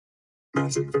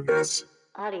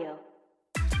Audio.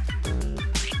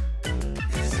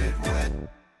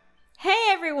 Hey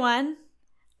everyone,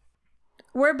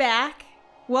 we're back.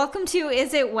 Welcome to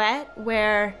Is It Wet,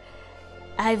 where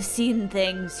I've seen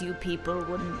things you people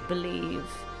wouldn't believe.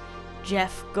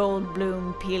 Jeff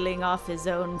Goldblum peeling off his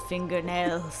own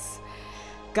fingernails.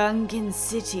 Gungan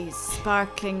cities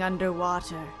sparkling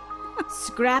underwater.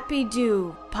 Scrappy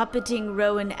Doo puppeting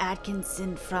Rowan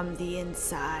Atkinson from the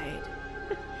inside.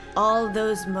 All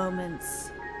those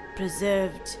moments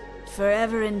preserved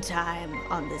forever in time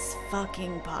on this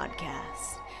fucking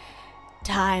podcast.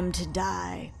 Time to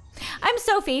die. I'm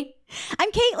Sophie. I'm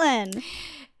Caitlin.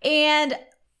 And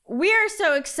we are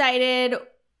so excited.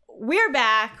 We're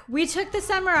back. We took the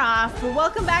summer off. But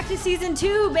welcome back to season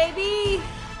 2, baby.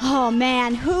 Oh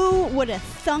man, who would have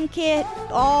thunk it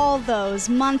all those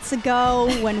months ago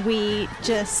when we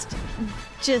just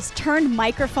turned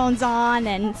microphones on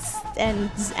and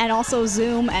also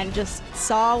Zoom and just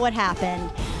saw what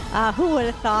happened. Who would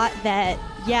have thought that,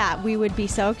 yeah, we would be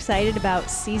so excited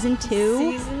about season 2.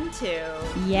 Season 2.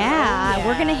 Yeah, Oh,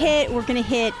 we're gonna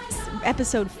hit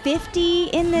episode 50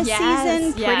 in this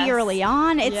season pretty yes. early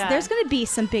on. Yeah. There's gonna be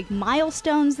some big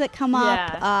milestones that come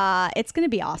up. It's gonna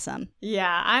be awesome.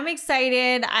 Yeah, I'm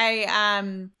excited.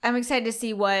 I'm excited to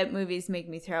see what movies make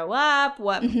me throw up,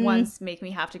 what ones make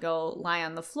me have to go lie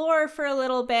on the floor for a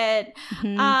little bit.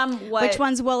 Which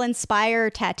ones will inspire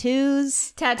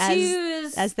tattoos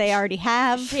as they already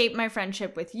have. Shape my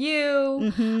friendship with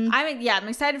you. I'm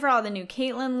excited for all the new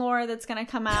Caitlin lore that's gonna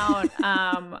come out.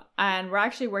 And we're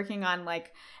actually working on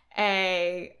like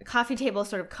a coffee table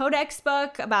sort of codex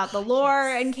book about the lore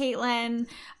and Caitlin,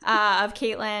 of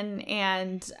Caitlin,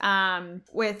 and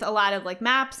with a lot of like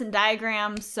maps and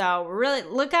diagrams. So really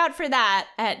look out for that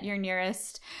at your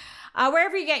nearest,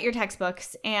 wherever you get your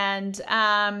textbooks, and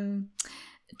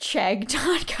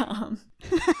chegg.com.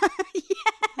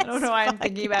 I don't know why I'm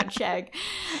thinking about Chegg.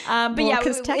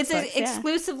 It's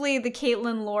exclusively the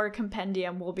Caitlin lore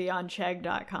compendium will be on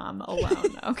Chegg.com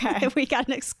alone. Okay. We got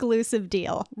an exclusive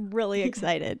deal. Really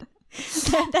excited.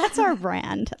 That's our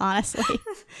brand, honestly.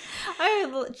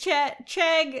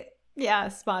 Chegg, yeah,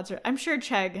 sponsor. I'm sure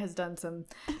Chegg has done some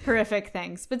horrific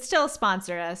things, but still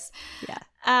sponsor us. Yeah.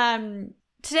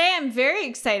 Today I'm very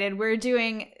excited. We're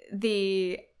doing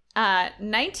the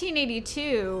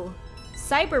 1982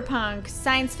 cyberpunk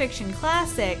science fiction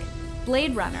classic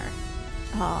Blade Runner.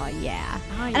 Oh yeah.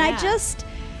 And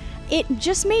it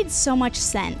just made so much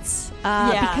sense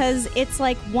because it's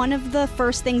like one of the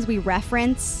first things we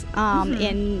reference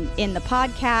in the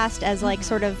podcast as like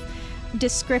sort of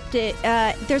descriptive.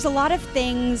 There's a lot of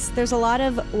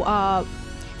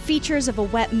features of a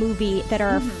wet movie that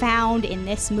are found in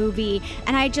this movie,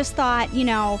 and I just thought,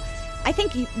 I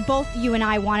think both you and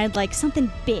I wanted like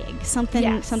something big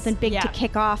to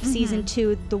kick off season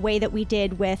 2 the way that we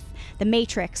did with The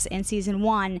Matrix in season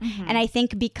 1. And I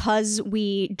think because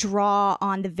we draw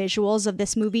on the visuals of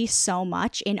this movie so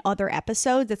much in other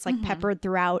episodes, it's like peppered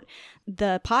throughout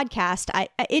the podcast,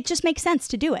 it just makes sense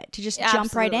to do it, to just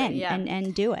jump right in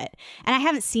and do it. And I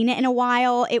haven't seen it in a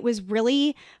while. It was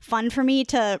really fun for me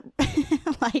to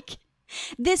like...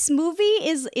 This movie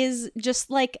is just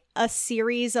like a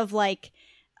series of like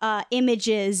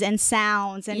images and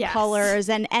sounds and colors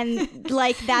and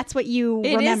like that's what you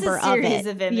remember of it. It is a series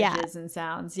of images and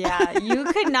sounds. Yeah, you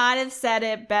could not have said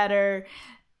it better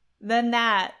than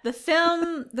that. The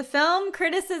film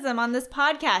criticism on this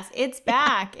podcast, it's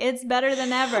back. It's better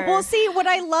than ever. Well, see, what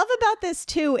I love about this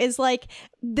too is like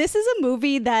this is a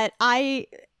movie that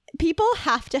people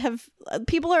have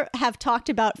talked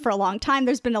about for a long time.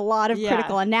 There's been a lot of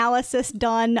critical analysis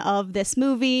done of this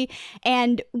movie,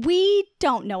 and we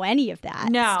don't know any of that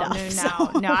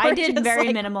stuff. No. I did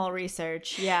very minimal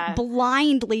research. Yeah,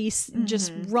 blindly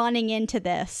just running into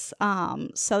this.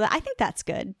 So I think that's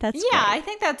good. That's great. I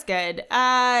think that's good.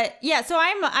 So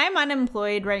I'm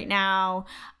unemployed right now,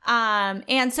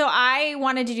 and so I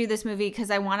wanted to do this movie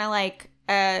because I want to like.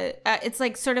 It's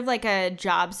like sort of like a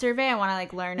job survey. I want to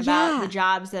like learn about the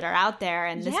jobs that are out there,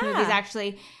 and this movie is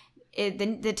actually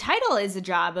the title is a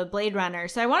job, a Blade Runner.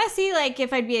 So I want to see like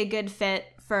if I'd be a good fit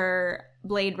for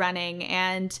Blade running,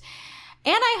 and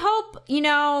I hope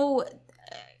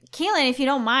Caitlin, if you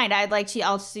don't mind, I'd like to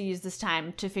also use this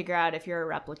time to figure out if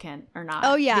you're a replicant or not.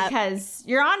 Oh yeah, because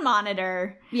you're on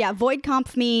monitor. Yeah, void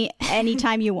comp me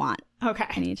anytime you want. Okay,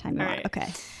 anytime you want. Right. Okay.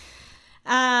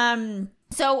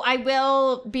 So I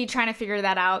will be trying to figure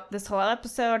that out this whole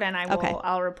episode, and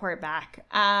I'll report back.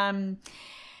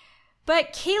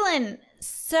 But Caitlin,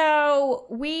 so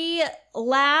we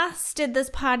last did this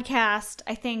podcast,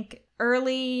 I think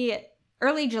early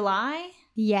July.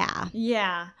 Yeah.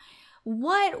 Yeah.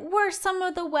 what were some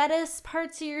of the wettest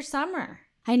parts of your summer?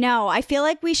 I know. I feel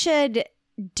like we should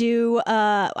do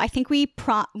I think we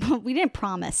didn't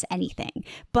promise anything,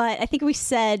 but I think we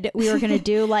said we were going to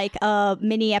do like a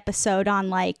mini episode on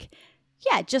like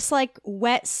just like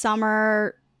wet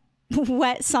summer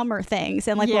things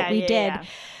and like what we did.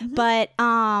 Mm-hmm.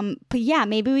 But yeah,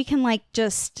 maybe we can like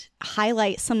just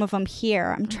highlight some of them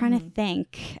here. I'm trying to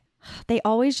think. They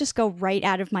always just go right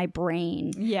out of my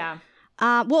brain. Yeah.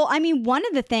 Well, I mean, one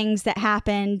of the things that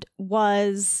happened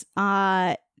was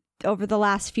over the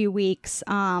last few weeks,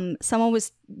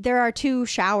 there are 2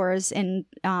 showers in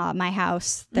my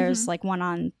house. There's like one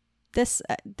on this,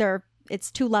 it's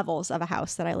 2 levels of a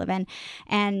house that I live in.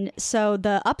 And so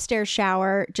the upstairs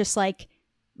shower, just like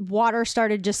water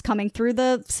started just coming through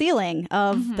the ceiling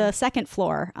of the second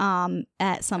floor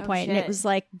at some point. And it was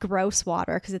like gross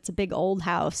water because it's a big old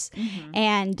house.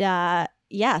 And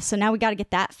so now we got to get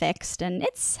that fixed, and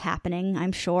it's happening,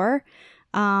 I'm sure.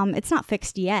 It's not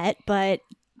fixed yet, but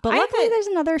luckily there's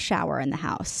another shower in the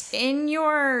house.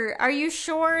 Are you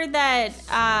sure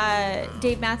that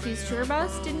Dave Matthews Tour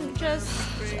Bus didn't just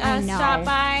stop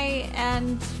by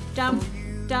and dump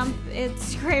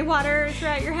its gray water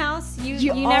throughout your house?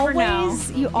 You never know.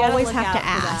 You always have to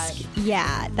ask.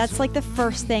 Yeah, that's like the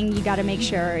first thing you got to make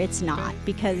sure it's not,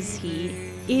 because he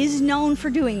is known for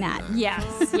doing that.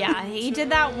 Yes, yeah. He did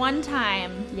that one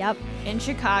time. Yep. In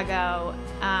Chicago.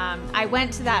 I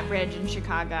went to that bridge in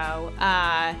Chicago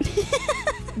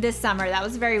this summer. That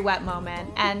was a very wet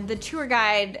moment. And the tour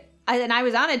guide, and I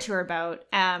was on a tour boat.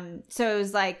 So it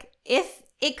was like, if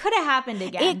it could have happened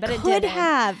again, but it didn't. It could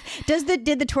have.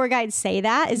 Did the tour guide say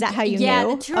that? Is that how you knew? Yeah,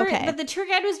 but the tour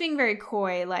guide was being very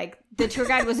coy. Like, the tour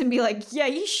guide wasn't be like, yeah,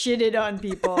 he shitted on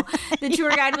people. The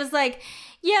tour guide was like,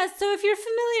 yeah, so if you're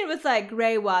familiar with like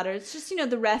gray water, it's just,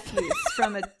 the refuse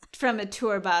from a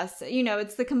tour bus.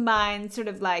 It's the combined sort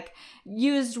of like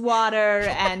used water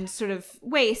and sort of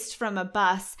waste from a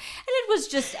bus. And it was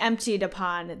just emptied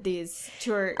upon these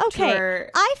tour I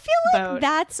feel like boat.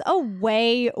 That's a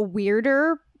way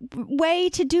weirder way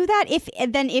to do that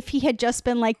if he had just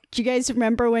been like, do you guys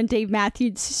remember when Dave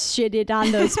Matthews shitted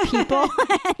on those people?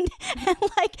 and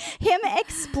like him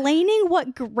explaining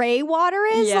what gray water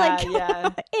is.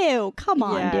 Ew, come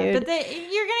on, dude. But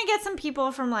you're gonna get some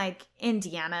people from like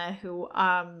Indiana who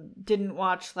didn't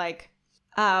watch like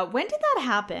when did that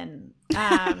happen?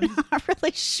 I'm not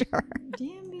really sure.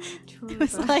 It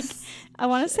was like, I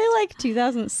want to say like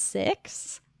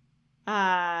 2006.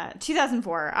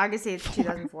 2004, August 8th,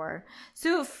 2004.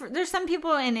 So there's some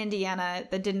people in Indiana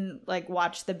that didn't like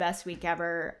watch the Best Week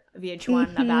Ever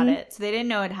VH1 about it, so they didn't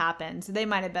know it happened. So they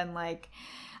might have been like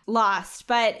lost.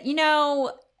 But you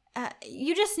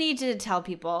just need to tell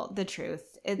people the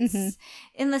truth. It's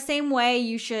in the same way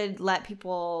you should let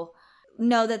people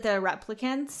know that they're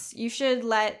replicants. You should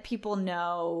let people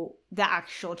know the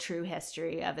actual true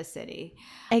history of a city.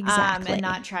 Exactly. And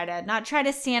not try to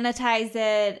sanitize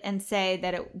it and say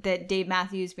that Dave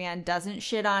Matthews Band doesn't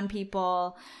shit on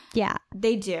people. Yeah.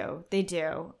 They do. They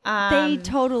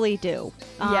totally do.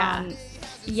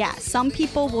 Yeah. Some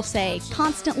people will say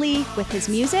constantly with his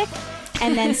music,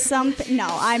 and then some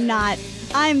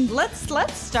let's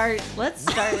start a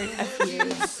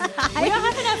feud. We don't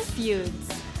have enough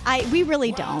feuds. We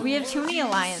really don't. We have too many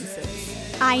alliances.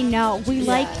 I know. We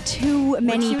like too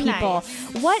many people.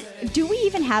 Nice. What do we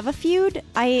even have a feud?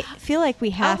 I feel like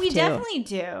we have to. We definitely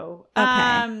do.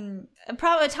 Okay.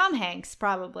 Probably Tom Hanks,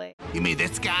 probably. You mean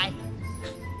this guy?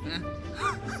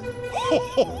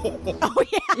 Oh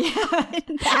yeah.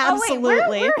 Absolutely. Oh,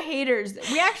 wait, we're haters.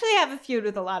 We actually have a feud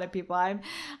with a lot of people. I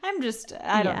don't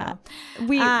know.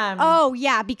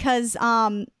 Because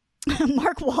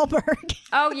Mark Wahlberg.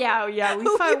 Oh yeah. We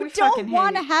don't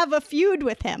want to have a feud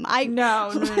with him.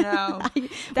 No.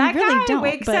 That really guy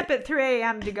wakes up at 3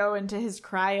 a.m. to go into his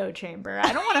cryo chamber.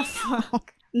 I don't want to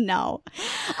fuck. No,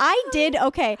 I did.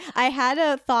 Okay. I had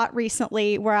a thought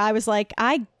recently where I was like,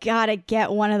 I gotta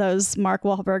get one of those Mark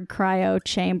Wahlberg cryo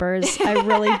chambers. I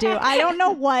really do. I don't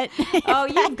know what.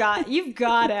 You've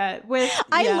got it.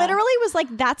 I literally was like,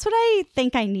 that's what I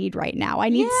think I need right now. I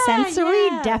need sensory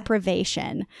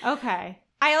deprivation. Okay.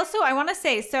 I want to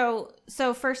say, so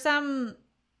for some,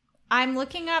 I'm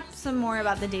looking up some more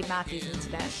about the Dave Matthews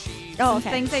incident. Some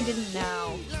things I didn't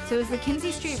know. So it was the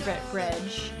Kinsey Street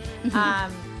Bridge.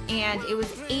 And it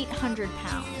was 800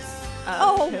 pounds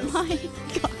of poop. My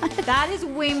God. That is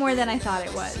way more than I thought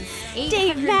it was.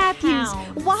 Dave Matthews,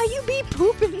 why you be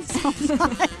pooping so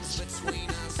much?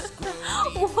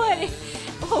 What?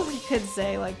 Well, we could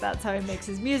say like that's how he makes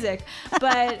his music.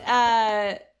 But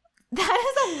That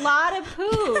is a lot of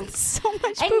poop. So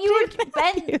much and poop.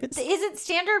 Is it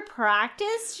standard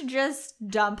practice to just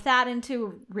dump that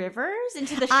into rivers,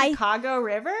 into the Chicago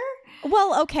River?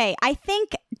 Well, okay. I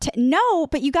think no,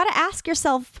 but you got to ask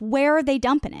yourself, where are they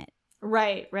dumping it?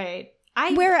 Right.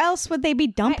 Where else would they be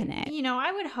dumping it?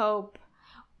 I would hope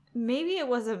maybe it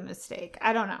was a mistake.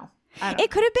 I don't know.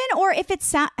 It could have been, or if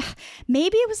it's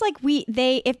maybe it was like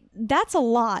if that's a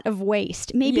lot of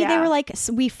waste. Maybe they were like,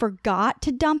 we forgot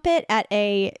to dump it at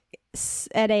a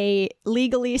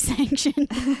legally sanctioned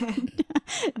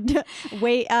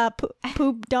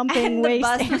poop dumping and waste.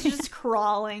 The bus was just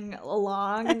crawling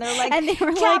along, and they're like, and they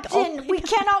were Captain,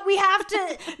 like, we have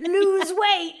to lose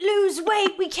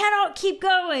weight, we cannot keep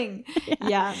going.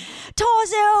 Yeah.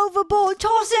 Toss it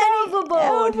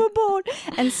overboard.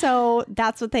 And so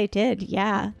that's what they did.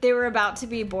 Yeah. They were about to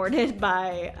be boarded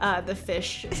by the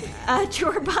fish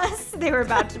tour bus. They were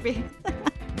about to be.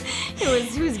 It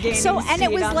was gaining and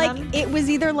it was like them. It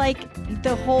was either like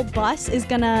the whole bus is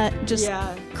gonna just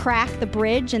crack the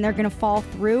bridge and they're gonna fall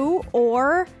through,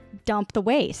 or dump the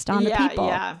waste on the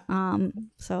people.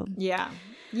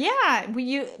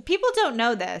 People don't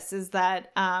know this, is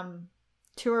that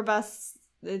tour bus,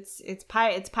 it's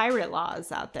pirate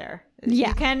laws out there.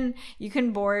 You can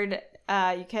board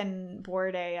a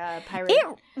pirate. It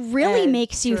really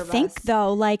makes you think,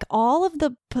 though, like all of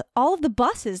the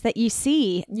buses that you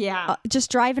see,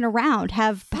 just driving around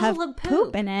have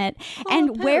poop in it.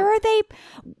 And where are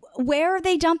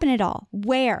they dumping it all?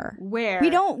 Where? We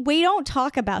don't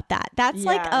talk about that. That's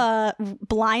like a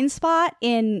blind spot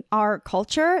in our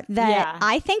culture that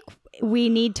I think we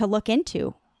need to look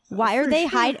into. Why are they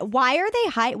hiding? Why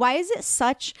is it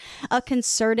such a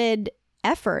concerted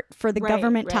effort for the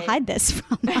government to hide this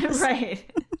from us? Right.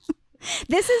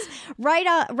 This is right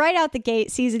out the gate,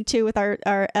 season 2, with our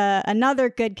another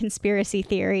good conspiracy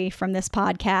theory from this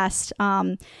podcast.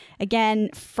 Again,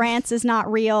 France is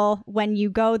not real. When you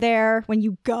go there,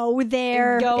 in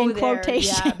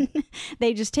quotation,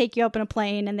 they just take you up in a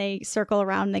plane and they circle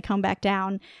around and they come back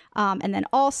down. And then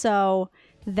also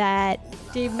that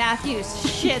Dave Matthews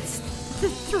shits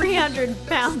 300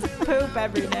 pounds of poop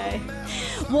every day.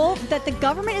 Well, that the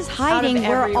government is hiding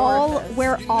where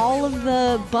all of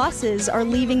the buses are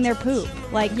leaving their poop.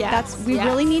 Like, we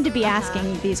really need to be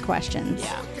asking these questions.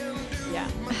 Yeah.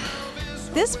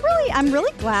 I'm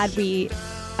really glad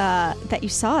that you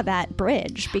saw that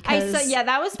bridge, because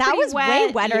that was wet.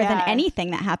 Way wetter than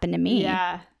anything that happened to me.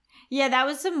 Yeah, that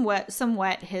was some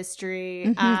wet history.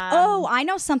 Mm-hmm. I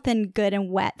know something good and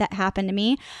wet that happened to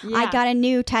me. Yeah. I got a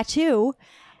new tattoo.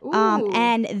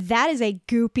 And that is a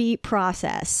goopy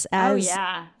process, as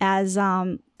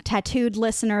tattooed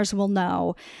listeners will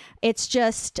know. It's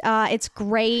just it's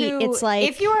great. It's like,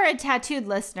 if you are a tattooed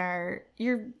listener,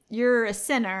 you're a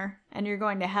sinner and you're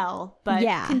going to hell. But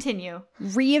continue.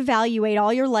 Reevaluate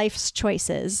all your life's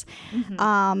choices.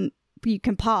 Mm-hmm. You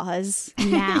can pause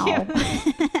now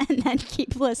and then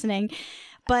keep listening.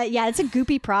 But yeah, it's a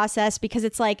goopy process, because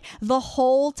it's like the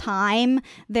whole time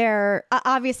they're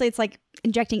obviously, it's like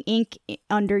injecting ink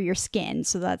under your skin,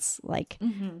 so that's like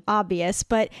obvious.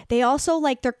 But they also,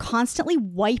 like, they're constantly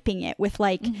wiping it with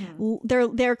like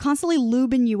they're constantly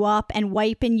lubing you up and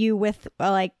wiping you with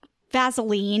like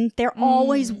Vaseline. They're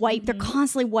always they're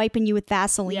constantly wiping you with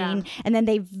Vaseline, and then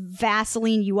they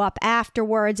Vaseline you up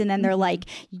afterwards, and then they're like,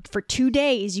 for 2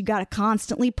 days you got to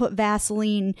constantly put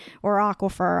Vaseline or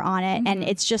Aquifer on it, and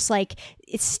it's just like,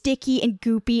 it's sticky and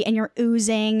goopy and you're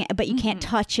oozing, but you can't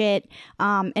touch it,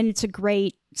 and it's a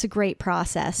great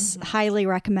process. Highly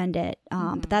recommend it.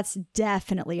 But that's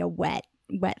definitely a wet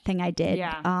thing I did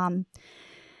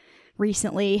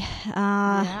recently.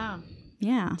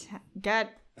 Got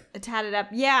tatted up.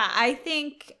 Yeah, I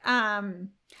think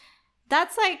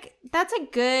that's a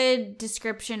good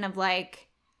description of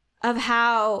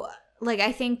how, like,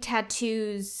 I think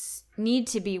tattoos need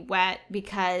to be wet,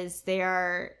 because they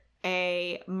are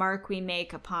a mark we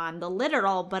make upon the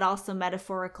literal but also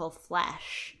metaphorical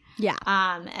flesh. Yeah.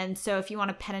 And so if you want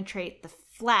to penetrate the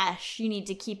flesh, you need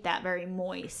to keep that very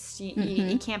moist.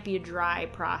 It can't be a dry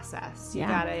process. You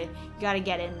gotta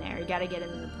get in there. You gotta get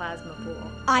in the plasma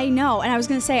pool. I know, and I was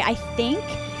gonna say, I think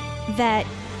that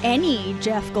any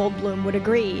Jeff Goldblum would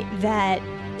agree that,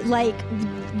 like,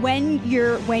 when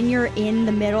you're in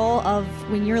the middle of,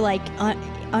 when you're like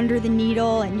under the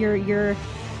needle and you're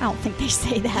I don't think they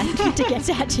say that to get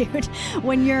tattooed.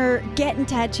 When you're getting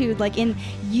tattooed, like,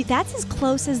 that's as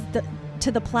close as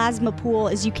to the plasma pool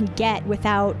as you can get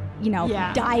without,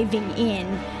 diving in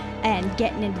and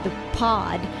getting into the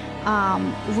pod.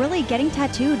 really getting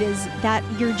tattooed is that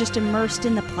you're just immersed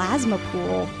in the plasma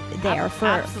pool there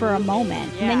for a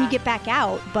moment. Yeah. And then you get back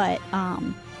out. But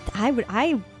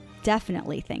I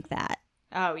definitely think that.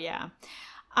 Oh, yeah.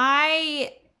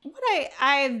 I've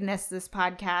missed this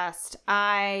podcast.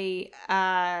 I've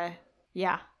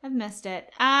missed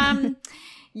it.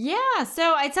 Yeah,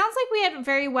 so it sounds like we had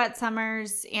very wet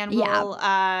summers, and we'll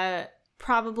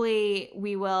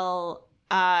we will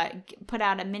put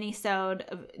out a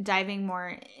mini-sode diving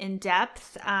more in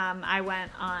depth. I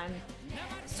went on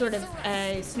sort of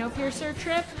a Snowpiercer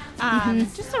trip,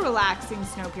 just a relaxing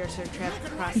Snowpiercer trip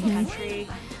across the country.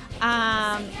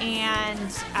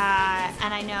 And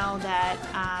I know that,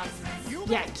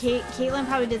 Caitlin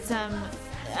probably did some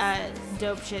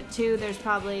dope shit too. There's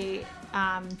probably,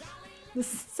 this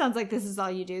sounds like this is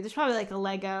all you do. There's probably like a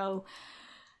Lego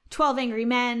 12 Angry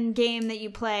Men game that you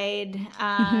played.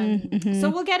 So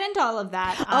we'll get into all of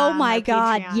that. Oh my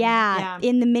God. Yeah.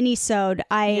 In the mini-sode,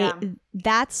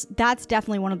 that's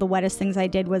definitely one of the wettest things I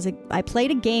did was I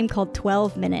played a game called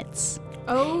 12 Minutes.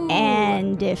 Oh.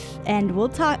 And we'll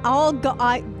talk.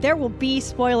 There will be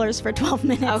spoilers for 12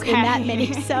 minutes in that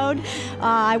mini-sode.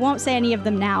 I won't say any of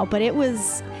them now, but it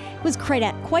was quite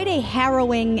a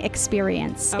harrowing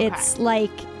experience. Okay. It's like,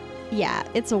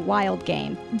 it's a wild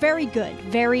game. Very good,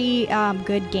 very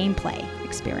good gameplay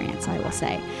experience, I will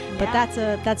say. But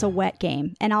that's a wet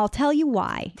game, and I'll tell you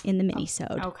why in the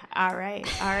mini-sode. Okay, all right.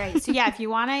 So if you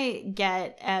want to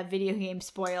get a video game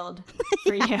spoiled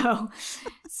for you,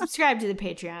 subscribe to the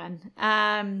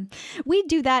Patreon. We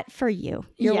do that for you.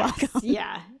 You're welcome.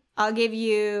 Yeah, I'll give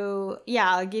you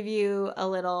a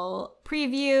little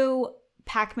preview.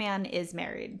 Pac-Man is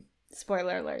married.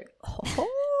 Spoiler alert. Oh.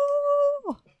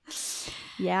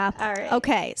 Yeah. All right.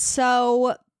 Okay,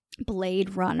 so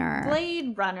Blade Runner.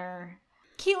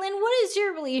 Caitlin, what is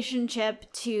your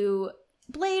relationship to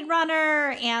Blade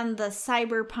Runner and the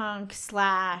cyberpunk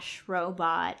 /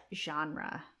 robot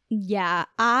genre? Yeah,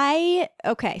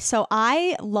 so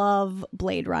I love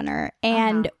Blade Runner,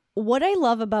 and what I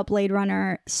love about Blade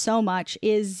Runner so much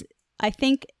is I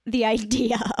think the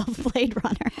idea of Blade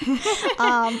Runner.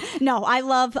 No, I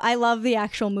love the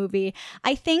actual movie.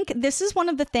 I think this is one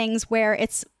of the things where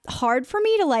it's hard for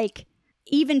me to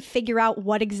even figure out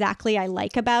what exactly I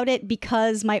like about it,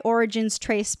 because my origins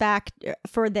trace back to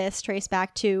this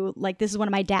is one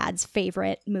of my dad's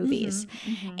favorite movies.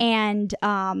 And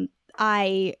I'm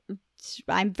a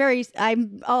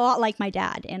lot like my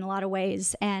dad in a lot of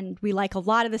ways, and we like a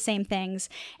lot of the same things.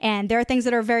 And there are things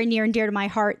that are very near and dear to my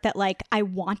heart that I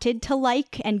wanted to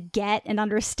like and get and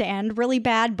understand really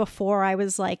bad before I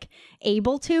was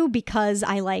able to, because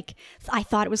I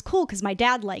thought it was cool because my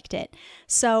dad liked it.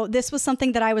 So this was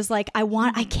something that I was I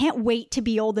can't wait to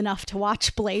be old enough to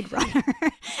watch Blade Runner.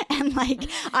 And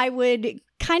I would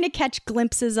kind of catch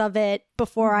glimpses of it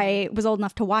before I was old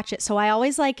enough to watch it. So I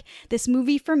always this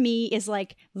movie for me is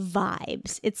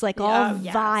vibes. It's all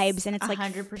vibes, and it's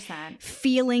 100%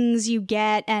 feelings you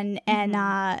get. And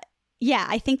I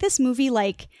think this movie,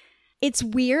 it's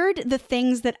weird. The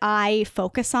things that I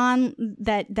focus on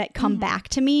that come back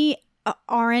to me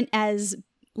aren't as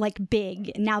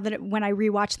big now that when I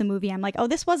rewatch the movie. I'm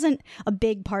this wasn't a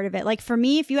big part of it. For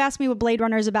me, if you ask me what Blade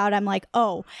Runner is about, I'm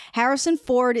Harrison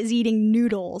Ford is eating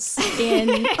noodles in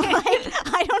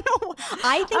I don't know.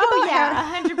 I think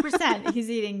about 100%. He's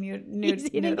eating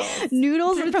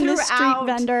noodles from the street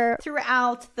vendor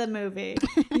throughout the movie.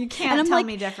 You can't tell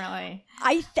me differently.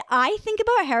 I think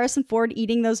about Harrison Ford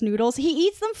eating those noodles. He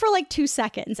eats them for 2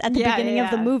 seconds at the beginning of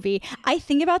the movie. I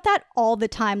think about that all the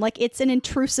time. It's an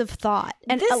intrusive thought.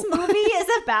 And this movie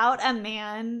is about a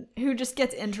man who just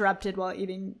gets interrupted while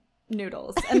eating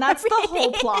noodles. And that's the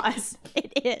whole plot.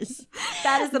 It is.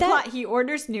 That is the plot. He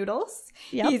orders noodles.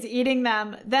 Yep. He's eating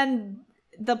them. Then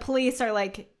the police are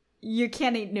you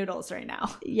can't eat noodles right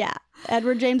now. Yeah.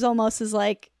 Edward James Olmos is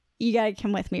you gotta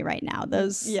come with me right now.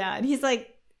 And he's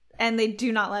and they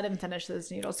do not let him finish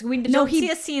those noodles. We don't see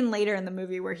a scene later in the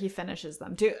movie where he finishes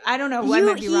them. I don't know. I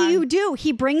might be wrong. You do.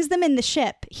 He brings them in the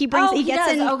ship. He gets them. He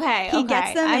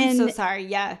gets them in. I'm so sorry.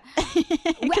 Yeah.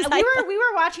 we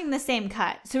were watching the same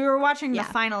cut. So we were watching the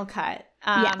final cut.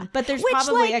 But there's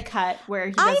probably a cut where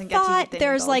he doesn't get to eat the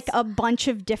noodles. There's a bunch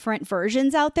of different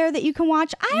versions out there that you can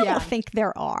watch. I don't think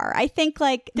there are. I think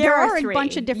there are a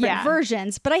bunch of different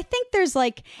versions, but I think there's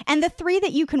and the 3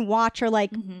 that you can watch are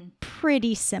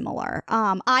pretty similar.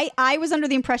 I was under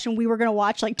the impression we were going to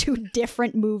watch 2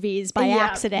 different movies by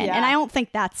accident, and I don't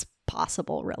think that's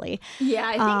possible, really. Yeah,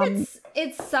 I think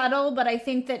it's subtle, but I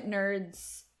think that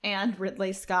nerds and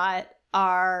Ridley Scott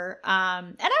are,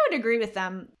 and I would agree with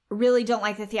them, really don't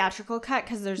like the theatrical cut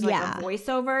because there's like a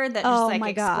voiceover that just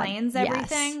like explains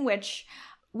everything, which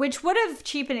would have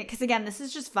cheapened it because again, this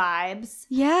is just vibes.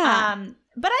 Yeah.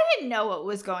 But I didn't know what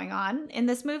was going on in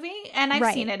this movie, and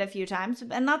I've seen it a few times,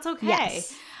 and that's okay.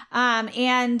 Yes.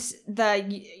 And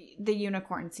the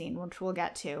unicorn scene, which we'll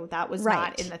get to, that was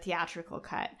not in the theatrical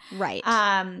cut. Right.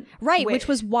 Which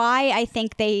was why I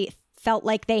think they felt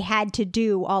like they had to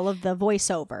do all of the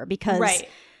voiceover because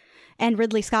and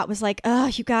Ridley Scott was like, "Oh,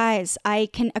 you guys, I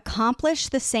can accomplish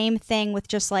the same thing with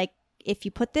just like if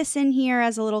you put this in here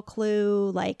as a little clue,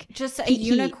 like just a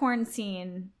unicorn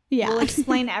scene." Will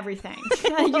explain everything.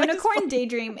 A unicorn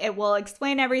daydream, it will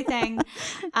explain everything.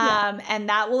 And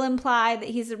that will imply that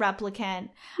he's a replicant.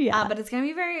 Yeah. But it's going to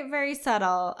be very, very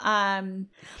subtle.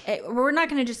 We're not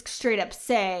going to just straight up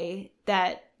say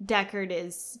that Deckard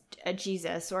is a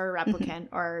Jesus or a replicant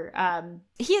or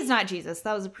he is not Jesus.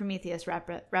 That was a Prometheus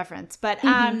reference. But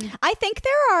I think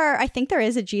there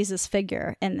is a Jesus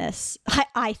figure in this.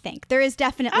 I think there is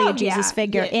definitely a Jesus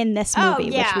figure in this movie,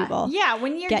 which we will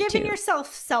when you're giving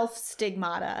yourself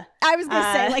self-stigmata. I was going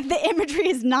to say, like, the imagery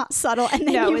is not subtle, and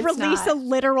then you release a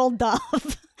literal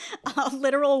dove. A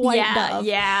literal white dove.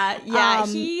 Yeah.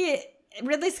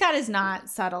 Ridley Scott is not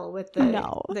subtle with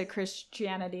the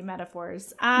Christianity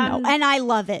metaphors. No, and I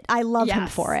love it. I love him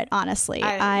for it, honestly.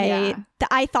 I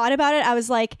thought about it. I was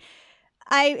like,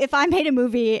 if I made a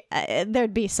movie,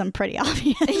 there'd be some pretty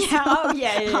obvious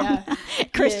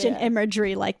Christian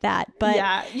imagery like that. But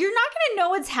you're not going to know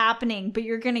what's happening, but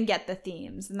you're going to get the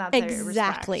themes, and that's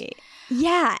exactly.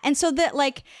 Yeah, and so that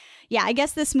I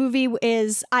guess this movie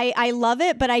is I love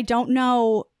it, but I don't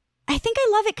know. I think I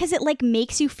love it because it like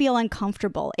makes you feel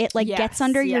uncomfortable. It like gets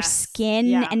under your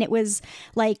skin, and it was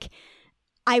like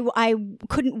I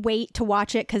couldn't wait to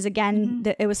watch it because again,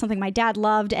 it was something my dad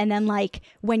loved. And then like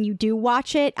when you do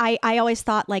watch it, I always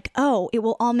thought like, oh, it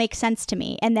will all make sense to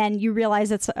me, and then you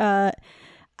realize it's I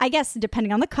guess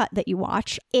depending on the cut that you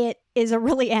watch, it is a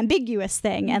really ambiguous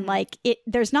thing, and like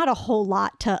there's not a whole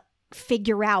lot to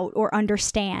figure out or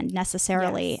understand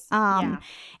necessarily.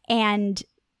 And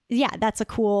that's a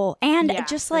cool and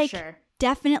just like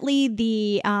definitely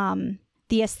the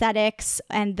aesthetics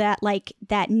and that like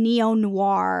that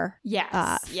neo-noir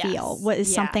feel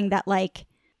is something that like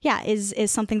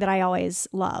is something that I always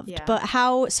loved. But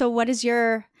what is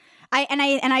your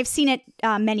I've seen it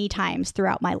many times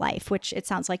throughout my life, which it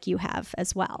sounds like you have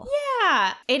as well.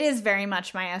 Yeah, it is very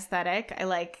much my aesthetic. I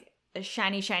like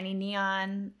shiny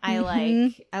neon. I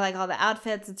like all the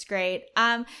outfits. It's great.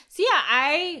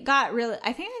 I got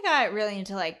really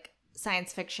into like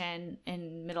science fiction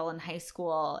in middle and high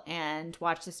school and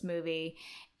watched this movie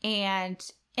and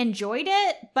enjoyed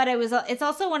it, but it's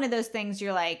also one of those things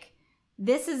you're like,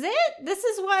 this is it? This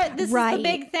is the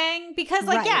big thing? Because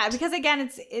because again,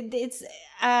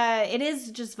 it is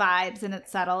just vibes and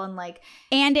it's subtle and like,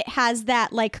 and it has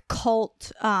that like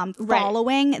cult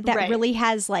following that really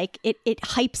has like it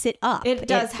hypes it up. It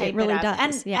does hype it really up.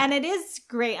 And it is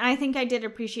great. And I think I did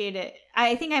appreciate it.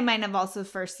 I think I might have also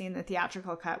first seen the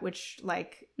theatrical cut, which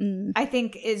like I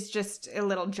think is just a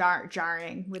little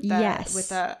jarring with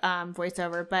the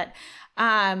voiceover, but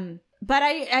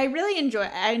I really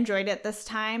enjoyed it this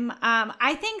time.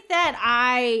 I think that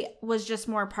I was just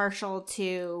more partial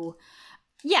to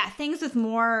things with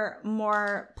more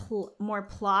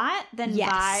plot than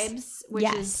vibes,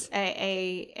 which is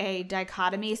a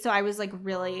dichotomy. So I was like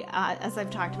really as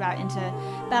I've talked about, into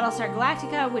Battlestar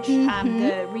Galactica, which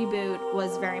the reboot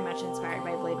was very much inspired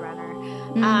by Blade Runner.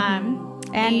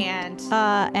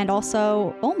 And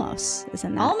also Olmos is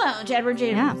in that. Olmos, Edward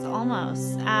J.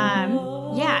 Olmos.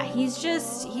 He's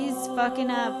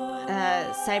fucking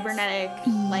up cybernetic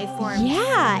life forms.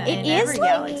 Yeah, in every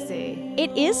galaxy.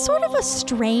 It is sort of a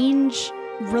strange,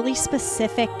 really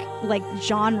specific like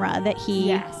genre that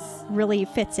he really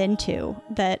fits into.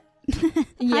 That I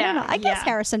don't know. I guess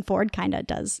Harrison Ford kind of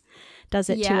does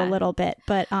it too a little bit,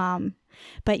 but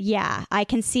I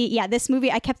can see, this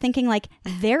movie, I kept thinking like,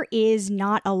 there is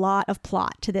not a lot of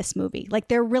plot to this movie. Like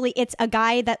it's a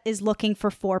guy that is looking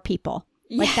for 4 people.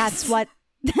 Like that's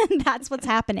what's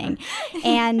happening.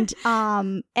 And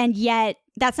yet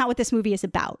that's not what this movie is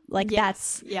about. Like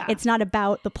it's not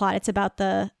about the plot. It's about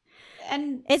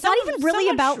and it's not even really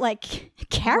about like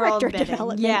character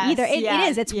development either. It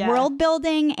is. It's world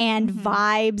building and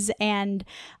vibes and,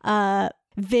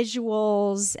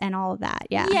 visuals and all of that.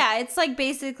 It's like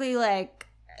basically like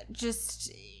just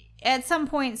at some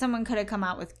point someone could have come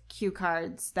out with cue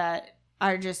cards that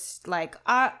are just like,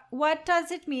 what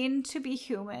does it mean to be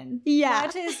human? Yeah.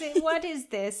 What is it? What is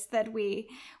this that we?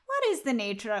 What is the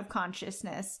nature of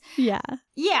consciousness? Yeah.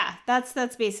 Yeah, that's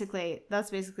basically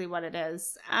what it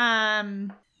is.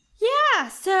 Yeah,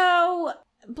 so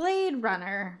Blade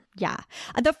Runner. Yeah.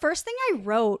 The first thing I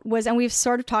wrote was, and we've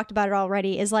sort of talked about it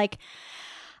already, is like,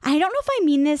 I don't know if I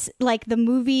mean this, like the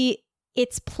movie,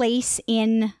 its place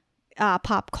in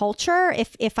pop culture,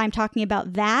 if I'm talking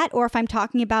about that, or if I'm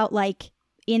talking about like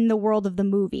in the world of the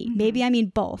movie. Mm-hmm. Maybe I mean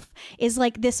both. Is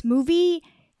like this movie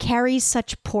carries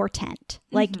such portent.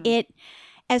 Like it,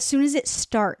 as soon as it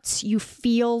starts, you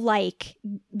feel like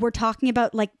we're talking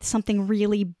about like something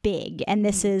really big, and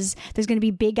this is, there's going to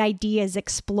be big ideas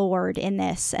explored in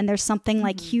this, and there's something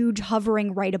like huge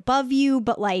hovering right above you,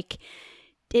 but like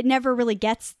it never really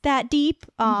gets that deep.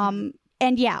 And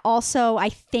yeah, also I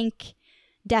think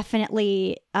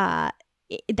definitely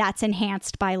that's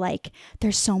enhanced by like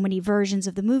there's so many versions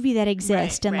of the movie that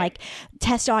exist, and like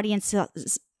test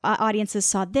audiences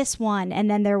saw this one,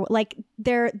 and then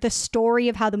the story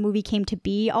of how the movie came to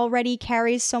be already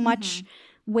carries so much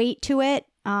weight to it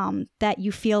that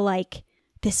you feel like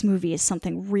this movie is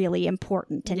something really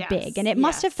important and big, and it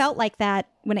must have felt like that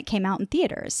when it came out in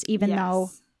theaters, even though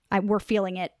we're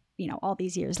feeling it, you know, all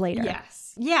these years later.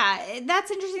 Yes. Yeah, that's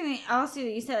interesting. Also,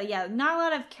 you said, not a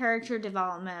lot of character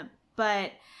development,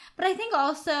 but I think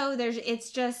also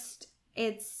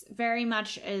it's very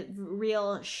much a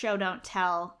real show don't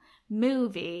tell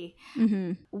movie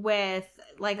with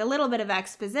like a little bit of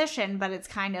exposition, but it's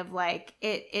kind of like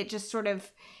it just sort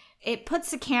of, it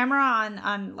puts the camera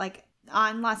on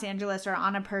Los Angeles or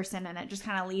on a person, and it just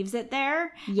kind of leaves it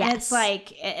there. Yes. And it's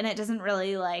like, and it doesn't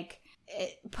really like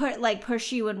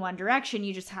push you in one direction.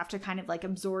 You just have to kind of like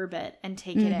absorb it and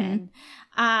take it in,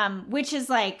 which is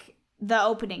like the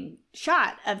opening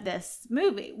shot of this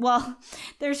movie. Well,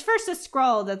 there's first a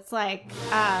scroll that's like,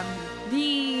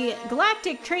 the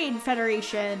Galactic Trade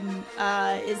Federation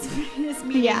is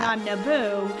meeting on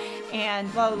Naboo,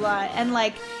 and blah blah blah, and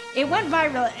like it went by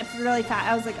really fast.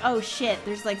 I was like, oh shit,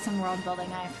 there's like some world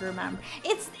building I have to remember.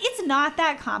 It's not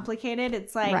that complicated.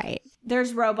 It's like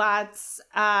there's robots,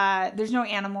 there's no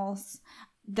animals.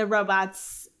 The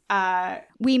robots,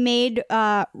 we made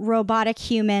robotic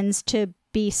humans to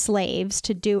be slaves,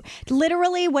 to do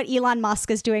literally what Elon Musk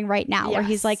is doing right now, where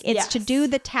he's like, it's to do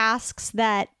the tasks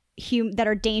that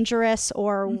are dangerous,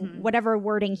 or whatever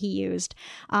wording he used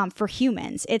for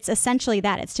humans. It's essentially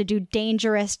that. It's to do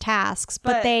dangerous tasks,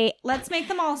 but let's make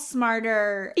them all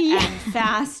smarter and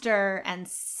faster and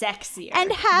sexier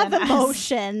and have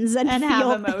emotions and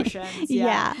have emotions.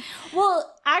 Yeah.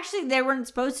 Well, actually, they weren't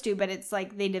supposed to, but it's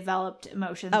like they developed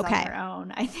emotions on their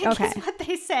own, I think is what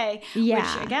they say.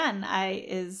 Yeah. Which again,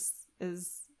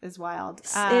 is wild.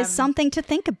 Is something to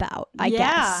think about, I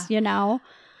guess, you know?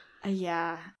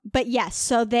 Yeah. But yes,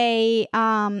 so they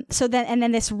and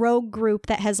then this rogue group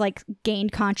that has like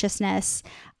gained consciousness,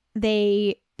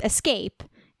 they escape,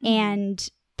 and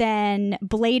then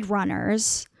Blade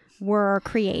Runners were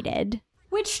created.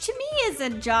 Which to me is a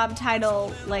job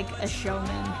title like a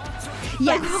showman.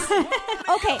 Yes.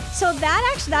 Okay, so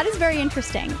that is very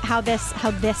interesting how this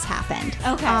happened.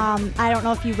 Okay. I don't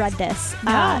know if you read this.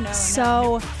 No.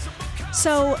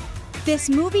 So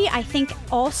this movie, I think,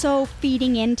 also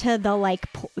feeding into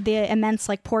the immense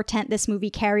like portent this movie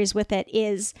carries with it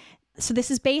is, so this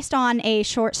is based on a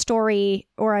short story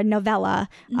or a novella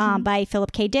by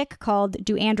Philip K. Dick called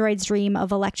 "Do Androids Dream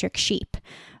of Electric Sheep?"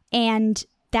 And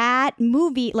that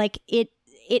movie, like it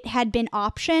had been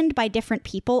optioned by different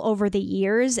people over the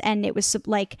years, and it was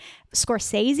like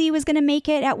Scorsese was going to make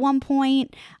it at one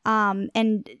point,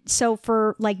 and so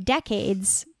for like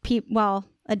decades,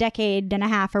 a decade and a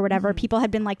half or whatever, people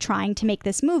had been like trying to make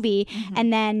this movie,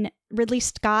 and then Ridley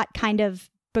Scott kind of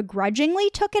begrudgingly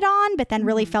took it on, but then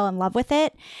really fell in love with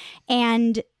it,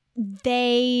 and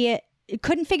they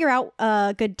couldn't figure out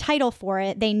a good title for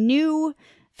it. They knew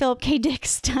Philip K.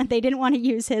 Dick's, they didn't want to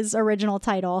use his original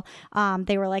title.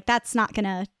 They were like, that's not going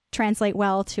to translate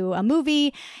well to a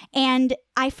movie. And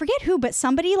I forget who, but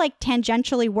somebody like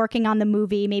tangentially working on the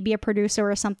movie, maybe a producer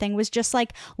or something, was just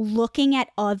like looking at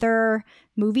other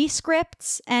movie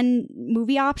scripts and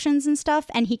movie options and stuff.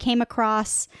 And he came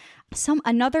across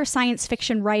another science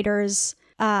fiction writer's,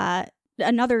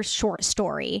 another short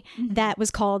story that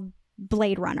was called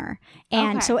Blade Runner.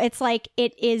 And so it's like,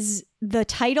 the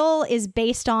title is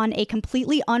based on a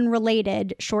completely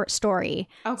unrelated short story,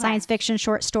 science fiction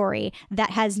short story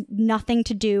that has nothing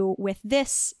to do with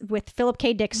Philip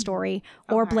K. Dick's story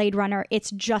or Blade Runner.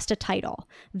 It's just a title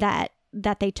that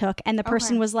they took. And the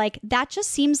person was like, that just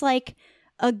seems like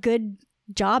a good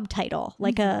job title,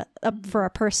 like for a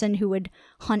person who would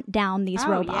hunt down these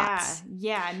robots.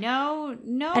 Yeah. No.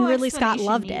 And Ridley Scott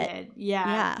loved it.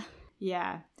 Yeah.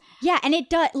 Yeah, and it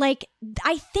does, like,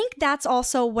 I think that's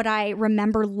also what I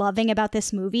remember loving about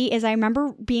this movie is I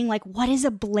remember being like, what is a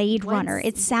Blade Runner?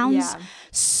 It sounds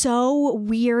so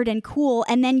weird and cool.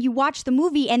 And then you watch the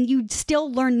movie and you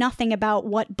still learn nothing about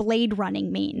what blade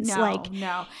running means.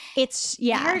 No. It's,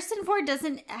 Harrison Ford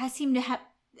doesn't seem to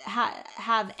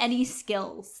have any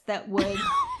skills that would...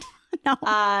 No.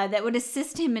 That would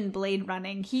assist him in blade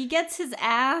running. He gets his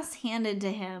ass handed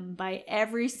to him by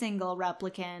every single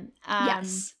replicant.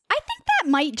 Yes. I think that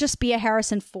might just be a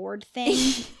Harrison Ford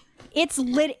thing. It's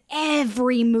lit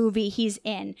every movie he's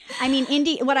in. I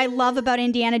mean, what I love about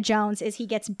Indiana Jones is he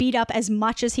gets beat up as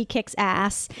much as he kicks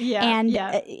ass. Yeah. And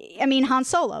I mean, Han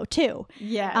Solo too.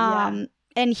 Yeah.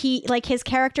 And he, like, his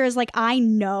character is like, I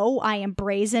know I am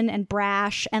brazen and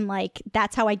brash and, like,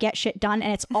 that's how I get shit done.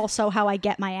 And it's also how I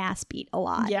get my ass beat a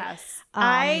lot. Yes.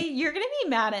 You're going to be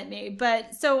mad at me.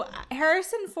 But so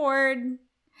Harrison Ford,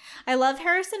 I love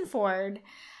Harrison Ford.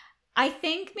 I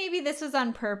think maybe this was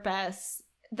on purpose.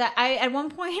 That at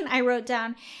one point I wrote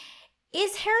down,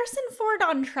 is Harrison Ford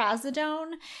on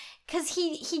trazodone? Because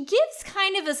he gives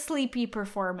kind of a sleepy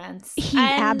performance. He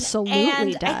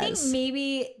absolutely does. I think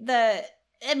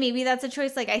maybe that's a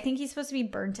choice. Like, I think he's supposed to be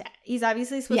burnt out. He's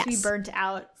obviously supposed to be burnt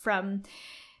out from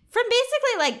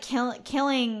basically like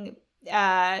killing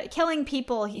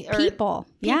people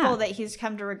that he's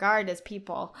come to regard as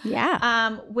people.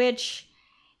 Yeah. Which,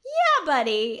 yeah,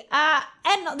 buddy.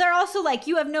 And they're also like,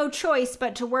 you have no choice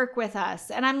but to work with us.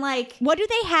 And I'm like, what do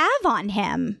they have on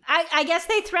him? I guess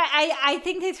I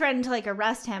think they threatened to like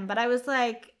arrest him, but I was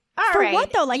like, all for right.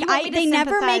 what though? Like they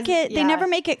never make it. They never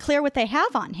make it clear what they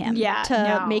have on him.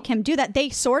 Make him do that. They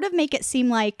sort of make it seem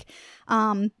like,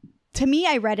 to me,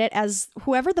 I read it as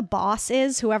whoever the boss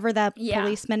is, whoever that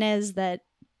policeman is that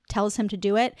tells him to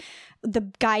do it.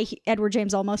 The guy Edward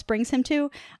James Olmos brings him to,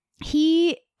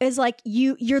 he is like,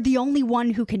 you're the only one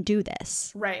who can do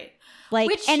this, right? Like,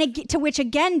 to which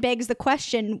again begs the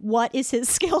question: what is his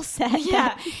skill set?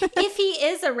 Yeah, if he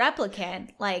is a replicant,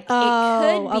 like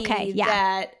it could be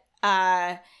that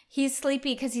he's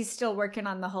sleepy because he's still working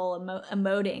on the whole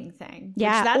emoting thing.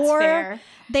 Yeah, that's fair.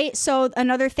 So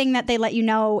another thing that they let you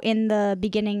know in the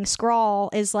beginning scrawl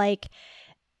is like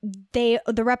the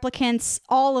replicants,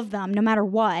 all of them, no matter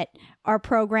what, are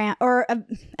programmed, or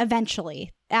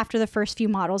eventually after the first few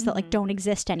models that like don't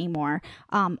exist anymore,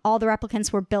 all the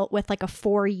replicants were built with like a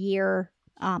 4-year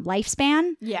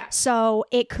lifespan. Yeah. So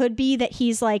it could be that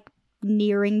he's like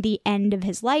nearing the end of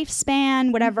his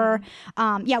lifespan, whatever.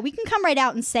 We can come right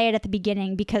out and say it at the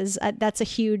beginning because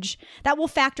that will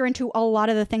factor into a lot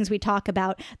of the things we talk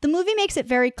about. The movie makes it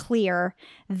very clear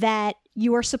that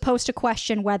you are supposed to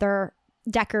question whether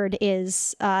Deckard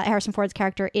is Harrison Ford's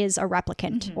character is a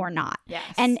replicant or not. Yes.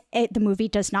 And the movie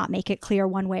does not make it clear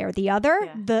one way or the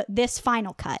other. This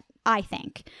final cut, I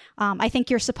think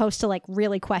you're supposed to like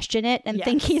really question it and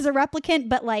think he's a replicant,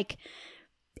 but like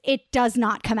it does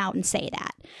not come out and say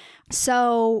that.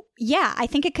 So yeah, I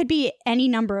think it could be any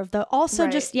number of the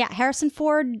Harrison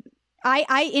Ford.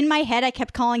 I in my head I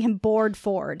kept calling him Bored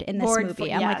Ford in this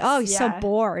movie. I'm like, oh, he's so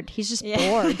bored. He's just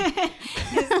bored.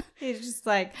 He's just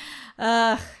like,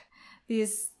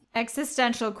 these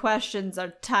existential questions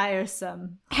are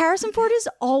tiresome. Harrison Ford is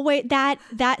always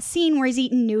that scene where he's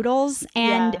eating noodles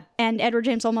and Edward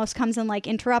James Olmos comes and like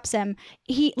interrupts him.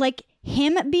 He like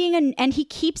him being and he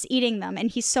keeps eating them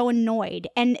and he's so annoyed.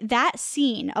 And that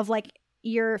scene of like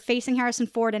you're facing Harrison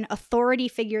Ford and authority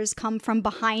figures come from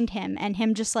behind him and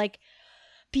him just like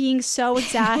being so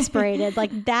exasperated.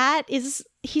 Like that is,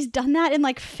 he's done that in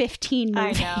like 15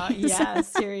 movies. I know. Yeah,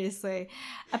 seriously.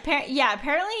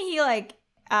 Apparently he like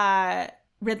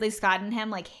Ridley Scott and him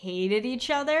like hated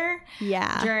each other.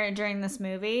 Yeah. During this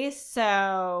movie.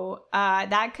 So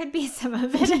that could be some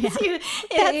of it.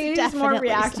 He was more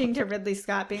reacting to Ridley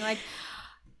Scott being like,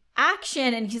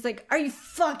 action, and he's like, are you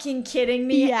fucking kidding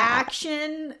me?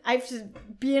 Action? I have to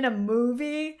be in a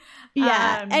movie?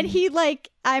 And he like,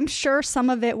 I'm sure some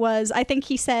of it was, I think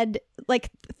he said like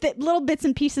little bits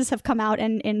and pieces have come out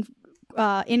in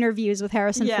interviews with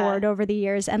Harrison Ford over the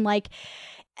years, and like,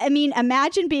 I mean,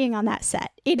 imagine being on that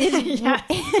set. It is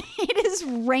it is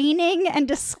raining and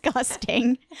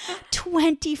disgusting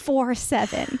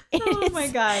 24/7. Oh my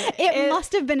God. It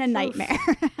must have been a nightmare.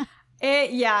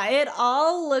 It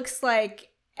all looks like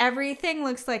everything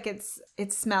looks like it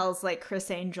smells like Criss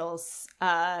Angel's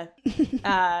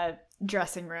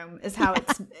dressing room is how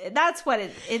that's what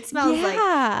it smells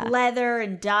like, leather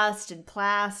and dust and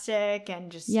plastic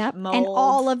and just mold. And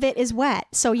all of it is wet.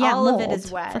 So all of it is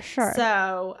wet for sure.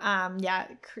 So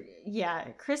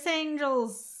Criss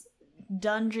Angel's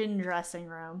dungeon dressing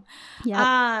room. Yep.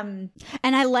 And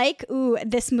I like,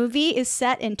 this movie is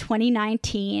set in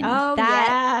 2019. Oh,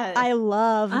 yeah. I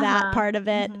love that part of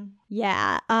it. Mm-hmm.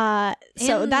 Yeah.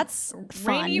 So that's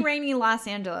fun. Rainy Los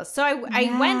Angeles. So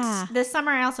I went this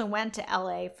summer. I also went to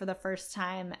LA for the first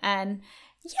time. And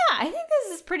yeah, I think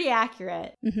this is pretty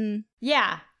accurate. Mm-hmm.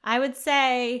 Yeah, I would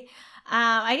say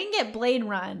I didn't get Blade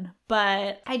Run,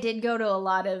 but I did go to a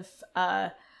lot of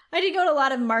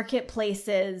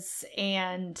marketplaces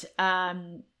and I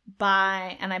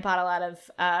bought a lot of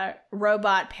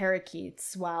robot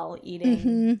parakeets while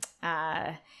eating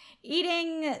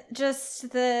eating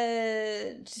just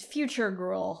the future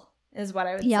gruel is what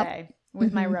I would say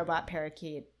with my robot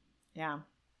parakeet. Yeah.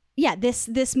 Yeah,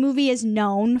 this movie is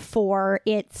known for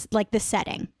its like the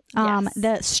setting.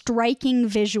 The striking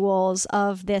visuals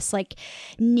of this like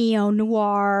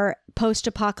neo-noir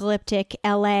post-apocalyptic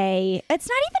LA. It's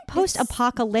not even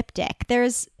post-apocalyptic.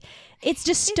 It's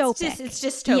dystopic. It's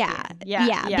dystopian.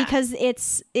 Yeah. Because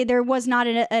there was not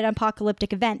an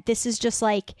apocalyptic event. This is just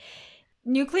like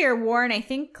nuclear war and I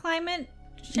think climate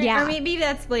change. Yeah. Or maybe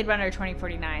that's Blade Runner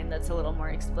 2049. That's a little more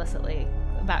explicitly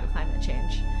about climate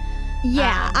change.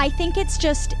 Yeah, I think it's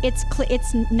just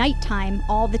it's nighttime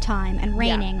all the time and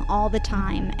raining all the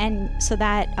time, and so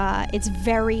that it's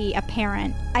very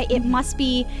apparent. It must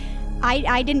be.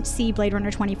 I didn't see Blade Runner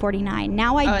 2049.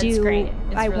 Now I do. It's great.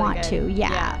 It's I really want good. to.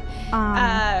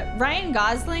 Yeah. Ryan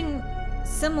Gosling,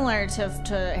 similar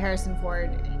to Harrison Ford,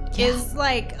 is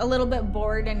like a little bit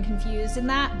bored and confused in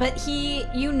that, but he's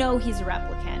a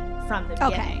replicant from the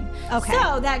beginning. Okay.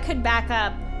 So that could back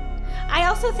up. I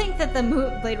also think that the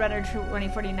Blade Runner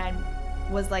 2049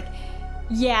 was like,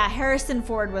 Harrison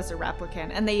Ford was a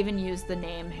replicant, and they even used the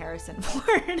name Harrison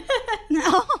Ford.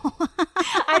 No.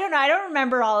 I don't know. I don't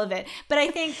remember all of it, but I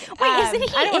think. Wait, isn't he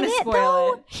I don't in want to it, spoil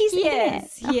though? it. He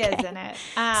is. He is in it.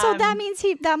 So that means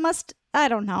that must. I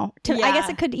don't know. I guess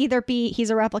it could either be he's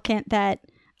a replicant that.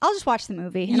 I'll just watch the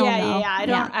movie. And I'll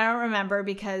know. I don't remember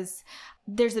because.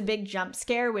 There's a big jump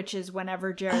scare, which is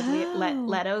whenever Jared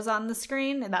Leto's on the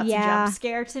screen, and that's a jump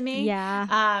scare to me.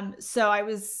 Yeah. So I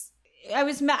was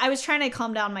trying to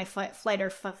calm down my flight or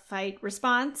fight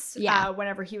response.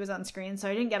 Whenever he was on screen, so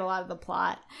I didn't get a lot of the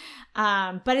plot.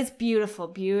 But it's beautiful,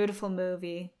 beautiful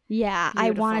movie. Yeah,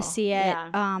 beautiful. I want to see it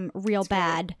real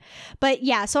bad. Great. But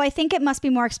yeah, so I think it must be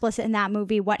more explicit in that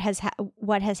movie what has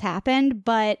happened.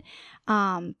 But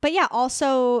yeah,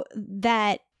 also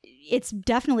that. It's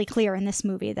definitely clear in this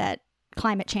movie that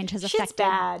climate change has affected. Shit's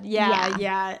bad.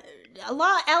 Yeah. A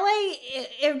lot. LA,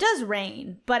 it does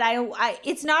rain, but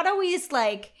it's not always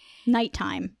like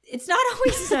nighttime. It's not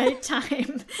always nighttime,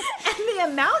 and the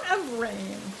amount of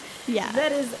rain. Yeah.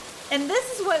 That is, and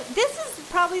this is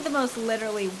probably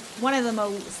one of the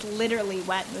most literally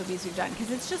wet movies we've done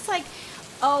because it's just like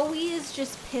always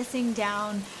just pissing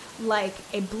down like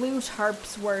a blue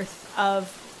tarp's worth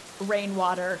of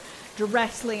rainwater.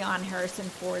 Directly on Harrison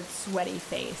Ford's sweaty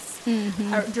face,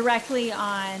 directly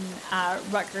on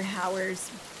Rutger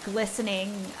Hauer's glistening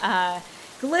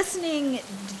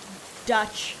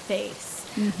Dutch face,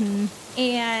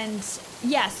 and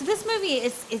so this movie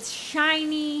it's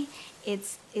shiny,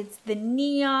 it's the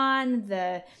neon,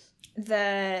 the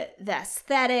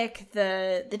aesthetic,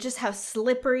 the just how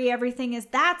slippery everything is.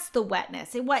 That's the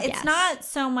wetness. It's not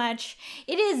so much.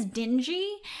 It is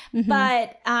dingy,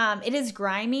 but it is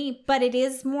grimy. But it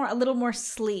is a little more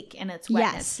sleek in its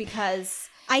wetness because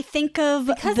I think of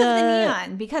the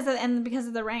neon, because of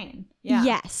the rain. Yeah.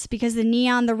 Yes, because the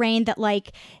neon, the rain, that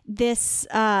like this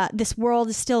world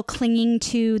is still clinging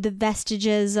to the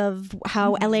vestiges of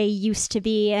how LA used to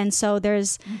be, and so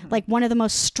there's like one of the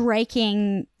most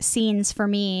striking scenes for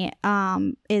me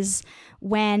is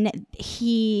when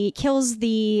he kills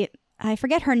I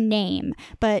forget her name,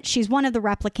 but she's one of the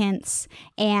replicants,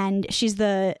 and she's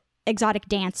the exotic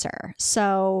dancer.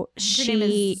 So her name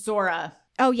is Zora.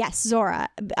 Oh yes, Zora.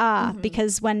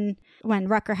 Because when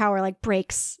Rutger Hauer like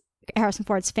breaks Harrison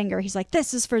Ford's finger, he's like,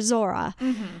 "This is for Zora,"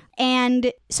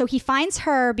 and so he finds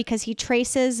her because he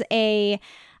traces a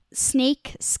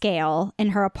snake scale in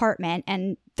her apartment,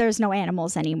 and there's no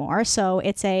animals anymore, so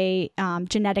it's a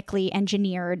genetically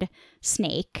engineered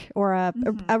snake or a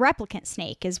replicant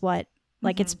snake is what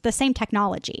Like it's the same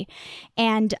technology.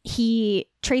 And he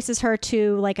traces her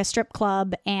to like a strip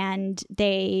club and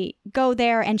they go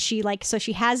there and she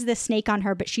has this snake on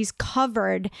her, but she's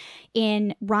covered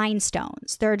in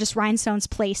rhinestones. There are just rhinestones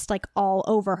placed like all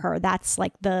over her. That's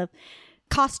like the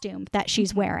costume that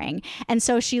she's wearing. And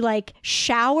so she like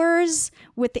showers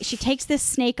with she takes this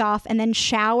snake off and then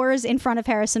showers in front of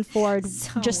Harrison Ford,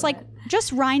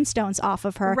 just rhinestones off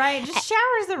of her. Right, just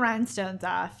showers the rhinestones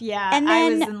off. Yeah, and then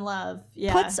I was in love.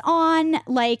 Yeah, puts on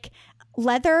like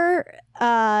leather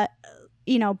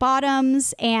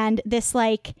bottoms and this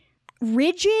like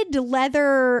rigid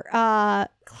leather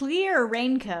clear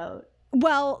raincoat.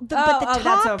 Well, the top,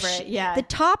 that's over it. Yeah, the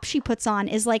top she puts on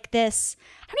is like this.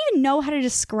 I don't even know how to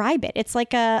describe it. It's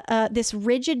like this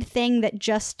rigid thing that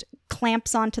just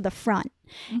clamps onto the front,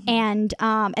 and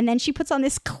then she puts on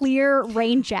this clear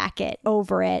rain jacket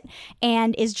over it,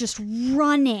 and is just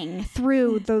running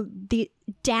through the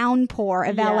downpour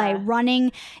of LA,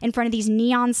 running in front of these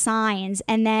neon signs,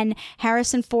 and then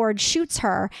Harrison Ford shoots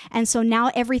her, and so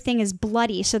now everything is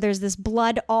bloody, so there's this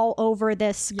blood all over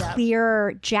this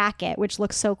clear jacket, which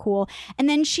looks so cool. And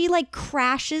then she like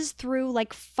crashes through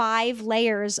like 5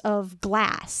 layers of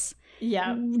glass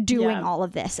doing all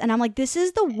of this, and I'm like, this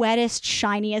is the wettest,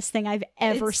 shiniest thing I've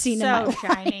ever seen in my life. So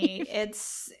shiny.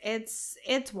 It's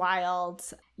wild.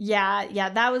 Yeah,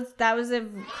 that was a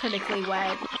critically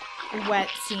wet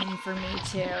scene for me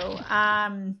too.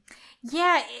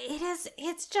 Yeah, it is.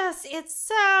 It's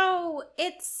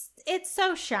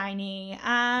so shiny.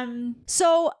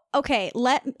 So okay,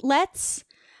 let's.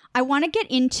 I want to get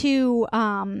into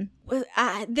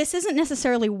this isn't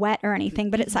necessarily wet or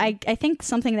anything, but it's I think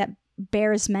something that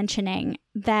bears mentioning,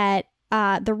 that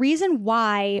the reason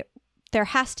why there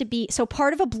has to be, so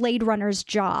part of a Blade Runner's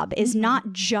job is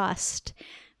not just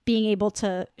being able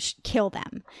to kill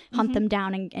them, hunt them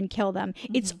down and kill them.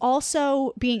 It's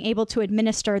also being able to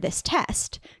administer this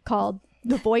test called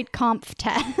the Voight-Kampff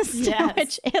test,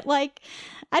 which it like,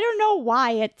 I don't know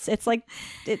why it's like,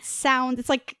 it's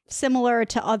like similar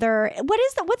to other,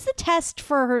 what's the test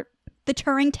for the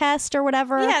Turing test or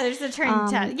whatever? Yeah, there's the Turing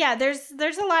test. Yeah,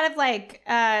 there's a lot of like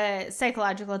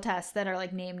psychological tests that are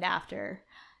like named after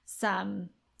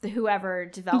whoever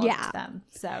developed them.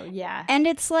 So yeah. And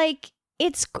it's like,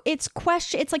 it's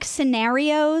like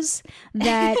scenarios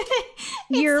that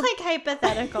it's like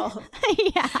hypothetical.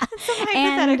 Yeah. Some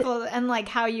hypothetical and like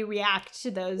how you react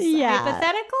to those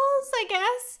hypotheticals, I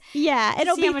guess. Yeah,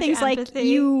 it'll be things like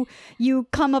you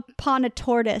come upon a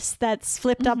tortoise that's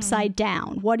flipped upside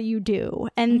down. What do you do?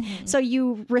 And so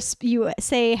you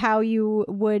say how you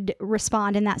would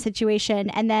respond in that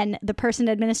situation, and then the person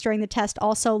administering the test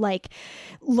also like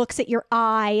looks at your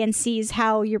eye and sees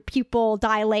how your pupil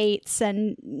dilates,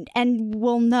 and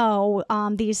will know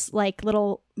these like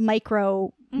little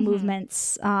micro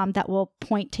movements that will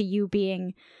point to you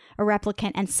being a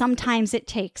replicant. And sometimes it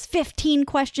takes 15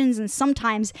 questions, and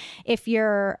sometimes if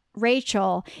you're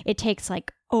Rachel, it takes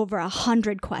like over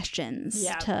 100 questions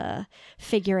to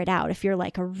figure it out if you're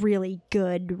like a really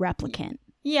good replicant.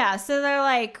 Yeah, so they're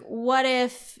like, what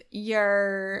if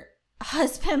your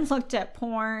husband looked at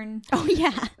porn? Oh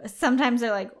yeah. Sometimes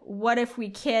they're like, what if we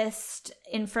kissed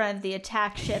in front of the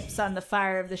attack ships on the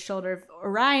fire of the shoulder of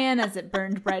Orion as it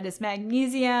burned bright as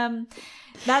magnesium?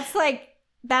 That's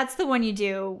the one you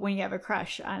do when you have a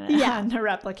crush on a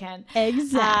replicant.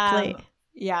 Exactly.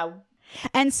 Yeah.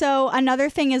 And so another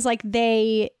thing is like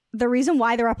the reason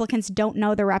why the replicants don't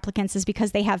know the replicants is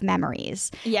because they have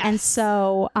memories. Yes. And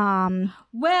so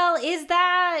well, is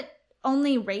that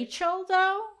only Rachel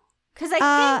though? Because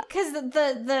I think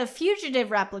the fugitive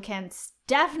replicants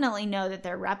definitely know that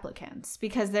they're replicants,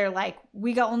 because they're like,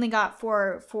 we only got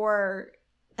four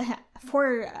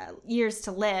years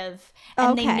to live,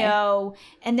 and they know,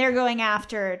 and they're going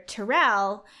after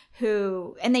Tyrell,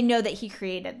 and they know that he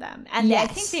created them, and I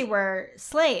think they were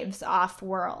slaves off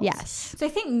world. Yes. So I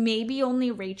think maybe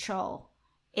only Rachel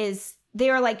they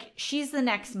were like, she's the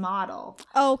next model.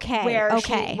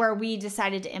 Okay. Where we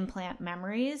decided to implant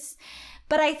memories.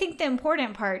 But I think the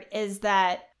important part is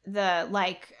that the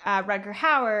Rutger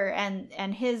Hauer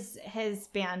and his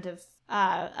band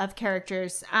of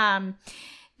characters,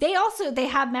 they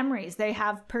have memories. They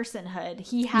have personhood.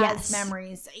 He has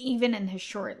memories even in his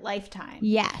short lifetime.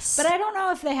 Yes. But I don't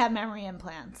know if they have memory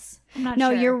implants. I'm not sure. No,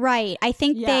 you're right. I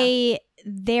think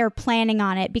they're planning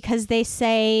on it, because they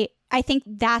say, I think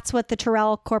that's what the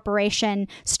Tyrell Corporation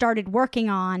started working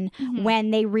on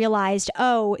when they realized,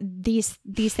 oh, these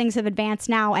things have advanced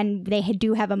now and they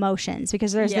do have emotions,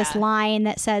 because there's this line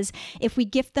that says, if we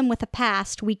gift them with a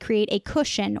past, we create a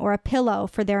cushion or a pillow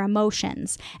for their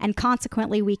emotions, and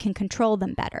consequently we can control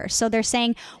them better. So they're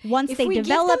saying once they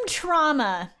develop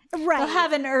trauma, right, they'll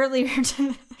have an earlier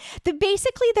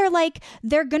basically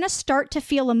they're gonna start to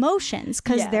feel emotions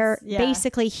because they're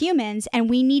basically humans, and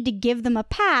we need to give them a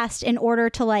past in order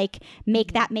to like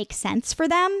make that make sense for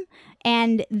them,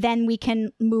 and then we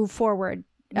can move forward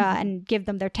and give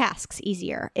them their tasks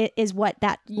easier. It is what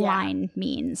that line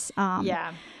means.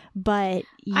 But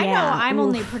I know I'm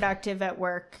only productive at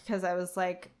work because I was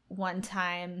like, one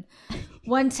time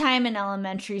in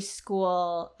elementary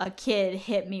school, a kid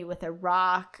hit me with a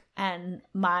rock and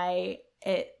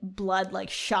blood like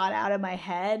shot out of my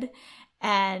head,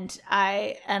 and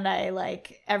I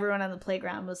like, everyone on the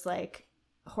playground was like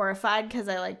horrified because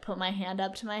I like put my hand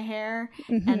up to my hair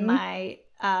and my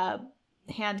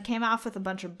hand came off with a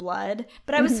bunch of blood,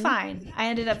 but I was fine.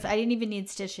 I didn't even need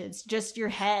stitches, just your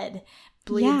head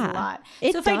bleeds a lot.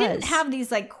 So if I didn't have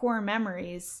these like core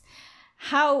memories,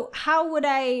 how would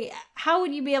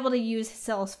you be able to use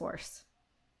Salesforce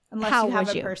unless you have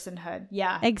a personhood?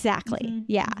 Yeah, exactly.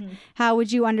 How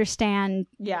would you understand?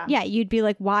 You'd be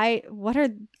like, why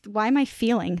am I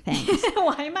feeling things?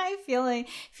 Why am I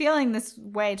feeling this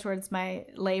way towards my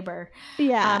labor?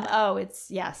 It's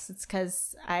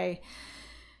because I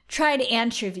tried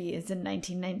anchovies in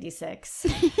 1996.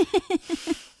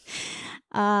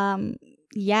 Rutger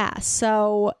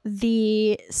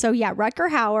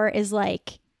Hauer is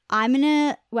like, I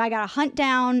gotta hunt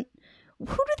down. Who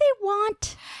do they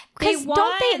want? Because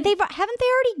haven't they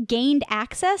already gained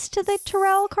access to the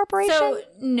Tyrell Corporation? So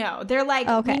no, they're like,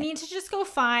 we need to just go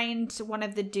find one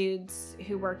of the dudes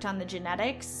who worked on the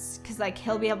genetics, because like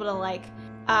he'll be able to like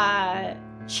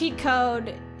cheat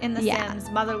code in the Sims,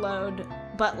 motherload,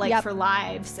 but like for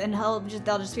lives, and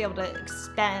they'll just be able to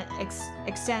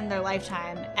extend their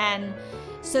lifetime. And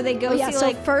so they go see,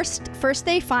 like, first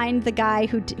they find the guy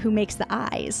who makes the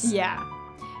eyes.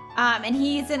 And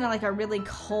he's in like a really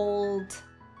cold,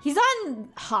 he's on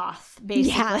Hoth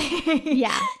basically.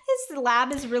 His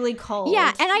lab is really cold.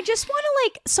 And I just want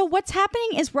to so what's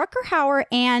happening is Rutger Hauer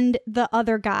and the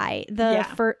other guy,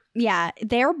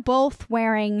 they're both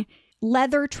wearing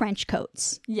leather trench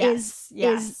coats.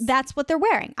 That's what they're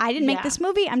wearing. I didn't make this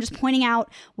movie. I'm just pointing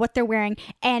out what they're wearing,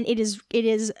 and it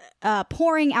is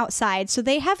pouring outside. So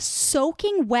they have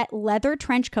soaking wet leather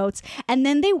trench coats, and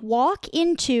then they walk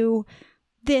into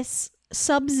this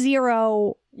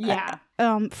sub-zero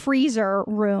freezer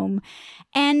room,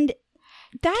 and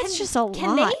that's just a lot to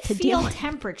deal with. Can they feel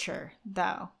temperature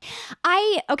though?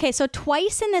 So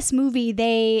twice in this movie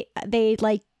they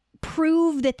like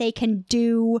prove that they can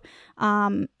do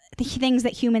the things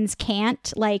that humans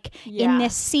can't. Like in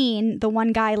this scene, the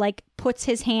one guy like puts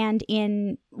his hand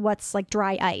in what's like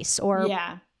dry ice or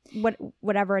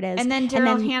whatever it is, and then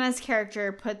Daryl Hannah's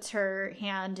character puts her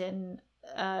hand in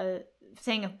a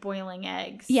thing of boiling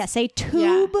eggs. Yes, a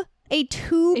tube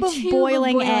of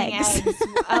boiling eggs.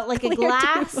 Like a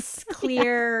glass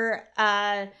clear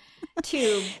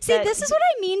tube. See, this is what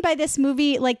I mean by this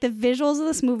movie. Like, the visuals of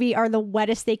this movie are the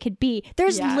wettest they could be.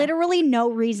 There's literally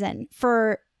no reason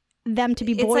for them to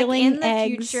be boiling like in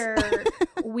eggs. The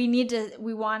future,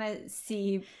 we want to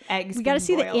see eggs. We got to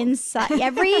see the inside.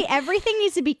 Everything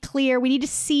needs to be clear. We need to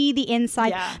see the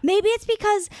inside. Maybe it's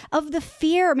because of the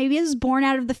fear. Maybe it was born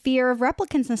out of the fear of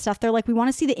replicants and stuff. They're like, we want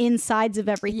to see the insides of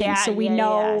everything, so we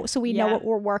know what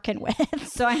we're working with.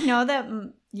 So I know that.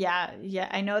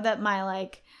 I know that my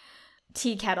like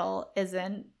tea kettle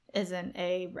isn't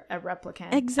a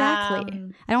replicant.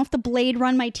 Exactly. I don't have to blade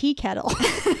run my tea kettle.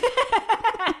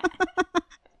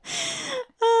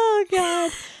 Oh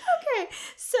God. Okay.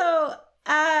 So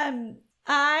I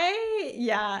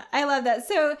love that.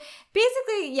 So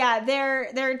basically,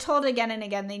 they're told again and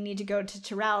again they need to go to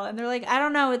Tyrell, and they're like, I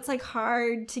don't know, it's like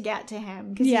hard to get to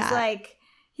him because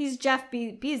he's Jeff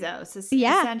Bezos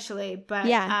essentially,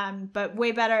 but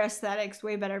way better aesthetics,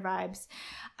 way better vibes.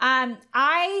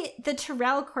 The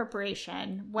Tyrell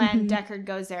Corporation, when Deckard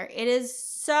goes there, it is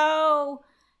so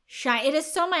shiny. It is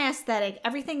so my aesthetic.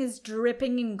 Everything is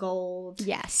dripping in gold.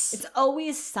 Yes. It's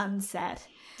always sunset.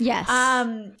 Yes.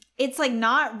 It's like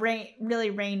not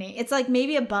really raining. It's like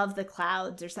maybe above the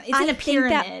clouds or something. It's in a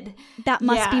pyramid. That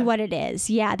must be what it is.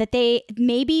 Yeah. That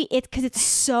because it's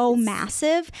so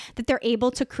massive that they're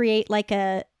able to create like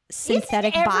a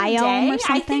synthetic biome or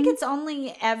something. I think it's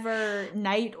only ever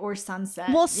night or sunset.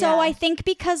 Well, so I think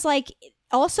because like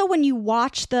also when you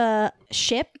watch the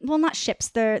ship, well, not ships,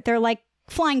 they're like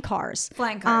flying cars.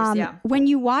 Yeah. When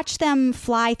you watch them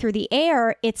fly through the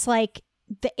air, it's like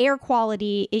the air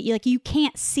quality, like you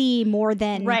can't see more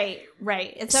than right.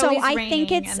 It's so always I think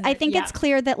it's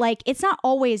clear that like it's not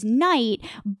always night,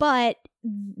 but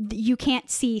you can't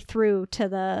see through to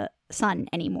the sun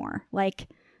anymore. Like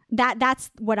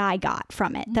that's what I got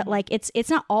from it. That like it's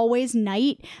not always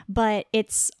night, but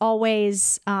it's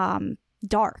always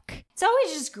dark. It's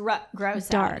always just gross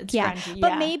dark out. It's yeah grungy,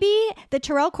 but maybe the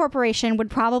Tyrell Corporation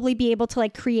would probably be able to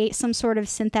like create some sort of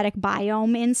synthetic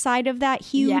biome inside of that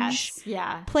huge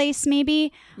place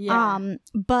maybe.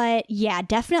 But yeah,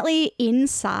 definitely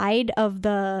inside of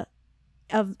the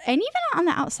and even on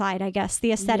the outside, I guess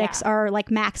the aesthetics are like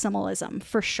maximalism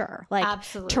for sure. Like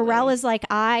absolutely. Tyrell is like,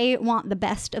 I want the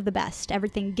best of the best,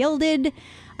 everything gilded.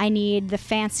 I need the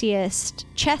fanciest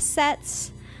chess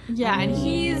sets. Yeah, and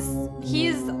he's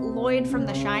Lloyd from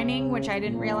The Shining, which I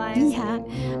didn't realize. Yeah.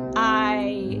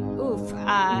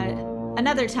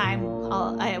 Another time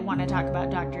I want to talk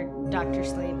about Dr.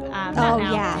 Sleep. I gotta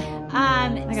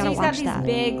he's watch got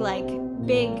these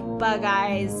big bug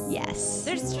eyes. Yes.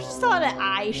 There's just a lot of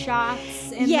eye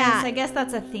shots in this. I guess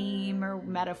that's a theme or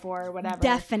metaphor or whatever.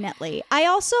 Definitely. I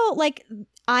also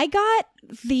I got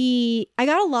a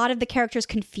lot of the characters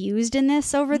confused in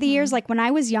this over the years. Like when I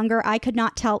was younger, I could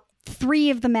not tell 3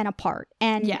 of the men apart.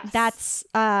 And that's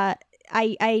I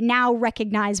now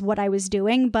recognize what I was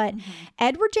doing. But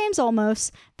Edward James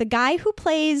Olmos, the guy who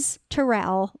plays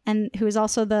Tyrell and who is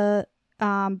also the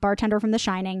bartender from The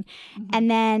Shining,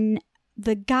 and then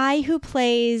the guy who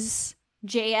plays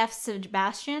J.F.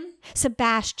 Sebastian,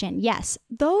 yes.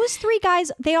 Those 3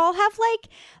 guys, they're all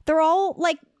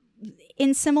like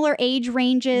in similar age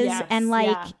ranges and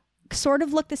sort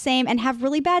of look the same and have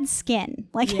really bad skin.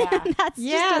 Like that's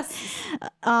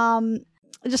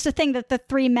just a thing that the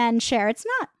 3 men share. It's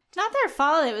not their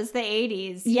fault. It was the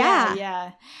 80s.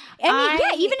 Yeah. And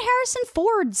even Harrison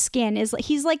Ford's skin is like,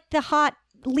 he's like the hot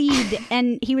lead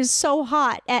and he was so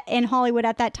hot in Hollywood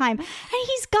at that time, and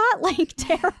he's got like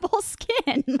terrible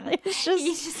skin. It's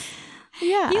just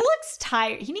he looks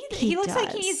tired. He looks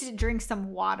like he needs to drink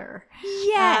some water.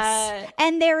 Yes.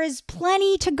 And there is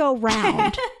plenty to go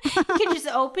round. He can just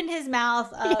open his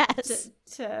mouth up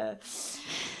to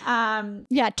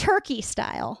turkey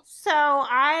style. So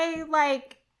I've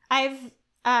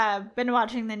been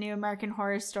watching the new American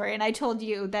Horror Story, and I told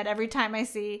you that every time I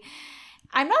see,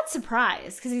 I'm not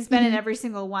surprised because he's been in every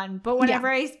single one, but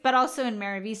but also in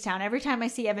Mare of Easttown, every time I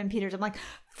see Evan Peters, I'm like,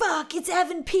 fuck, it's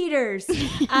Evan Peters.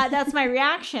 That's my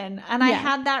reaction. And I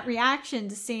had that reaction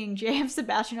to seeing J.F.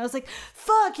 Sebastian. I was like,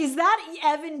 fuck, is that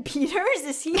Evan Peters?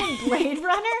 Is he in Blade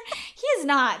Runner? He is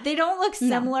not. They don't look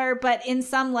similar, but in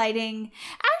some lighting,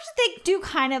 actually they do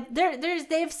kind of,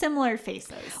 they have similar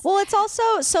faces. Well, it's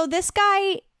also, so this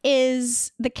guy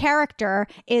is the character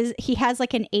is he has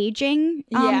like an aging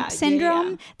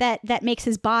syndrome that makes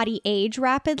his body age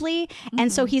rapidly,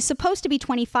 and so he's supposed to be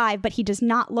 25, but he does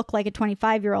not look like a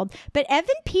 25-year-old. But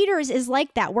Evan Peters is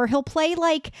like that, where he'll play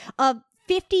like a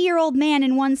 50-year-old man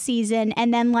in one season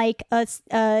and then like an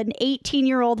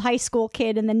 18-year-old high school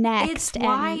kid in the next. It's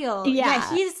wild.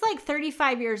 Yeah, he's like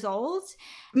 35 years old.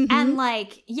 And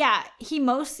like, he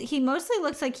mostly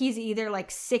looks like he's either like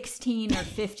 16 or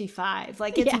 55.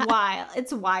 Like it's wild.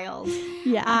 It's wild.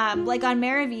 Yeah. Like on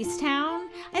Mare of Easttown,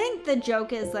 I think the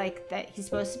joke is like that he's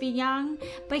supposed to be young,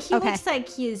 but he looks like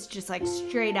he is just like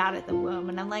straight out of the womb.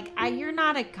 And I'm like, you're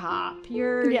not a cop.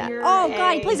 You're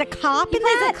God, he plays a cop in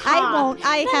that?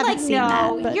 I haven't seen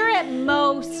that. But... You're at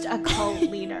most a cult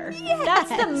leader. That's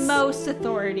the most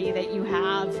authority that you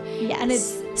have. Yes. And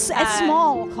it's a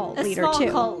small cult leader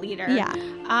too. Leader. Yeah.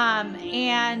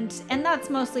 And that's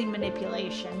mostly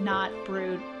manipulation, not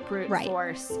brute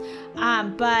force.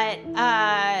 Evan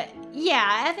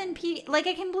P, like,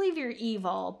 I can believe you're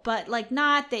evil, but like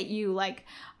not that you like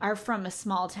are from a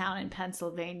small town in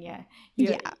Pennsylvania.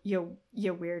 You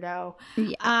weirdo.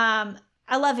 Yeah. I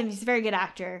love him. He's a very good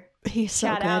actor. He's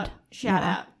so good. Shout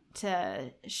out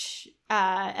to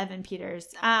Evan Peters.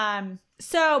 But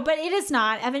it is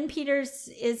not. Evan Peters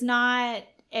is not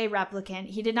a replicant.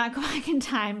 He did not go back in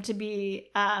time to be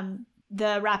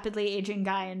the rapidly aging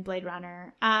guy in Blade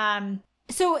Runner.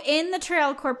 So in the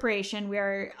Tyrell Corporation, we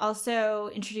are also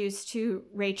introduced to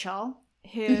Rachel,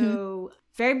 who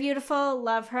very beautiful,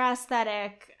 love her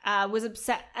aesthetic, was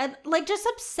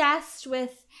obsessed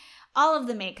with all of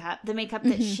the makeup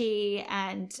that she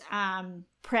and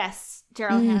Pris,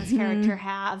 Daryl Hannah's character,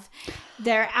 have.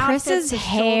 Their outfits, Pris's the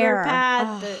hair, shoulder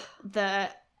pad, the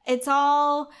it's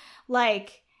all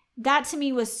like that to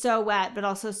me was so wet, but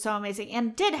also so amazing,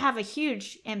 and did have a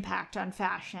huge impact on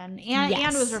fashion, and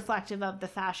was reflective of the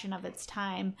fashion of its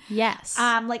time. Yes.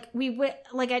 We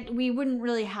wouldn't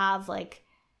really have like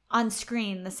on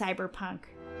screen the cyberpunk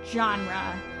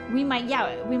genre. We might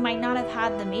not have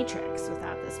had The Matrix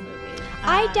without this movie.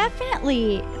 I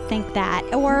definitely think that.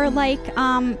 Or like,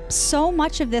 so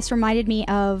much of this reminded me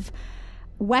of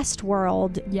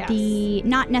Westworld. Yes.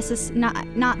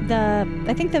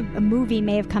 I think the movie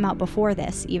may have come out before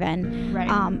this even.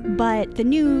 Right. But the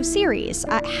new series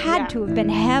had to have been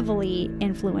heavily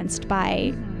influenced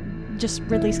by just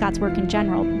Ridley Scott's work in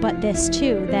general, but this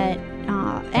too, that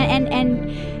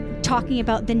and talking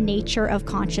about the nature of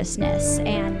consciousness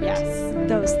and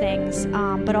those things,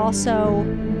 but also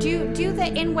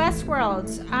in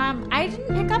Westworld, I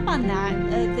didn't pick up on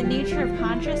that, the nature of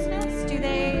consciousness. Do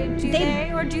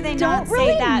they or do they not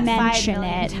really say that mention 5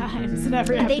 million it times in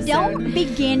every episode? They don't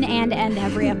begin and end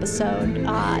every episode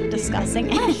discussing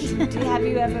it. Have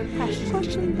you ever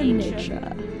questioned the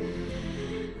nature?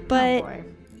 But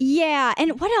yeah,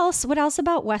 and what else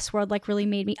about Westworld like really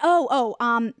made me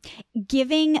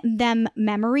giving them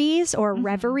memories or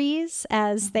reveries,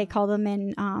 as they call them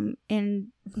in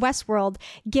Westworld,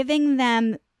 giving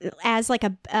them as like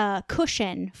a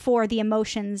cushion for the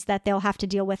emotions that they'll have to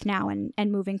deal with now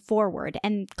and moving forward.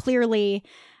 And clearly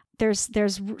there's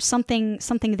something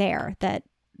there that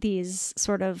these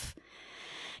sort of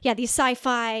these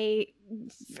sci-fi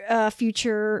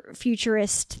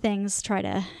futurist things try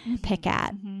to pick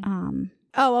at.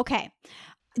 Okay.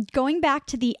 Going back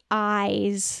to the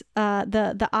eyes,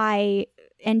 the eye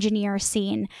engineer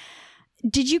scene.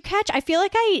 Did you catch? I feel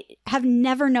like I have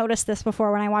never noticed this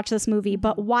before when I watch this movie,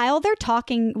 but while they're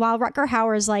talking, while Rutger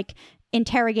Hauer's like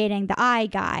interrogating the eye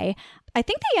guy, I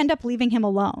think they end up leaving him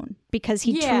alone because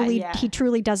he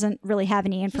truly doesn't really have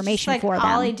any information for them.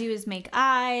 All I do is make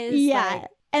eyes. Yeah.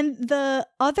 And the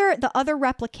other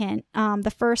replicant,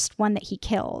 the first one that he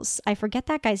kills, I forget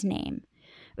that guy's name,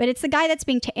 but it's the guy that's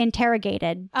being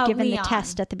interrogated, given Leon. the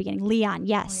test at the beginning. Leon,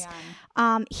 yes.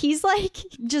 He's like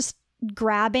just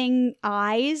grabbing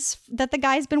eyes that the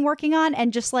guy's been working on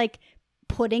and just like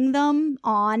putting them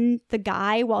on the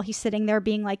guy while he's sitting there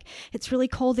being like, it's really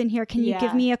cold in here. Can you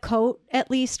give me a coat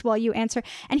at least while you answer?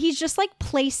 And he's just like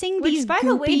placing these goopy eyes. By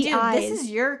the way, dude, this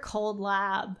is your cold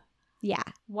lab. Yeah.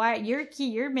 Why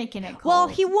you're making it cold? Well,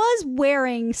 he was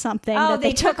wearing something that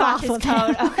they took off his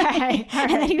coat. Okay.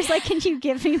 And then he was like, "Can you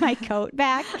give me my coat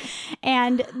back?"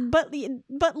 But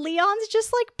Leon's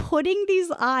just like putting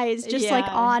these eyes just like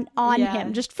on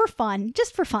him just for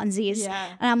funsies. Yeah.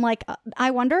 And I'm like, I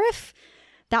wonder if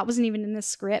that wasn't even in the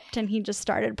script and he just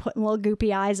started putting little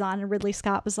goopy eyes on and Ridley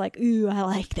Scott was like, "Ooh, I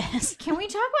like this." Can we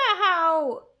talk about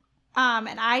how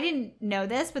and I didn't know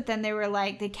this, but then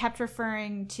they kept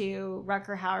referring to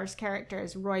Rutger Hauer's character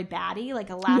as Roy Batty, like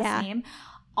a last name.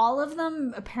 All of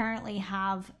them apparently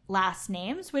have last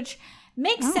names, which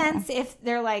makes sense if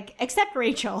they're like, except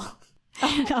Rachel.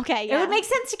 Okay, yeah. It would make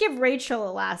sense to give Rachel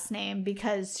a last name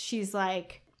because she's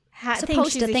like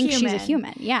supposed to think she's a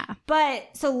human. Yeah.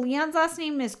 But so Leon's last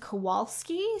name is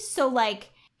Kowalski. So like,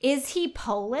 is he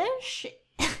Polish?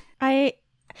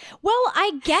 Well,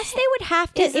 I guess they would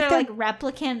have to. Is there like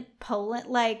replicant Poland?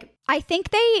 Like, I think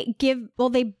they give. Well,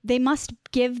 they must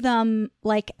give them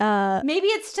like maybe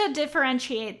it's to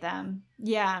differentiate them.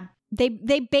 Yeah. They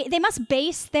must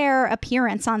base their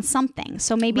appearance on something.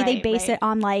 So maybe they base it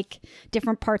on like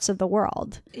different parts of the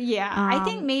world. Yeah, I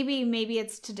think maybe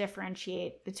it's to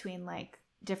differentiate between like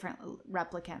different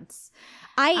replicants.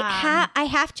 I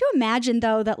have to imagine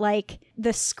though that like the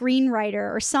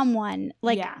screenwriter or someone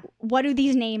like what do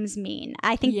these names mean?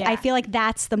 I feel like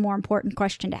that's the more important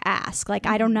question to ask. Like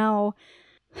I don't know.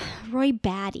 Roy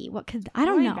Batty. I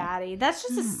don't know. Roy Batty. That's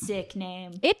just a sick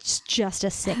name. It's just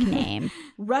a sick name.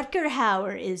 Rutger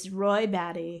Hauer is Roy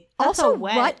Batty. That's also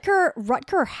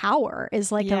Rutger Hauer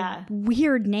is like a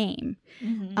weird name.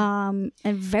 And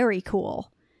very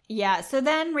cool. Yeah, so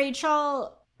then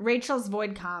Rachel's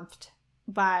void-comped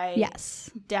by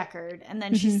Deckard, and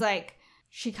then she's like,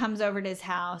 she comes over to his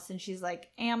house, and she's like,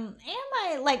 am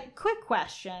I, like, quick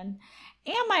question,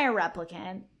 am I a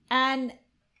replicant? And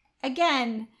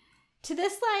again, to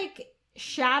this, like,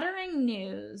 shattering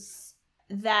news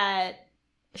that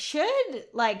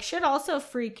should also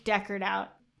freak Deckard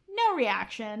out, no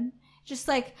reaction, just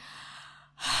like,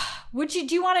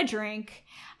 do you want a drink?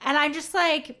 And I'm just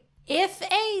like, if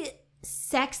a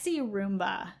sexy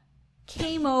Roomba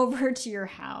came over to your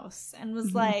house and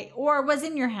was like, or was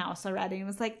in your house already and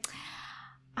was like,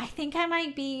 I think I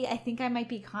might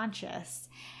be conscious.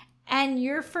 And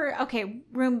you're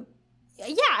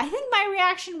yeah, I think my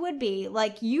reaction would be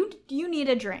like, you need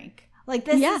a drink. Like,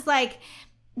 this is like,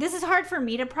 this is hard for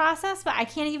me to process, but I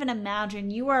can't even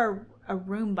imagine. You are a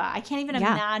Roomba. I can't even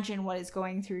imagine what is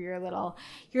going through your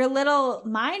little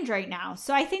mind right now.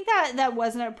 So I think that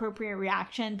was an appropriate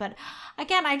reaction. But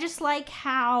again, I just like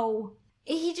how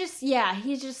he's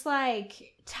just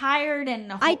like tired.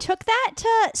 And I took that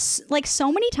to like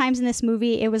so many times in this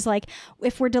movie. It was like,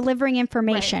 if we're delivering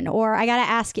information, or I gotta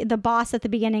ask the boss at the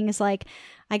beginning is like,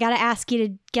 I gotta ask you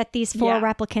to get these 4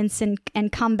 replicants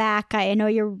and come back. I know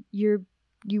you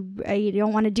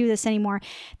don't want to do this anymore.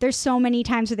 There's so many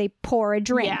times where they pour a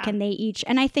drink and they each,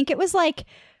 and I think it was like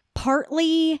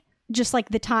partly just like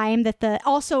the time that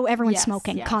also everyone's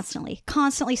smoking constantly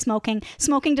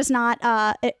smoking does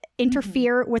not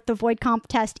interfere with the void comp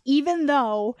test, even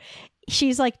though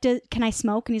she's like, can I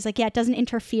smoke? And he's like, yeah, it doesn't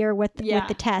interfere with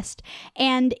the test.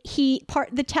 And part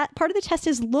of the test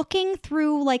is looking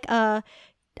through like I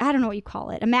don't know what you call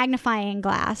it, a magnifying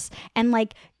glass, and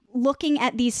like looking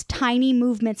at these tiny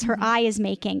movements her eye is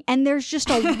making, and there's just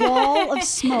a wall of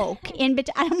smoke in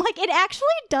between. I'm like, it actually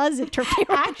does interfere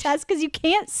with the test because you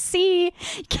can't see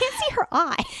her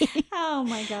eye. Oh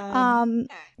my god.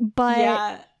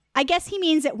 But I guess he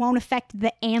means it won't affect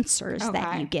the answers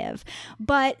that you give.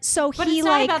 But it's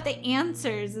not about the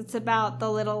answers, it's about the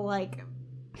little like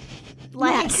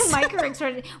micro,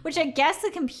 which I guess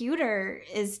the computer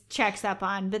checks up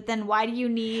on. But then why do you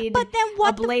need? But then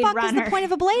what the fuck is the point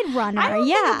of a Blade Runner? I don't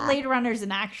think a Blade Runner is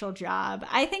an actual job.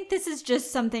 I think this is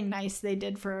just something nice they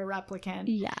did for a replicant.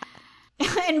 Yeah.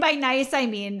 And by nice, I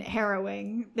mean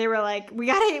harrowing. They were like,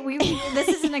 this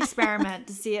is an experiment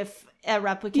to see if a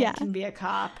replicant can be a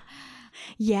cop.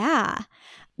 Yeah.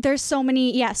 There's so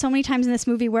many times in this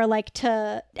movie where like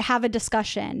to have a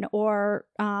discussion or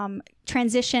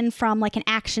transition from like an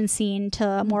action scene to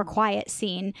a more quiet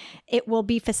scene, it will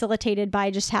be facilitated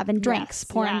by just having drinks,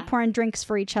 pouring drinks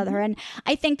for each other. And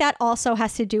I think that also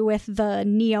has to do with the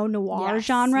neo-noir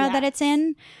genre that it's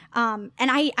in. And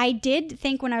I did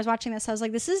think when I was watching this, I was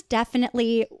like, this is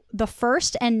definitely the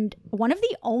first and one of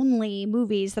the only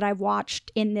movies that I've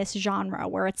watched in this genre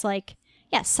where it's like,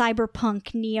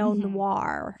 cyberpunk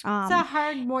neo-noir. He's a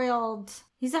hard-boiled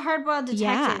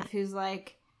detective who's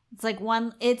like,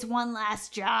 it's one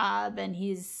last job, and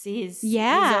he's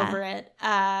over it.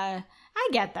 I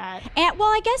get that. And well,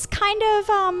 I guess kind of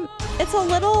it's a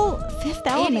little Fifth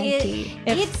Element-y.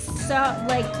 It's so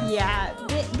like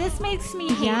this makes me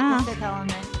hate the Fifth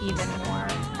Element even more.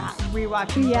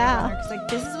 Rewatching because like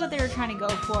this is what they were trying to go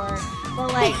for,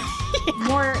 but like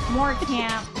more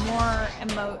camp, more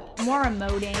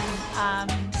emoting.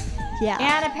 And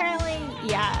apparently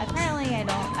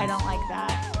I don't like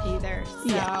that either.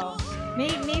 So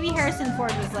maybe Harrison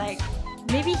Ford was like,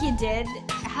 maybe he did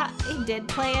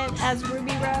play it as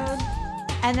Ruby Road,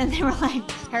 and then they were like,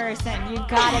 Harrison, you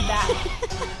got it back.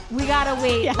 We gotta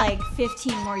wait like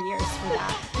 15 more years for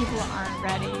that. People aren't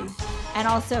ready, and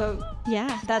also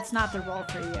that's not the role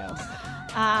for you.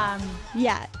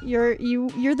 You're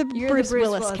the Bruce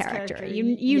Willis character.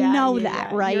 You know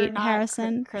that, right,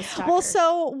 Harrison? Chris Tucker. Well,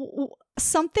 so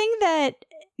something that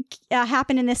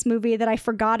happened in this movie that I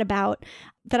forgot about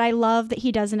that I love that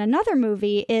he does in another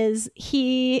movie is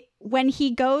when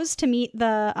he goes to meet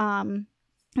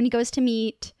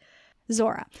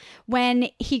Zora, when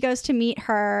he goes to meet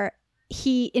her,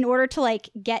 in order to like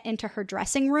get into her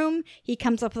dressing room, he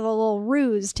comes up with a little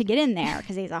ruse to get in there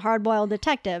because he's a hard-boiled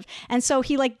detective. And so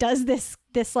he like does this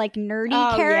like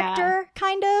nerdy character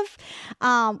kind of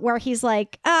where he's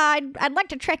like, I'd like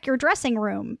to check your dressing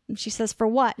room. And she says, for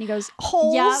what? And he goes,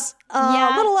 holes,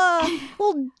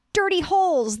 little dirty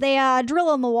holes. They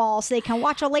drill in the wall so they can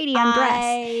watch a lady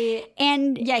undress.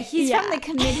 He's from the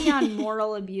Committee on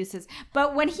Moral Abuses.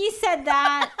 But when he said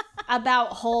that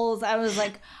about holes, I was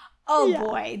like, oh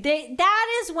boy,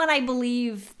 that is when I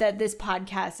believe that this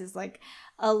podcast is like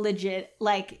a legit,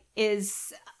 like we've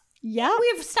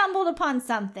stumbled upon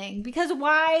something, because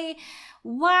why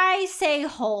say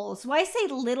holes? Why say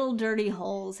little dirty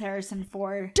holes, Harrison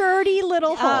Ford? Dirty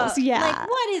little holes, Like,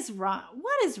 what is wrong?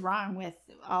 What is wrong with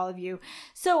all of you?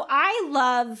 So I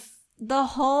love the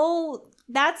whole...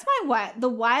 That's the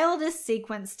wildest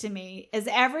sequence to me is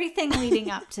everything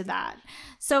leading up to that.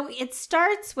 So it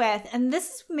starts with, and this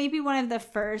is maybe one of the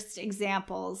first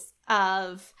examples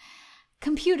of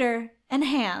computer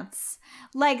enhance.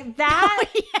 Like that,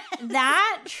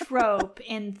 that trope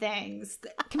in things.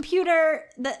 The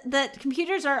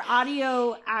computers are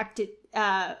audio acted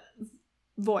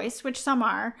voice, which some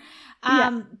are.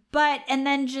 But, and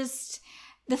then just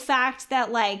the fact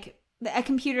that like, a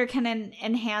computer can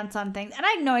enhance on things. And I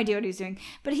had no idea what he was doing.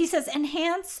 But he says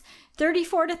enhance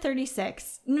 34 to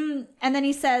 36. And then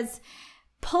he says,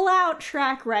 pull out,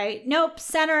 track right. Nope,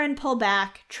 center and pull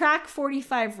back. Track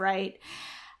 45 right.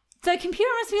 The computer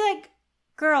must be like,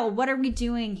 girl, what are we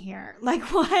doing here? Like,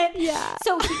 what? Yeah.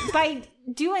 So by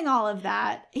doing all of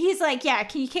that, he's like, yeah,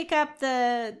 can you kick up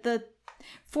the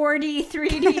 40,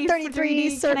 3D,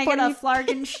 33, can I get a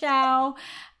Flargenschau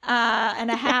and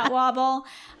a hat wobble?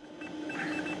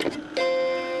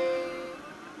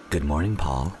 Good morning,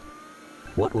 Paul.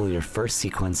 What will your first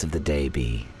sequence of the day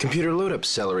be? Computer load up,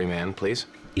 Celery Man, please.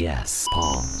 Yes,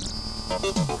 Paul.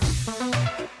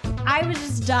 I was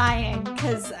just dying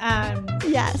because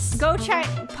yes. Go check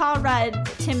Paul Rudd,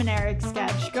 Tim and Eric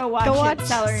sketch. Go watch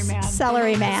Celery Man.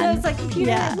 Celery Man. So it's like,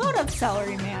 computer, load up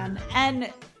Celery Man.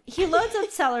 And he loads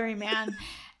up Celery Man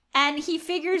and he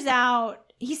figures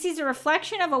out, he sees a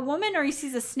reflection of a woman, or he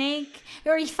sees a snake,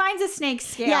 or he finds a snake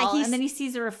scale, and then he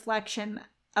sees a reflection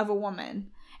of a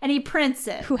woman. And he prints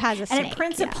it. Who has a snake. And it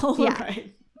prints a Polaroid.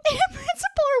 Yeah.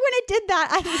 Principal, when it did that,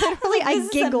 I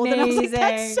giggled and I was like,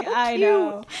 that's so cute. I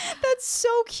know. That's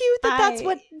so cute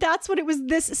that's what it was,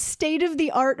 this state of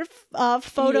the art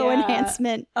photo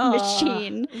enhancement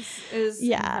machine. It was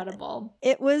incredible.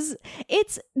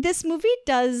 This movie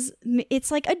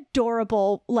it's like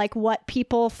adorable, like what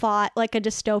people thought like a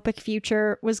dystopic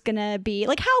future was gonna be.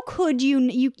 Like, how could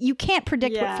you can't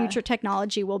predict what future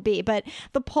technology will be, but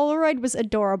the Polaroid was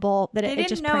adorable that it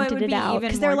just printed it out,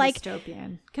 because they're like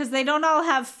dystopian. Because they don't all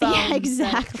have phones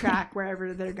that track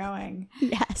wherever they're going.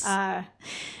 Yes.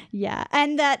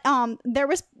 And that there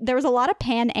was a lot of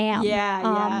Pan Am.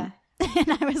 Yeah.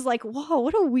 And I was like, whoa,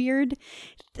 what a weird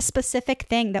specific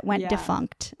thing that went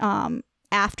defunct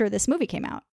after this movie came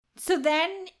out. So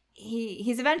then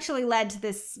he's eventually led to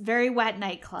this very wet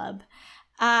nightclub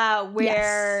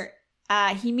where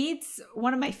he meets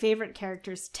one of my favorite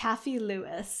characters, Taffy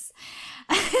Lewis.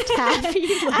 Taffy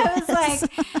Lewis.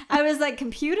 I was like,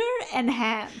 computer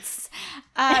enhance.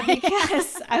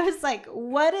 Because I was like,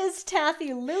 what is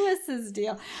Taffy Lewis's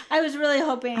deal? I was really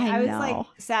hoping, I was like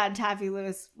sad Taffy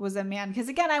Lewis was a man. Because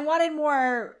again, I wanted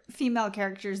more female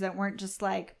characters that weren't just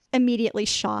like immediately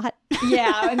shot.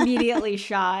 Yeah, immediately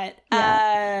shot.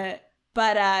 Yeah.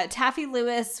 But Taffy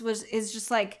Lewis is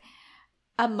just like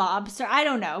a mobster. I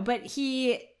don't know, but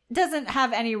he doesn't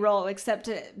have any role except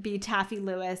to be Taffy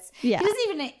Lewis. Yeah. He doesn't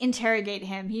even interrogate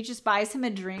him. He just buys him a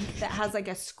drink that has like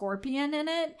a scorpion in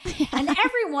it. Yeah. And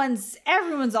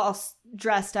everyone's all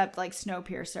dressed up like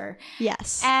Snowpiercer.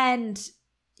 Yes. And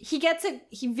he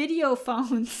video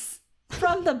phones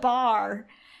from the bar.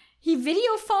 He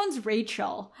video phones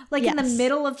Rachel, like in the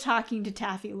middle of talking to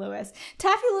Taffy Lewis.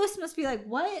 Taffy Lewis must be like,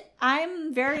 what?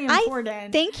 I'm very important. I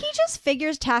think he just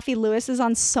figures Taffy Lewis is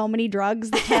on so many drugs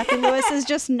that Taffy Lewis is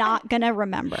just not going to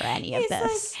remember any of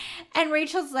this. Like, and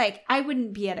Rachel's like, I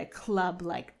wouldn't be at a club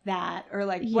like that. Or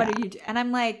like, what are you doing? And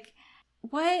I'm like,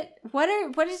 what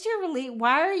is your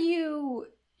why are you,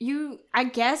 I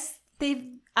guess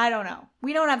I don't know.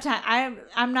 We don't have time.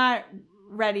 I'm not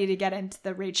ready to get into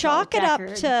the Rachel Chalk it Deckard.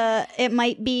 Up to it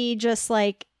might be just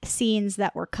like scenes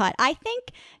that were cut. I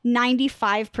think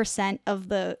 95% of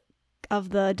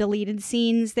the deleted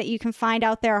scenes that you can find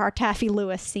out there are Taffy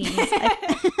Lewis scenes.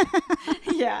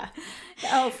 Yeah.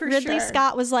 Oh, for Ridley sure.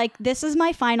 Scott was like, this is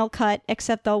my final cut,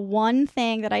 except the one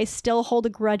thing that I still hold a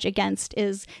grudge against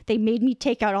is they made me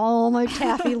take out all my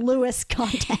Taffy Lewis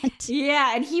content.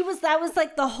 Yeah, and that was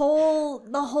like the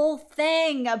whole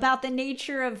thing about the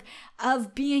nature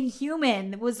of being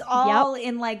human. It was all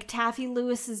in like Taffy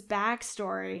Lewis's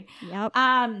backstory. Yep.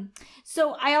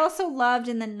 So I also loved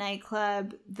in the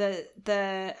nightclub the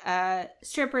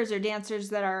strippers or dancers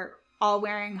that are all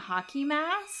wearing hockey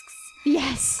masks.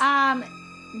 Yes.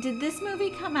 Did this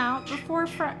movie come out before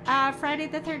Friday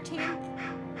the 13th?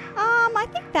 I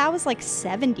think that was like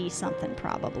 70 something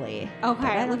probably.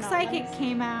 Okay, it looks like it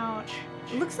came out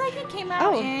in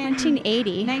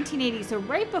 1980. 1980, so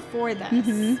right before this.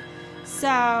 Mm-hmm.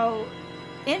 So,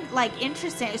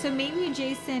 interesting. So maybe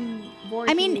Jason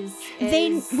Voorhees. I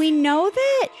mean, we know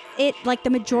that it like the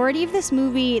majority of this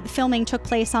movie, the filming took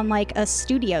place on like a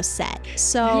studio set.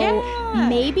 So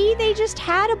maybe they just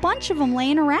had a bunch of them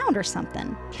laying around or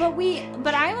something.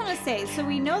 But I want to say, so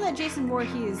we know that Jason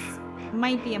Voorhees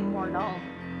might be immortal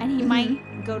and he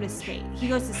might go to space. He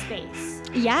goes to space.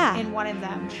 Yeah. In one of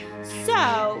them.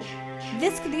 So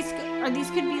these could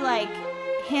be like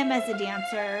him as a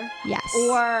dancer. Yes.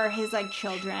 Or his like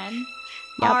children.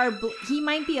 Yep. He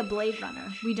might be a Blade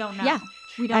Runner. We don't know. Yeah.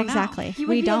 We don't exactly. know. He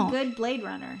would be a good Blade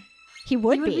Runner. He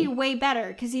would be way better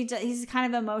because he's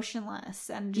kind of emotionless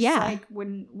and just like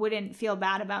wouldn't feel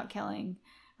bad about killing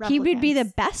replicants. He would be the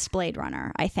best Blade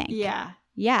Runner, I think. Yeah.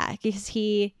 Yeah, because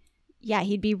he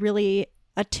he'd be really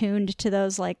attuned to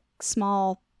those like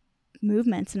small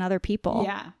movements in other people.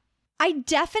 Yeah. I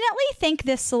definitely think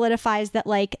this solidifies that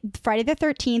like Friday the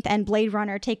 13th and Blade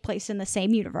Runner take place in the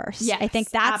same universe. Yes, I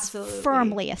think that's absolutely.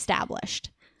 firmly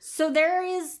established. So there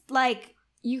is like,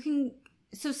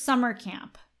 so summer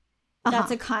camp.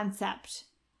 That's a concept.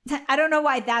 I don't know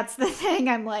why that's the thing.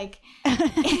 I'm like,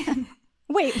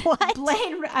 wait, what?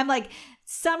 I'm like,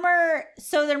 summer.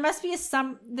 So there must be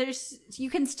you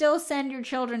can still send your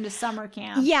children to summer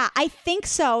camp. Yeah, I think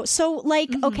so. So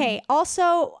like, okay.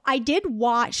 Also, I did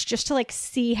watch just to like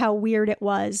see how weird it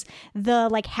was. The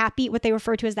like what they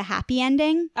refer to as the happy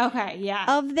ending. Okay, yeah.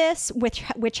 Of this, which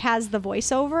has the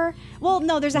voiceover. Well,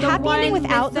 no, there's a happy ending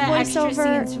without the extra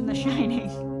voiceover. scenes from The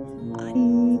Shining.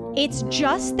 It's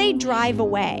just they drive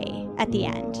away at the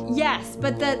end. Yes,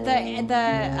 but the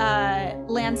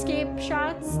landscape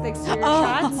shots, the exterior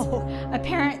shots,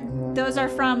 those are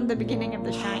from the beginning of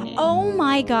The Shining. Oh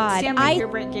my God. Stanley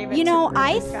Kubrick gave it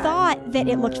I thought that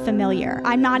it looked familiar.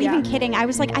 I'm not even kidding. I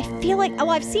was like, I feel like,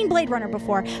 I've seen Blade Runner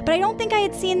before, but I don't think I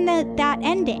had seen that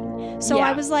ending. So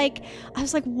I was like,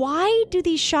 why do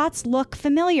these shots look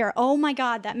familiar? Oh my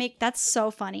God, that's so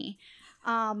funny.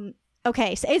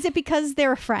 Okay, so is it because they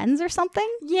were friends or something?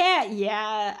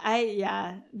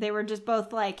 Yeah. They were just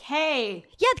both like, hey.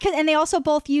 Yeah, and they also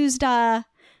both used that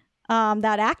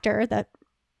actor that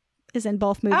is in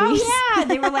both movies. Oh yeah,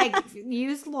 they were like,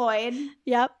 use Lloyd.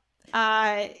 Yep.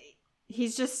 I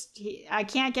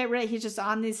can't get rid of. He's just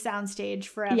on this soundstage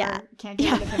forever. Yeah. Can't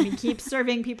get rid of him. He keeps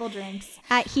serving people drinks.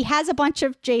 He has a bunch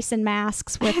of Jason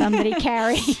masks with him that he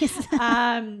carries.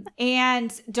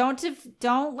 And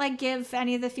don't like give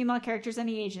any of the female characters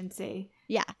any agency.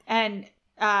 Yeah. And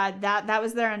that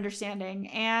was their understanding.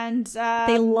 And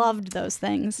they loved those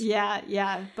things.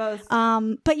 Yeah, both.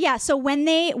 But yeah, so when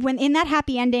in that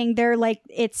happy ending, they're like,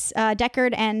 it's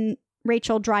Deckard and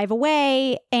Rachel drive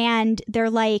away, and they're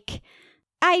like,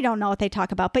 I don't know what they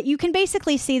talk about, but you can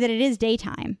basically see that it is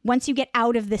daytime. Once you get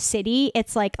out of the city,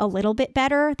 it's like a little bit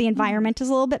better. The environment is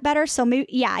a little bit better. So maybe,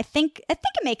 yeah, I think it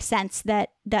makes sense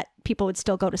that people would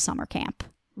still go to summer camp.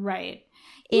 Right.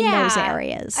 In those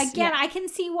areas. Again, I can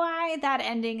see why that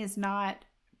ending is not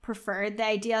preferred. The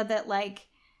idea that like,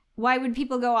 why would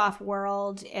people go off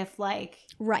world if like,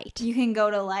 right, you can go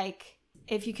to like,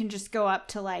 if you can just go up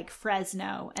to like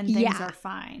Fresno and things are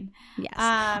fine. Yes.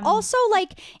 Also,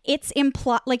 like it's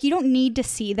implied, like you don't need to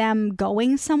see them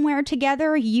going somewhere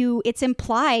together. It's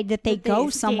implied that they go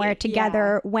somewhere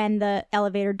together when the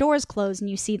elevator doors close and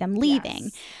you see them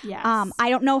leaving. Yes. I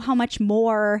don't know how much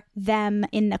more them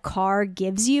in the car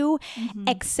gives you,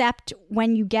 except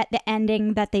when you get the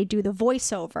ending that they do the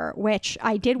voiceover, which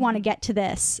I did want to get to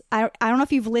this. I don't know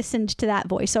if you've listened to that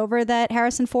voiceover that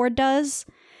Harrison Ford does.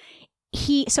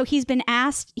 He's been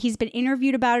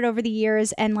interviewed about it over the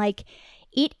years, and like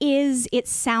it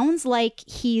sounds like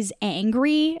he's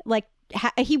angry, like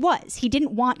he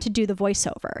didn't want to do the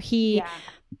voiceover. He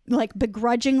like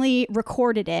begrudgingly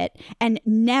recorded it and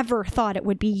never thought it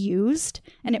would be used,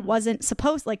 and it wasn't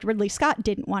supposed, like Ridley Scott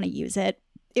didn't want to use it.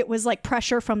 It was like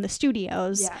pressure from the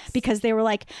studios because they were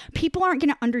like, people aren't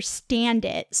going to understand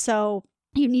it, so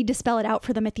you need to spell it out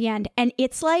for them at the end. And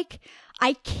it's like,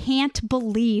 I can't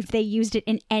believe they used it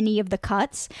in any of the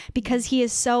cuts because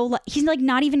he's like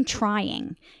not even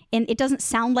trying. And it doesn't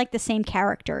sound like the same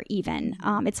character even.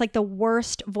 It's like the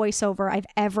worst voiceover I've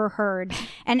ever heard.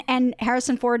 And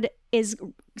Harrison Ford is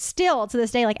still to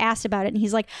this day like asked about it, and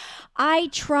he's like, I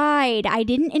tried. I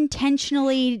didn't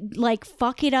intentionally like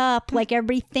fuck it up like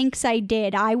everybody thinks I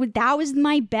did. That was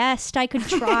my best I could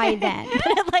try then. But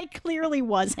it like clearly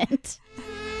wasn't.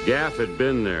 Gaff had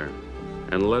been there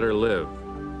and let her live.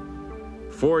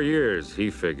 4 years, he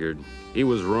figured. He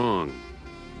was wrong.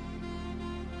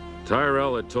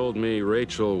 Tyrell had told me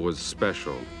Rachel was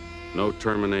special. No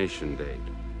termination date.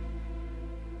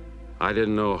 I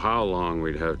didn't know how long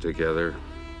we'd have together.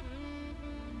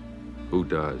 Who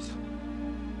does?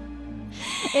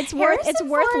 It's worth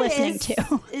listening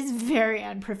to. Is very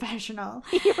unprofessional.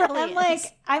 He really is. Like,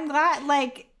 I'm glad,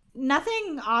 like,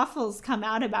 nothing awful's come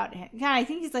out about him. Yeah, I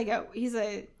think he's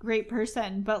a great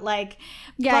person, but like,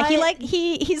 yeah,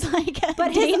 he's like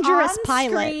a dangerous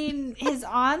pilot. His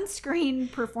on-screen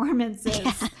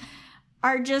performances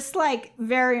are just like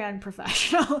very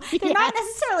unprofessional. They're not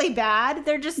necessarily bad.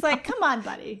 They're just like, come on,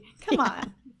 buddy, come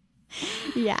on.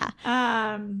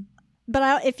 Yeah.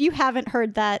 But if you haven't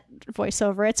heard that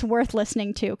voiceover, it's worth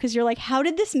listening to because you're like, how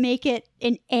did this make it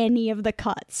in any of the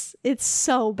cuts? It's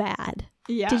so bad.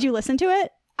 Yeah. Did you listen to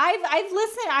it? I've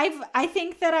listened. I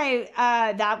think that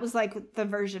that was like the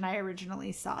version I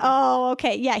originally saw. Oh,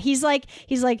 okay. Yeah, he's like,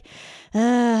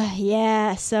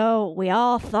 yeah. So we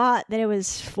all thought that it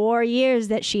was 4 years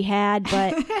that she had,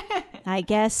 but I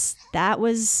guess that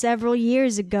was several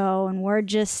years ago, and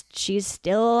she's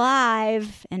still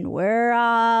alive, and we're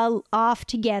all off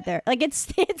together. Like it's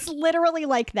literally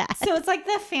like that. So it's like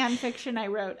the fan fiction I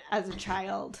wrote as a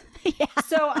child. Yeah.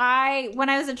 So when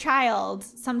I was a child,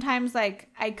 sometimes like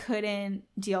I couldn't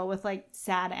deal with like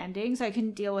sad endings. So I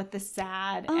couldn't deal with the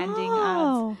sad ending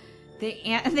of the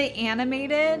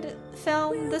animated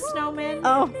film, The Snowman.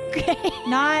 Oh, okay.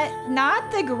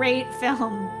 Not the great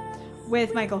film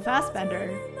with Michael Fassbender,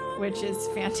 which is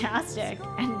fantastic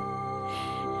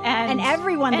and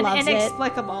everyone loves it.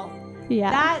 Inexplicable.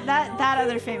 Yeah. That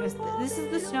other famous. This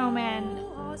is The Snowman.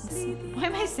 Why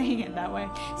am I saying it that way?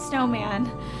 Snowman.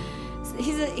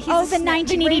 He's the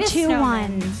 1982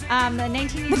 one. The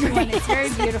 1982 one is very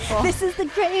beautiful. This is the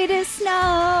greatest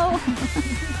snow.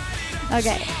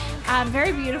 Okay.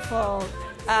 Very beautiful.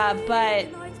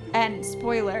 And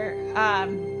spoiler,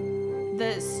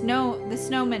 the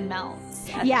snowman melts.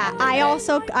 Yeah, I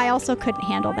also couldn't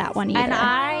handle that one either. And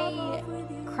I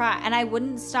cry, and I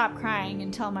wouldn't stop crying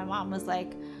until my mom was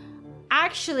like,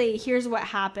 actually, here's what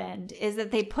happened, is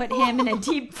that they put him in a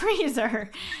deep freezer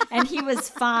and he was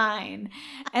fine.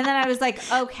 And then I was like,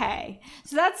 okay.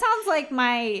 So that sounds like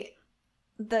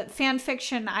the fan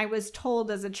fiction I was told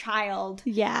as a child.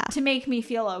 Yeah. To make me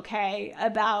feel okay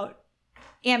about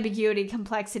ambiguity,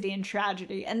 complexity, and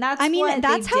tragedy. And that's how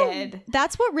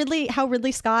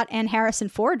Ridley Scott and Harrison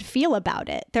Ford feel about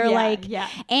it. They're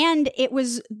and it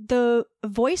was the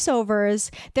voiceovers.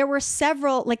 There were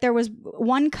several, like there was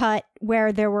one cut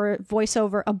where there were a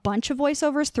bunch of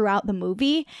voiceovers throughout the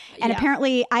movie. And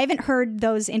apparently I haven't heard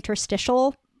those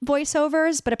interstitial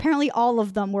voiceovers, but apparently all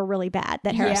of them were really bad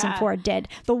that Harrison Ford did.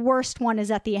 The worst one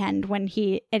is at the end when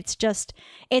it's just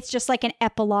like an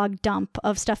epilogue dump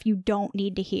of stuff you don't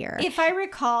need to hear. If I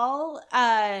recall,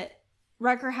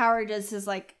 Rutger Hauer does his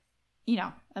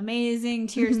amazing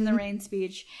Tears in the Rain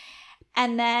speech,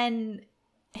 and then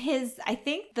I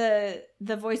think the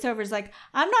voiceover is like,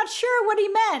 I'm not sure what he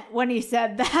meant when he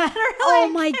said that. Oh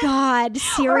my God,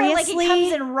 seriously? Or like he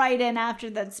comes in right in after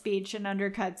that speech and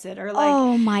undercuts it, or like,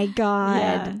 oh my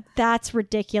God, that's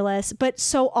ridiculous. But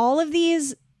so all of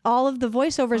the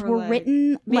voiceovers were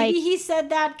written maybe he said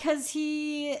that because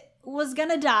he was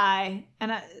gonna die,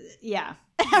 and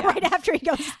right after he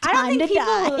goes, time to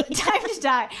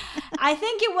die. I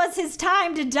think it was his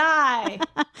time to die.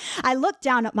 I looked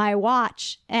down at my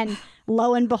watch and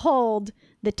lo and behold,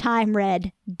 the time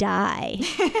read die.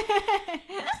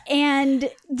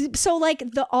 And so like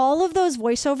all of those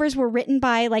voiceovers were written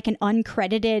by like an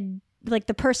uncredited, like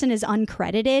the person is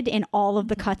uncredited in all of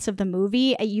the cuts of the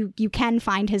movie. You can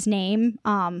find his name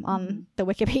on the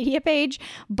Wikipedia page,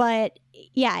 but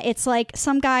yeah, it's like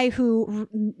some guy who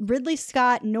Ridley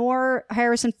Scott nor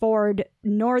Harrison Ford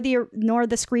nor the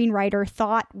screenwriter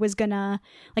thought was gonna,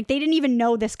 like, they didn't even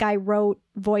know this guy wrote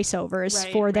voiceovers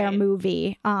for their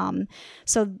movie.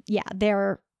 So yeah,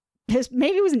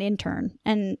 maybe it was an intern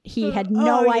and he had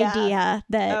no idea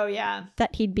that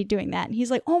he'd be doing that. And he's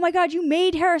like, oh my God, you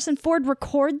made Harrison Ford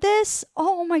record this?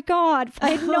 Oh my God, if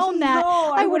I had known that,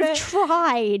 I would have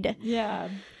tried. Yeah.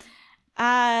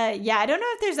 I don't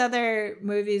know if there's other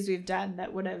movies we've done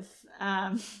that would have.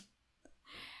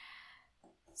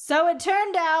 So it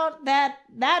turned out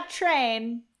that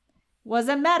train was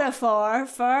a metaphor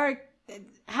for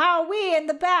how we in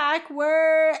the back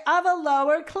were of a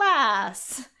lower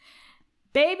class.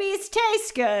 Babies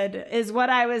taste good is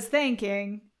what I was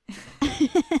thinking.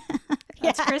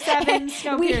 That's Chris Evans,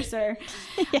 Snowpiercer.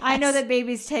 Yes. I know that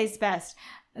babies taste best.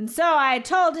 And so I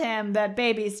told him that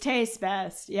babies taste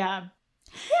best. Yeah.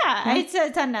 Yeah,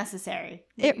 it's unnecessary.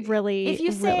 It really If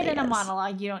you say really it in a is.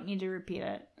 monologue, you don't need to repeat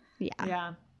it.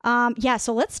 Yeah.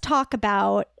 So let's talk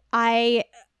about Taffy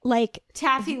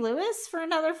Lewis for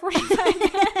another 45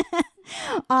 minutes.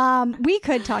 We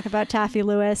could talk about Taffy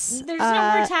Lewis. There's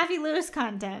no more Taffy Lewis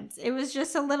content. It was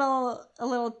just a little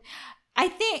I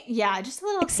think, just a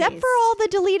little except taste. for all the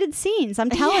deleted scenes. I'm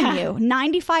telling you,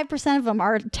 95% of them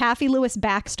are Taffy Lewis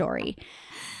backstory.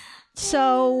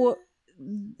 So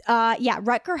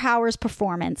Rutger Hauer's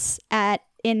performance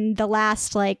in the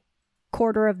last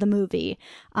quarter of the movie,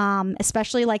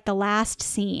 especially the last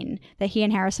scene that he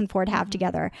and Harrison Ford have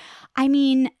together. I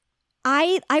mean,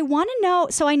 I want to know.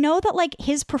 So I know that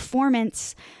his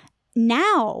performance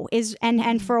now is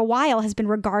and for a while has been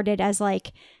regarded as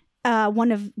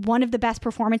one of the best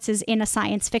performances in a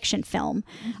science fiction film.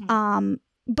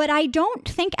 but I don't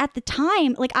think at the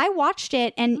time, like I watched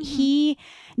it and he,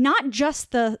 not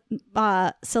just the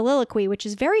soliloquy, which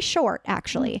is very short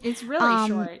actually. It's really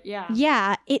short, yeah.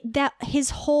 Yeah, that his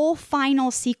whole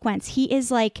final sequence, he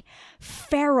is like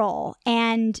feral,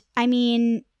 and I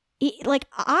mean, like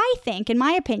I think, in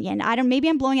my opinion, maybe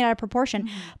I'm blowing it out of proportion,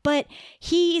 but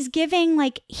he's giving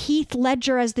like Heath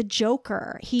Ledger as the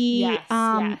Joker.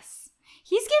 Yes.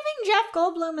 He's giving Jeff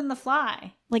Goldblum in The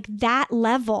Fly. Like that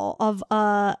level of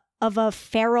a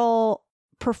feral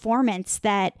performance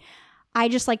that I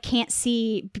just like can't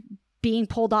see being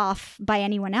pulled off by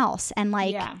anyone else. And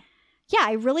like, yeah,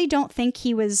 I really don't think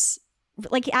he was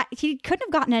like, he couldn't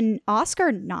have gotten an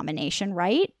Oscar nomination,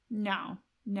 right? No,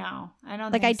 I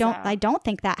don't like, think I don't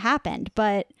think that happened,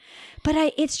 but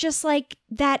it's just like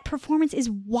that performance is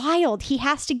wild. He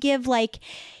has to give like,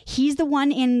 he's the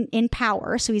one in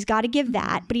power. So he's got to give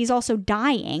that, but he's also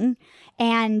dying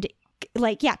and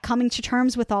like, yeah, coming to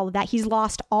terms with all of that. He's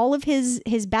lost all of his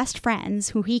best friends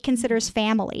who he considers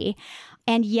family.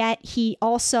 And yet he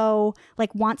also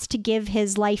like wants to give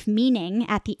his life meaning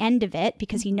at the end of it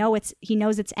because he knows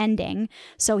it's ending.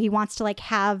 So he wants to like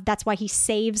that's why he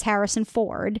saves Harrison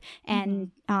Ford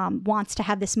and wants to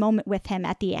have this moment with him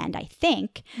at the end, I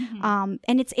think. And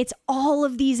it's all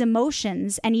of these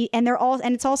emotions and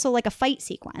it's also like a fight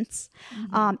sequence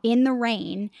in the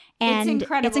rain. And it's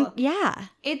incredible.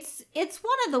 It's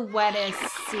one of the wettest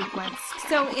sequence.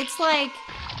 So it's like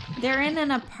they're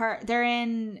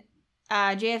in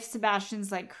J.F.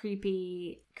 Sebastian's like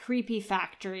creepy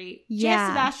factory. Yeah. J.F.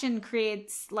 Sebastian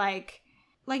creates like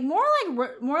more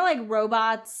like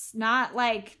robots, not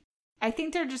like, I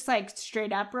think they're just like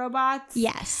straight up robots.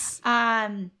 Yes.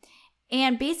 And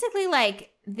basically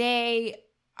like they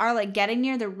are like getting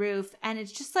near the roof and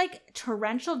it's just like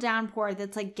torrential downpour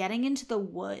that's like getting into the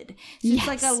wood. So it's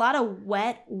like a lot of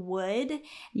wet wood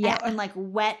and like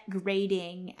wet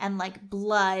grating and like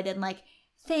blood and like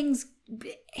things,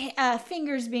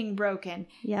 fingers being broken,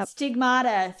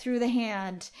 stigmata through the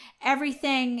hand.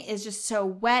 Everything is just so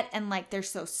wet and like they're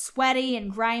so sweaty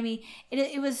and grimy.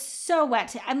 It was so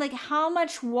wet. I'm like, how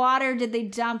much water did they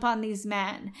dump on these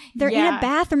men? They're in a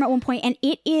bathroom at one point, and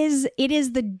it is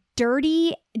the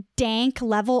dirty, dank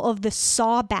level of the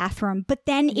Saw bathroom. But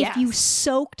then if you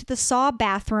soaked the Saw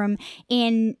bathroom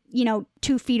in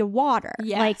 2 feet of water,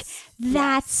 like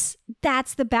that's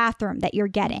the bathroom that you're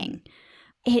getting.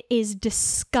 It is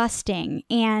disgusting.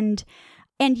 And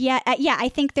yet, I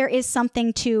think there is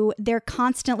something to, they're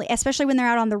constantly, especially when they're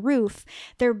out on the roof,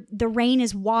 the rain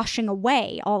is washing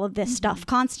away all of this stuff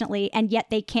constantly. And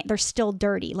yet they're still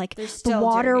dirty. Like the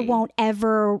water dirty. Won't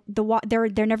ever, they're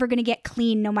never going to get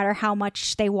clean no matter how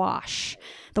much they wash.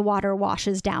 The water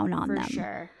washes down on them. For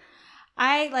sure.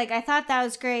 I thought that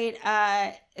was great.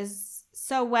 Is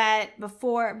so wet.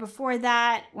 Before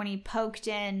that, when he poked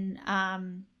in,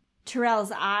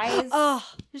 Terrell's eyes. Oh,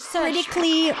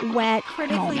 critically wet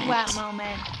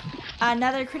moment.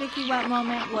 Another critically wet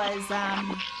moment was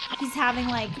he's having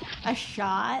like a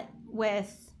shot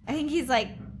with, I think he's like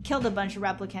killed a bunch of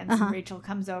replicants and Rachel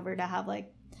comes over to have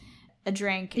like a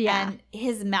drink and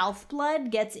his mouth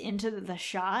blood gets into the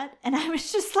shot and I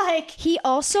was just like, he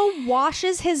also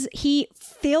he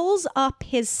fills up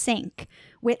his sink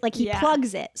with like he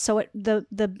plugs it so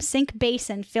the sink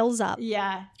basin fills up.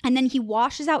 Yeah. And then he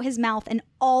washes out his mouth and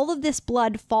all of this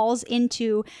blood falls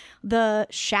into the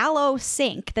shallow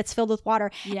sink that's filled with water.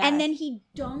 Yeah. And then he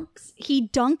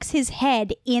dunks his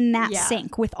head in that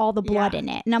sink with all the blood in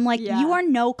it. And I'm like, you are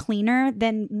no cleaner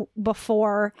than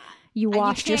before you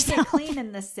washed yourself. You can't get clean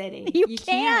in the city. You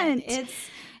can't.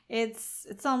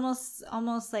 It's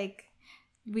almost like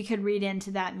we could read into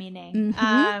that meaning.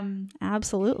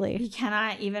 Absolutely. He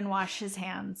cannot even wash his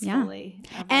hands fully.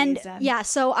 And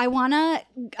so I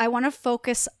wanna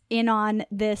focus in on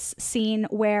this scene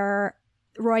where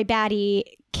Roy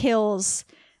Batty kills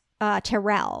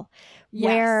Terrell.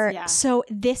 So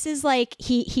this is like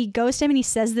he goes to him and he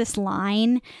says this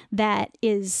line that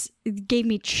gave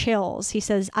me chills. He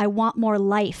says, "I want more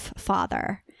life,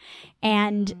 Father."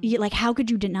 And like, how could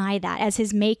you deny that as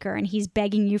his maker? And he's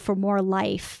begging you for more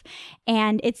life.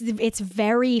 And it's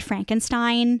very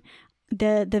Frankenstein.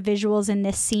 The visuals in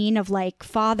this scene of like,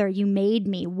 Father, you made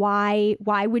me. Why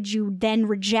would you then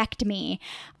reject me?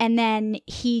 And then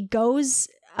he goes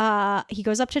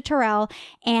to Terrell,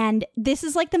 and this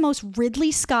is like the most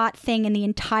Ridley Scott thing in the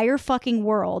entire fucking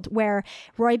world, where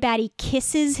Roy Batty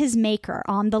kisses his maker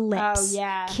on the lips. Oh,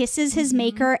 yeah. Kisses his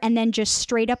maker and then just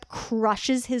straight up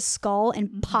crushes his skull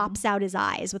and pops out his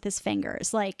eyes with his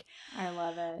fingers. Like, I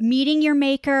love it. Meeting your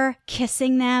maker,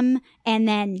 kissing them, and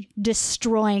then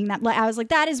destroying them. Like, I was like,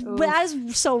 that is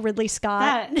so Ridley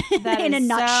Scott that in a is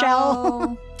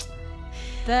nutshell.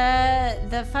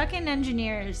 The fucking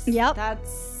engineers. Yep.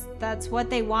 That's what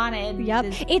they wanted. Yep.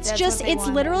 It's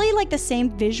literally like the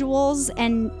same visuals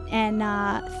and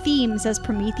themes as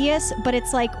Prometheus, but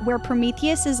it's like where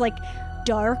Prometheus is like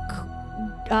dark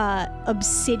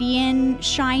obsidian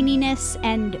shininess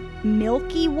and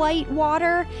milky white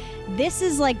water. This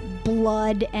is like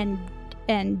blood and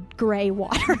gray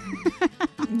water.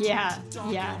 Yeah.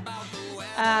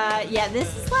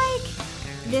 This is like,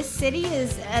 this city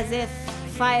is as if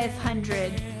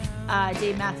 500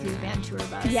 Dave Matthews Band tour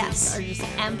buses are just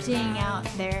emptying out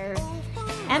their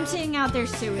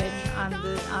sewage on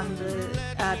the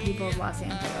people of Los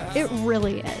Angeles. It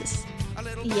really is.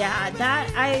 Yeah,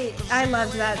 that I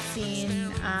loved that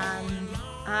scene. I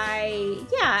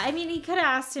mean, he could have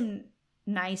asked him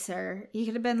nicer. He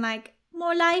could have been like,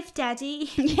 "More life, Daddy."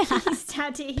 Yeah. Please,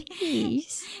 Daddy.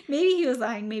 Please. Maybe he was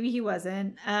lying. Maybe he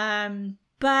wasn't.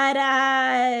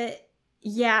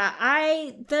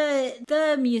 Yeah,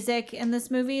 the music in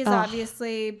this movie has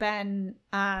obviously been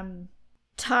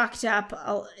talked up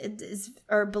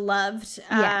or beloved.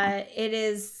 Yeah. It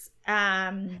is.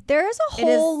 There is a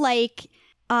whole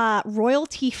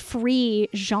royalty-free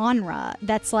genre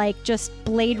that's like just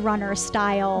Blade Runner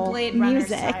style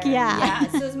music. Yeah.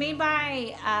 So it's made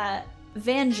by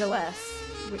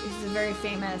Vangelis, which is a very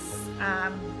famous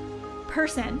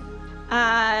person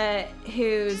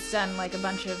who's done like a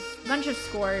bunch of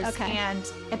scores. Okay.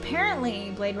 And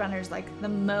apparently Blade Runner is like the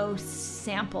most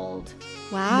sampled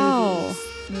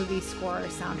movie score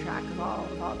soundtrack of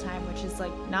all time, which is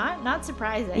like not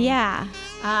surprising. Yeah.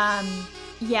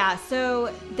 Yeah,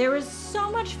 so there was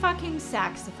so much fucking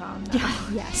saxophone, though.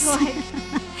 Yes.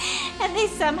 And they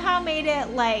somehow made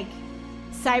it like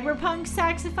cyberpunk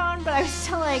saxophone, but I was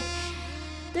still like,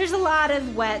 there's a lot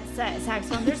of wet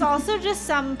saxophone. There's also just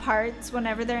some parts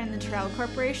whenever they're in the Terrell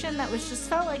Corporation that was just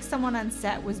felt like someone on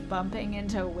set was bumping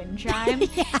into a wind chime.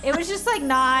 It was just like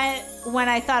not when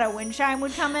I thought a wind chime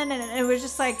would come in, and it was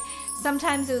just like,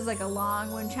 sometimes it was like a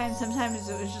long wind chime, sometimes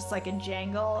it was just like a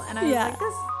jangle, and I was like,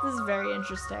 this is very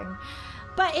interesting.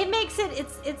 But it makes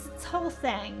it's its whole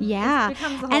thing. Yeah. It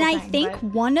becomes the whole and thing, I think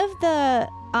one of the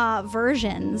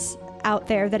versions out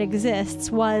there that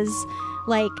exists was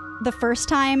like the first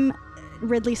time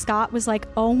Ridley Scott was like,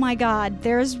 oh my God,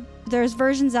 there's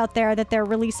versions out there that they're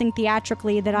releasing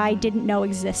theatrically that I didn't know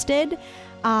existed.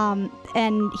 And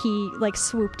he like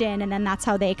swooped in, and then that's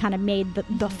how they kind of made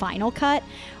the final cut,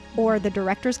 or the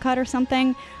director's cut or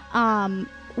something,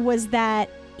 was that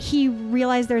he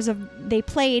realized they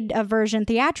played a version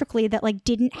theatrically that like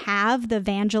didn't have the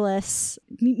Vangelis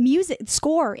music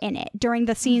score in it during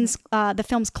the scenes, the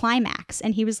film's climax.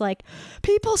 And he was like,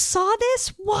 people saw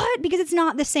this? What? Because it's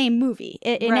not the same movie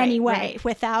in any way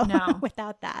without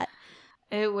that.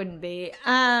 It wouldn't be.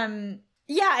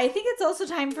 Yeah, I think it's also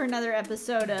time for another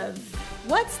episode of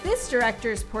What's This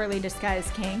Director's Poorly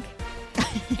Disguised Kink?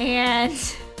 And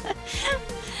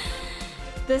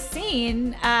the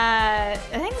scene, I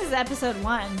think this is episode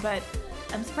 1, but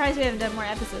I'm surprised we haven't done more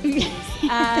episodes of these.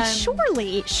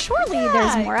 Surely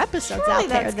there's more episodes out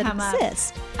there that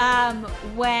exist.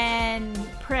 When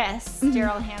Pris,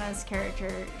 Daryl Hannah's character,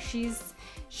 she's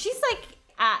like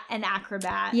an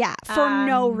acrobat. Yeah, for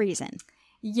no reason.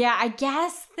 Yeah, I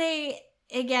guess I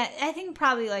think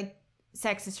probably like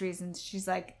sexist reasons, she's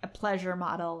like a pleasure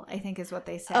model, I think is what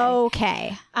they say.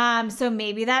 Okay. So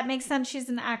maybe that makes sense. She's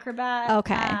an acrobat.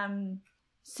 Okay.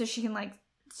 So she can like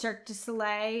Cirque du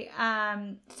Soleil.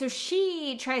 So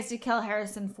she tries to kill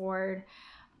Harrison Ford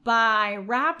by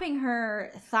wrapping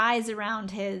her thighs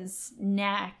around his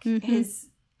neck,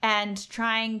 and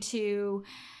trying to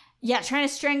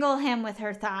strangle him with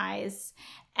her thighs.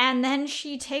 And then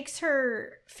she takes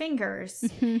her fingers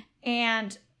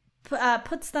and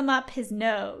puts them up his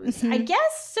nose, I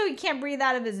guess, so he can't breathe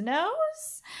out of his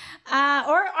nose. Or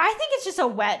I think it's just a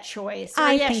wet choice.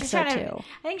 I think so too.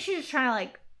 I think she's just trying to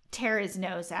like tear his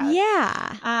nose out.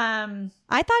 Yeah.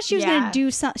 I thought she was gonna do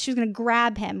something. She was gonna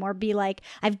grab him or be like,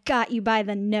 "I've got you by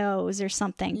the nose" or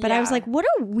something. But I was like, what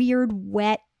a weird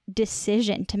wet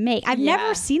decision to make. I've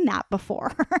never seen that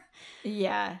before.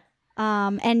 Yeah.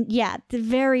 And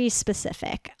very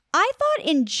specific. I thought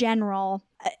in general,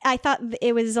 I thought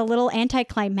it was a little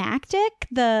anticlimactic,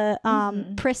 the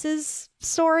Pris's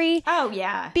story. Oh,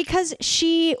 yeah. Because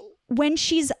when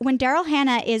Daryl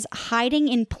Hannah is hiding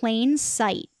in plain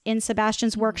sight in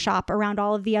Sebastian's workshop around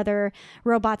all of the other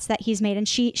robots that he's made, and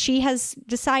she has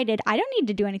decided, I don't need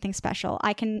to do anything special.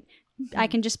 I can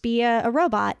just be a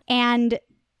robot. And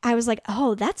I was like,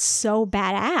 oh, that's so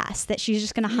badass that she's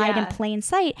just going to hide in plain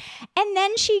sight. And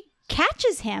then she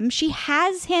catches him. She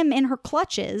has him in her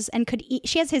clutches and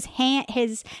she has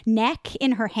his neck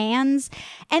in her hands.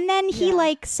 And then he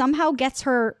like somehow gets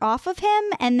her off of him,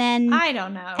 and then I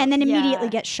don't know. And then immediately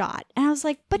gets shot. And I was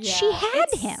like, but she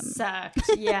had him.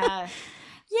 Sucked. Yeah.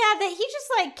 Yeah, that he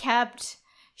just like kept,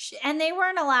 and they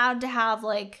weren't allowed to have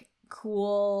like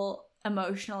cool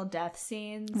emotional death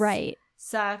scenes. Right.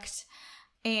 Sucked.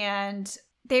 And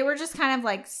they were just kind of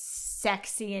like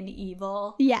sexy and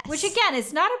evil. Yes. Which again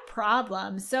is not a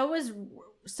problem. So was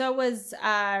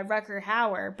Rutger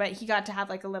Hauer, but he got to have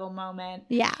like a little moment.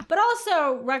 Yeah. But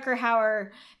also Rutger Hauer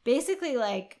basically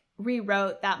like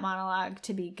rewrote that monologue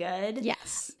to be good.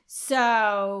 Yes.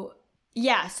 So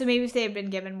yeah, so maybe if they had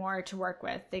been given more to work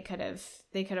with, they could have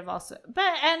also,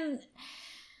 and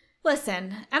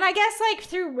listen, and I guess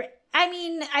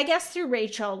through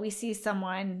Rachel, we see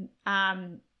someone,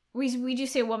 we do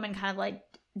see a woman kind of like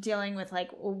dealing with like,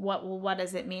 what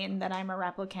does it mean that I'm a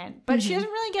replicant? But she doesn't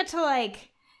really get to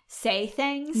like say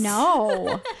things.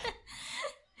 No.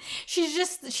 she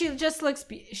just looks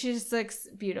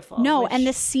beautiful. No, and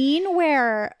the scene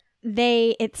where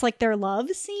it's like their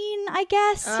love scene, I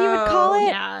guess you would call it.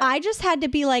 Yeah. I just had to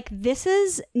be like, this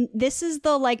is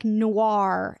the like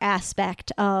noir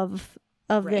aspect of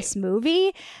this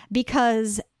movie,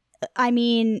 because I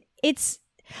mean,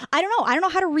 I don't know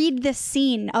how to read this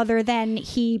scene other than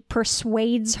he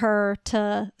persuades her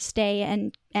to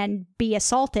stay and be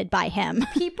assaulted by him.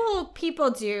 People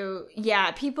do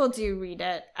read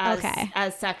it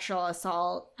as sexual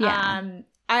assault. Yeah.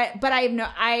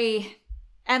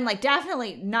 And like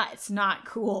definitely not, it's not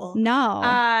cool.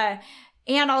 No.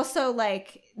 And also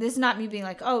like, this is not me being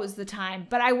like, oh, it was the time,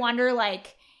 but I wonder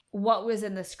like what was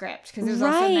in the script, because it was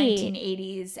also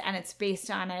 1980s and it's based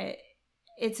on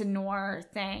it's a noir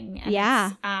thing. And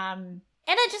and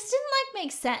it just didn't like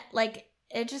make sense. Like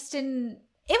it just didn't,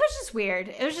 it was just weird.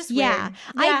 It was just weird. Yeah.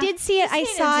 I did see it. I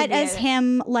saw it as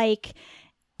him like,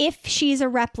 if she's a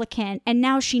replicant and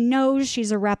now she knows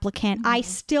she's a replicant, I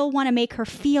still want to make her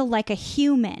feel like a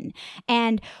human.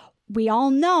 And we all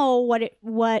know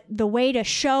what the way to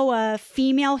show a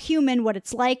female human what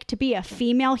it's like to be a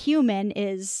female human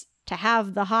is to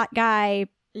have the hot guy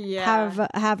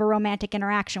have a romantic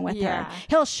interaction with her.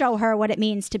 He'll show her what it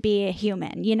means to be a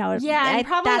human, you know. Yeah, and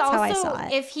probably that's also how I saw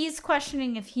it. If he's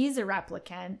questioning if he's a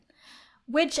replicant,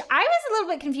 which I was a little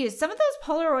bit confused. Some of those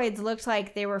Polaroids looked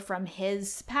like they were from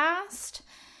his past.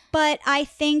 But I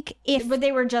think But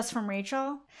they were just from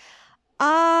Rachel?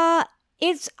 I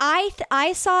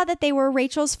saw that they were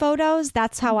Rachel's photos.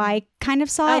 That's how I kind of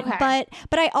saw it. But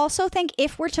I also think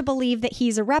if we're to believe that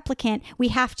he's a replicant, we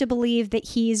have to believe that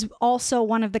he's also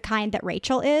one of the kind that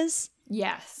Rachel is.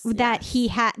 Yes. That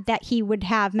he would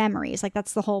have memories. Like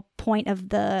that's the whole point of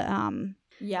the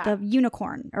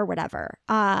unicorn or whatever.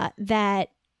 That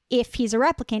if he's a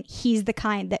replicant, he's the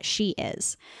kind that she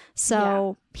is.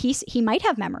 So he might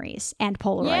have memories and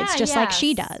Polaroids like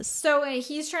she does. So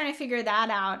he's trying to figure that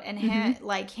out, and him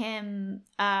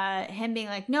being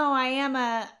like, no, I am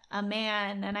a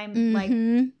man, and I'm like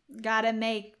gotta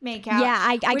make out. Yeah,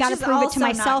 I gotta prove it to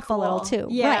myself a little too.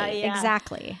 Yeah, right,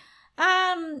 exactly. So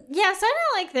I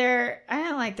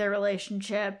don't like their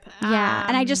relationship. Yeah,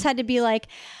 and I just had to be like,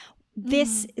 the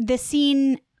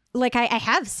scene. Like I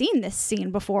have seen this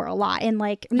scene before a lot in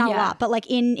like a lot, but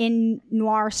like in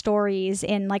noir stories,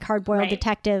 in like hard-boiled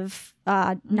detective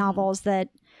novels that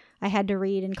I had to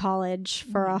read in college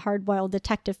for a hard-boiled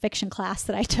detective fiction class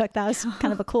that I took. That was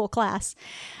kind of a cool class.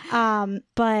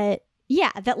 But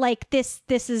yeah, that like this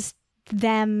is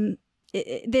them.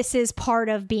 This is part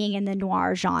of being in the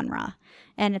noir genre,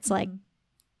 and it's like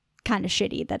kind of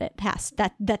shitty that it has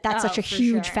that's such a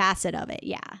huge facet of it.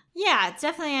 Yeah, it's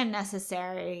definitely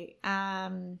unnecessary. I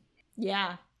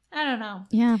don't know.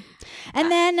 Yeah.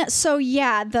 And then so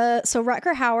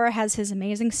Rutger Hauer has his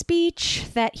amazing speech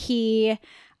that I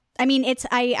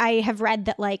have read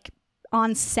that like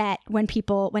on set when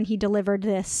he delivered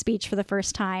this speech for the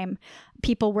first time,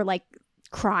 people were like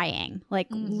crying, like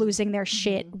losing their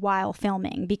shit while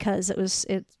filming, because it was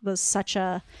such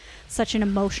an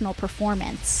emotional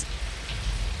performance.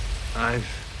 I've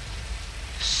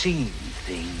seen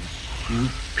things you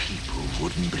people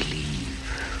wouldn't believe.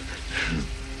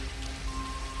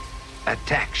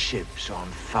 attack ships on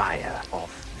fire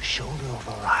off the shoulder of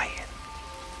Orion.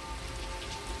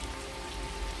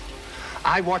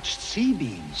 I watched sea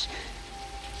beams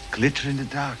glitter in the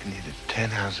dark near the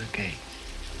Tannhauser Gate.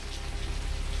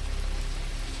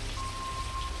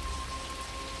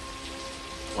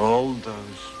 All those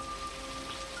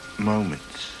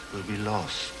moments will be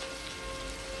lost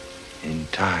in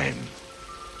time,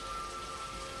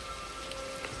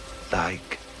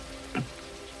 like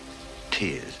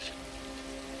tears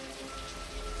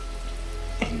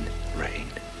in rain.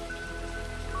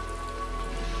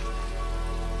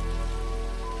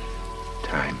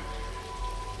 Time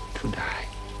to die.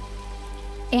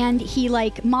 And he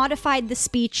like modified the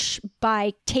speech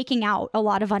by taking out a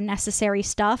lot of unnecessary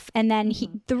stuff. And then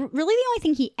really the only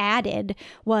thing he added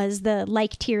was the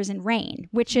like tears in rain,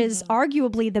 which is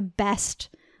arguably the best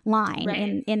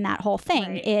line in that whole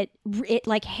thing. It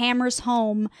like hammers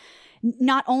home,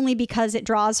 not only because it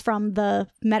draws from the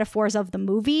metaphors of the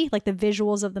movie, like the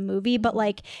visuals of the movie, but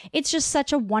like it's just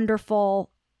such a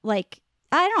wonderful, like,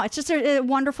 I don't know, it's just a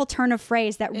wonderful turn of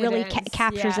phrase that really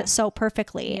captures it so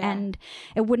perfectly. Yeah. And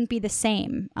it wouldn't be the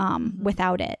same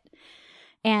without it.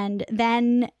 And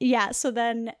then, so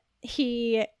then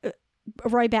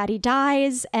Roy Batty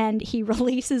dies and he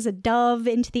releases a dove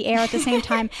into the air at the same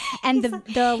time. And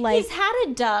the like... He's had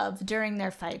a dove during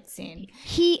their fight scene.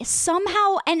 He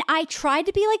somehow, and I tried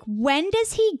to be like, when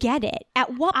does he get it?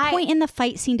 At what point in the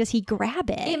fight scene does he grab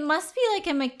it? It must be like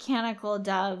a mechanical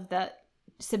dove that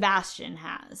Sebastian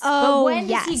has. Oh, but when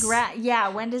does he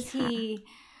when does he...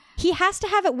 He has to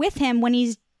have it with him when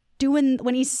he's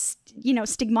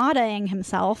stigmataing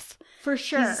himself. For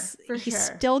sure. He's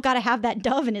still got to have that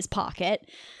dove in his pocket.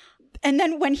 And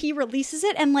then when he releases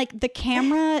it and like the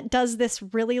camera does this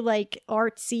really like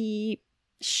artsy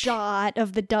shot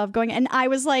of the dove going, and I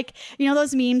was like, you know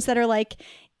those memes that are like,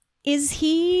 is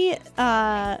he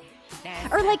or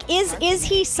like is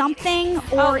he something,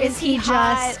 or is he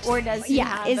hot, just, or does he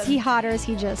is he hot, or is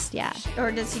he just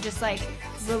or does he just like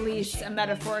release a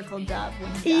metaphorical dove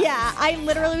when he dies? I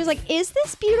literally was like, is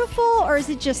this beautiful or is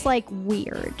it just like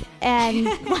weird? And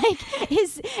like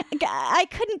I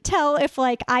couldn't tell if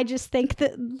like I just think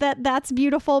that's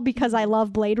beautiful because I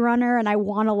love Blade Runner and I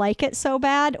want to like it so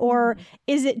bad, or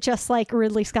is it just like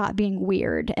Ridley Scott being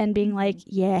weird and being like,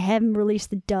 have him release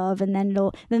the dove and then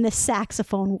the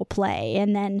saxophone will play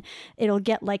and then it'll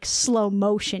get like slow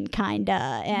motion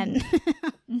kinda, and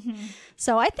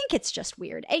so I think it's just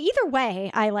weird. Either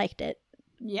way, I liked it.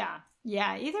 Yeah.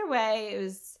 Either way,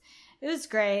 it was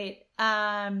great.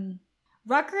 Rutger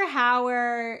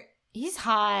Hauer, he's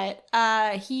hot.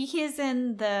 He is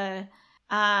in the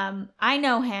I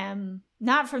know him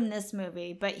not from this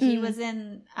movie, but he was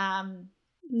in I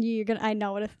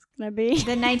know what it's gonna be.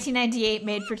 The 1998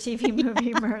 made-for-TV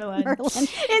movie Merlin. Is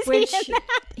he in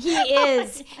that? He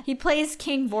is. He plays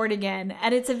King Vortigern,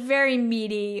 and it's a very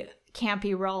meaty,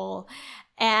 campy role.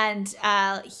 And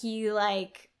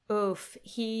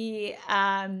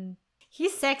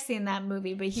he's sexy in that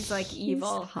movie, but he's like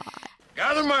evil. He's hot.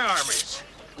 Gather my armies.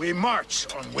 We march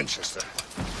on Winchester.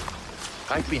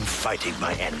 I've been fighting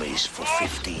my enemies for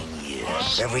 15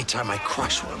 years. Every time I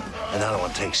crush one, another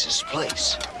one takes his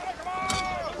place.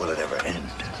 Will it ever end?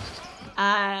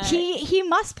 He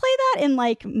must play that in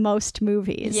like most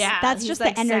movies. Yeah, that's just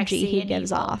like the energy he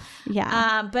gives evil. off.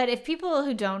 Yeah. But if people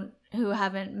who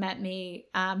haven't met me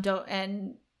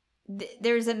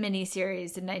there's a mini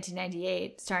series in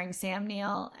 1998 starring Sam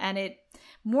Neill, and it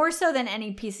more so than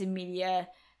any piece of media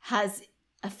has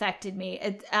affected me.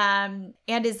 It and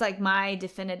is like my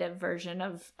definitive version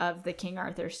of the King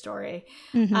Arthur story.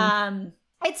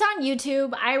 It's on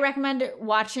YouTube. I recommend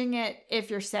watching it if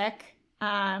you're sick.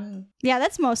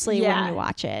 That's mostly when you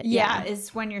watch it. Yeah,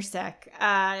 is when you're sick.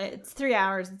 It's 3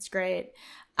 hours. It's great.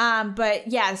 But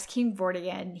yes, King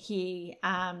Vortigern, he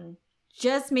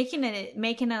just making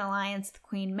an alliance with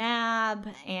Queen Mab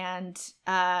and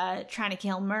trying to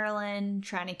kill Merlin,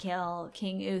 trying to kill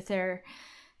King Uther.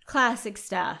 Classic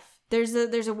stuff. There's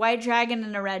a white dragon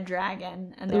and a red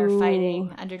dragon, and they're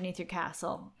fighting underneath your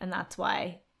castle, and that's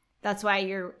why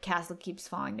your castle keeps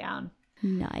falling down.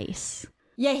 Nice.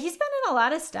 Yeah, he's been in a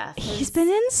lot of stuff. He's been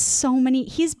in so many.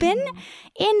 He's been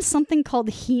in something called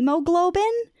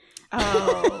Hemoglobin.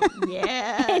 Oh,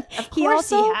 yeah. Of course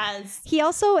he has. He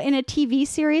also, in a TV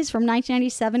series from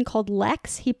 1997 called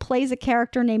Lex, he plays a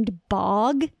character named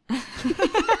Bog.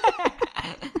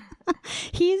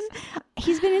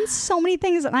 He's been in so many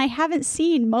things, and I haven't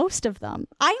seen most of them.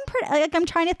 I'm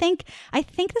trying to think. I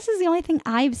think this is the only thing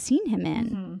I've seen him in.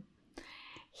 Mm-hmm.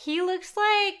 He looks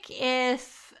like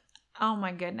oh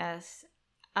my goodness.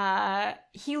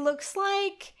 He looks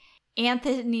like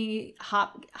Anthony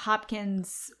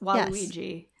Hopkins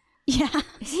Waluigi. Yeah.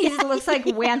 He looks like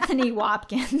Anthony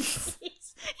Hopkins.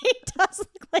 He does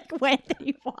look like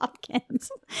Anthony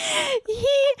Hopkins.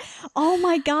 Oh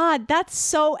my God, that's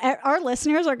so. Our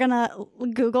listeners are gonna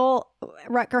Google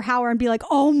Rutger Hauer and be like,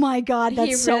 "Oh my God,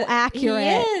 that's so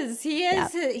accurate." He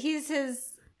is. Yep. He's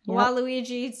his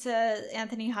Waluigi to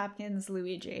Anthony Hopkins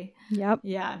Luigi. Yep.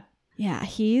 Yeah. Yeah,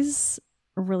 he's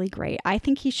really great. I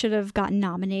think he should have gotten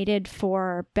nominated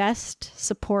for Best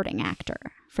Supporting Actor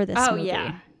for this movie.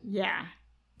 Oh yeah.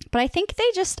 But I think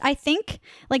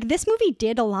like this movie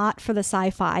did a lot for the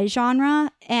sci-fi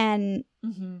genre and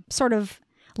sort of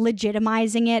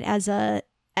legitimizing it as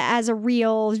a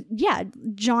real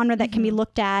genre that can be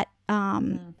looked at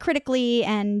critically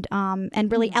and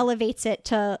really elevates it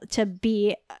to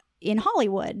be in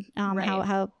Hollywood,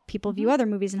 how people view other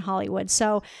movies in Hollywood.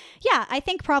 So yeah, I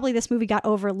think probably this movie got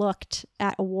overlooked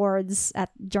at awards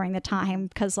during the time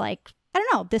because, like, I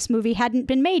don't know, this movie hadn't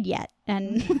been made yet,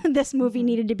 and this movie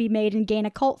needed to be made and gain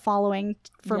a cult following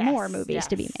for more movies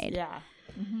to be made. Yeah.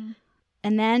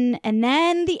 And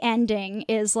then the ending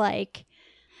is like,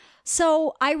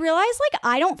 so I realized, like,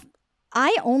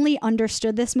 I only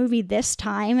understood this movie this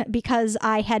time because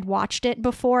I had watched it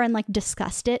before and like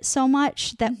discussed it so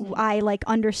much that I like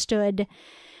understood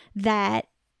that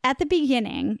at the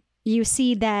beginning you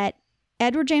see that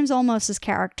Edward James Olmos's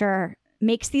character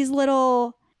makes these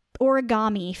little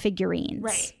origami figurines.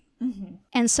 Right.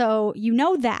 And so you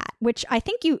know that, which I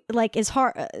think you like is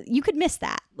hard. You could miss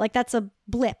that. Like that's a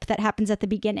blip that happens at the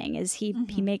beginning is he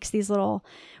makes these little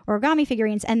origami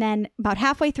figurines. And then about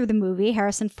halfway through the movie,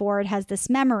 Harrison Ford has this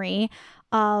memory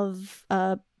of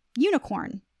a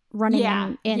unicorn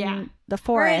running in the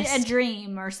forest. Or a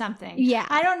dream or something. Yeah.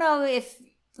 I don't know if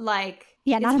like,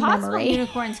 not it's a possible memory.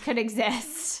 Unicorns could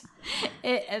exist.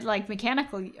 Like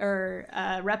mechanical or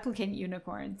replicant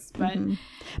unicorns,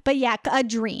 but yeah, a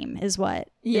dream is what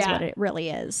it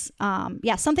really is.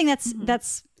 Something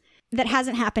that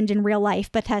hasn't happened in real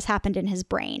life but has happened in his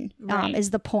brain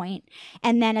is the point.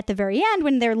 And then at the very end,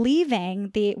 when they're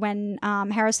leaving, when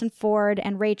Harrison Ford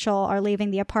and Rachel are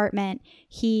leaving the apartment,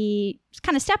 he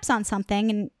kind of steps on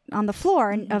something on the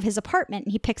floor of his apartment,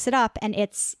 and he picks it up, and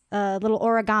it's a little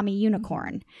origami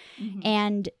unicorn,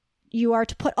 and you are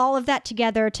to put all of that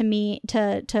together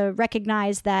to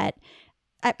recognize that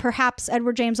perhaps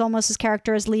Edward James Olmos's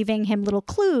character is leaving him little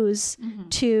clues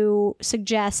to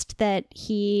suggest that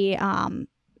he,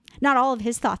 not all of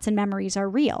his thoughts and memories are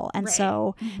real. And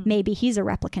so maybe he's a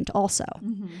replicant also.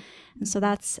 And so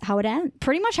that's how it ends.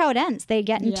 Pretty much how it ends. They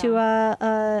get into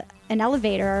an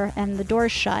elevator and the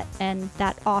doors shut and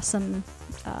that awesome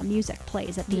music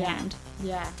plays at the end.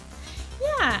 Yeah,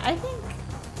 I think...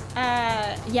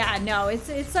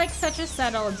 it's like such a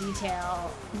subtle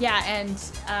detail. Yeah, and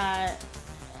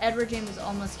Edward James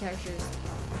Olmos character,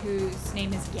 whose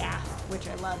name is Gaff, which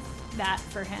I love that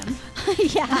for him.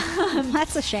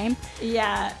 That's a shame.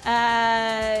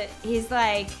 Yeah, he's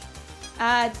like,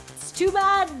 it's too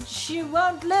bad she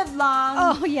won't live long.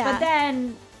 Oh yeah. But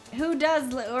then who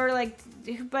does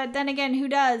but then again, who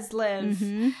does live?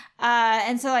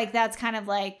 And so like that's kind of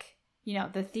like, you know,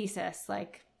 the thesis,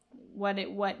 like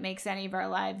what makes any of our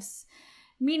lives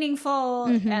meaningful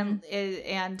and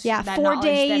that 4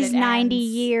 days, 90 ends.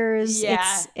 years.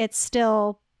 It's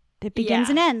still, it begins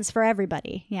and ends for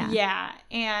everybody.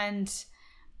 And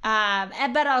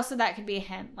but also that could be a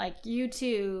hint, like you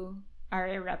too are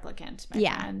a replicant, my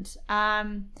friend.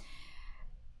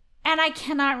 And I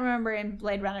cannot remember in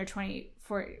Blade Runner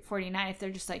 2049 if they're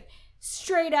just like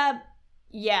straight up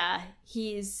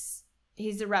he's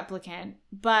a replicant,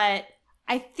 but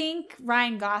I think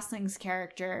Ryan Gosling's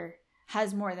character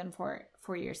has more than four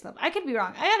years left. I could be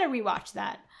wrong. I gotta rewatch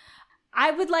that.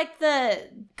 I would like the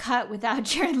cut without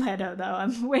Jared Leto, though.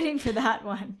 I'm waiting for that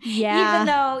one.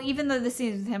 Yeah. Even though the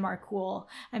scenes with him are cool,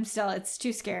 it's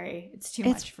too scary. It's too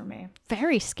much for me.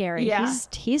 Very scary. Yeah.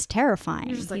 He's terrifying.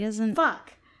 You're just he like, doesn't.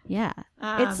 Fuck. Yeah.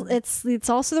 It's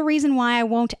also the reason why I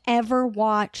won't ever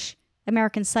watch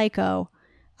American Psycho.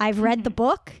 I've read the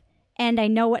book and I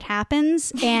know what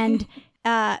happens, and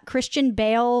Christian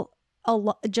Bale,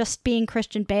 just being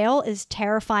Christian Bale is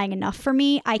terrifying enough for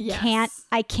me. I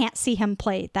can't see him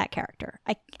play that character.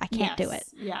 I can't do it.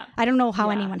 Yeah. I don't know how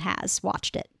anyone has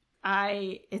watched it.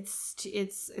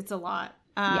 It's a lot.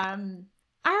 All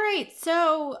right.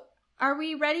 So are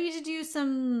we ready to do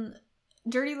some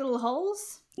dirty little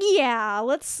holes? Yeah,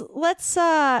 let's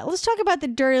talk about the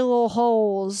dirty little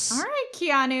holes. All right,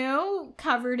 Keanu,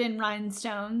 covered in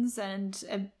rhinestones and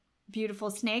a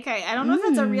beautiful snake. I don't know if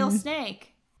it's a real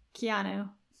snake. Keanu.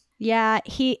 Yeah,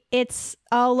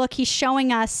 look, he's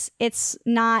showing us it's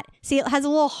not, see, it has a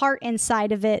little heart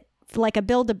inside of it, like a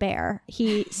Build-A-Bear.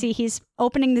 He's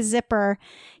opening the zipper.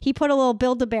 He put a little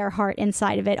Build-A-Bear heart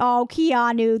inside of it. Oh,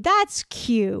 Keanu, that's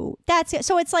cute. That's it.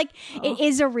 So it's like, it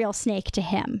is a real snake to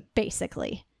him,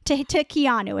 basically. To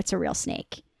Keanu, it's a real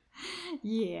snake.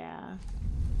 Yeah.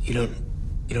 You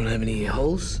don't have any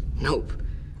holes? Nope.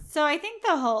 So I think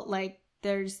the whole, like,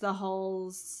 there's the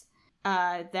holes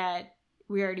that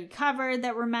we already covered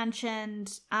that were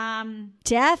mentioned.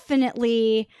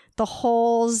 Definitely the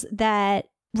holes that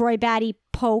Roy Batty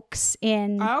pokes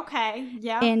in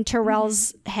in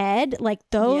Terrell's head, like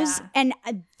those, and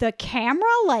the camera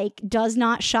like does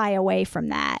not shy away from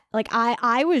that. Like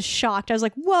I was shocked. I was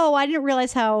like, whoa, I didn't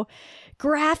realize how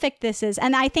graphic this is.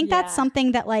 And I think that's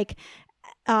something that like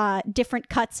different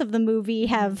cuts of the movie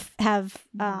have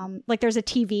like there's a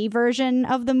TV version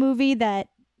of the movie that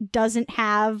doesn't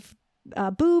have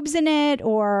boobs in it,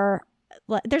 or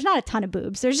there's not a ton of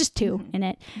boobs, there's just 2 in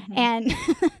it, and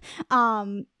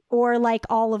or like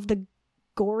all of the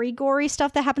gory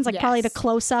stuff that happens, like probably the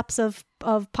close-ups of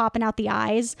popping out the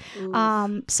eyes.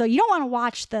 So you don't want to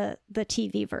watch the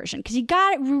TV version because you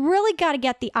really got to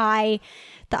get the eye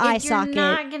socket. You're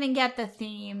not gonna get the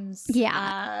themes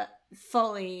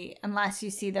fully unless you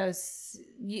see those,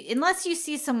 unless you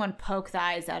see someone poke the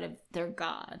eyes out of their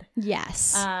god.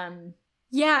 Yes.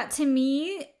 Yeah, to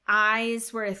me,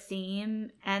 eyes were a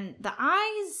theme, and the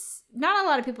eyes, not a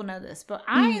lot of people know this, but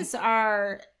eyes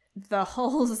are the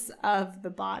holes of the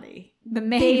body.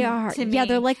 They are. To me. Yeah,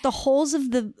 they're like the holes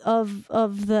of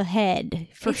the head,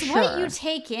 for sure. It's what you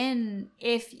take in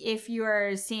if you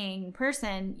are seeing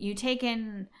person, you take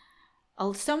in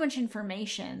so much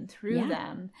information through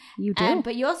them. You do.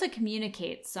 But you also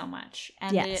communicate so much.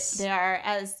 And they are,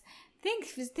 as I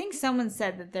think someone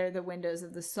said that they're the windows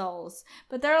of the souls,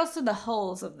 but they're also the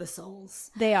holes of the souls.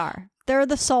 They are. They're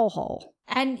the soul hole.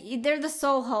 And they're the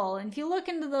soul hole. And if you look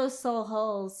into those soul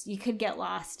holes, you could get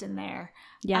lost in there.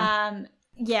 Yeah.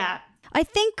 Yeah. I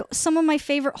think some of my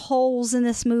favorite holes in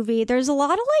this movie, there's a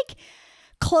lot of like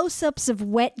close-ups of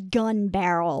wet gun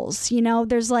barrels. You know,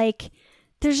 there's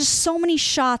just so many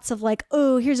shots of like,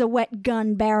 oh, here's a wet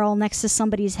gun barrel next to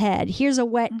somebody's head. Here's a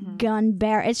wet gun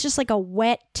barrel. It's just like a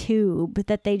wet tube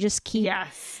that they just keep.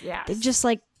 Yes. Just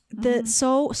like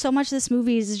so much of this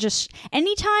movie is just,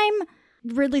 anytime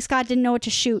Ridley Scott didn't know what to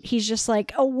shoot, he's just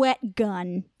like, a wet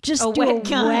gun. Just do a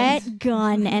wet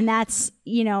gun. And that's,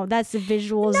 that's the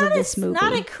visuals of this movie.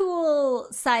 Not a cool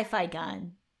sci-fi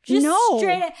gun. Just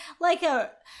straight, like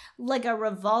a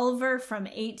revolver from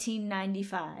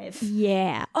 1895.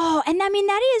 Yeah. Oh, and I mean,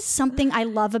 that is something I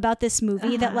love about this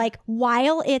movie, that like,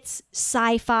 while it's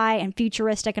sci-fi and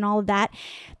futuristic and all of that,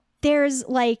 there's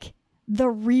like the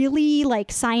really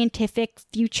like scientific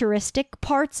futuristic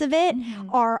parts of it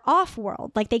are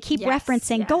off-world. Like they keep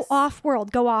referencing, go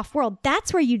off-world.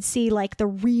 That's where you'd see like the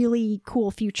really cool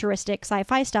futuristic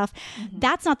sci-fi stuff.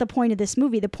 That's not the point of this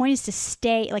movie. The point is to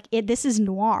stay like this is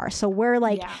noir. So we're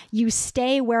like, you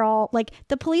stay where all like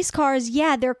the police cars,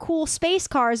 they're cool space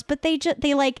cars, but they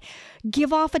like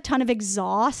give off a ton of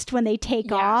exhaust when they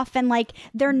take off, and like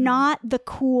they're not the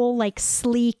cool like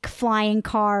sleek flying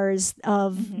cars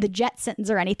of the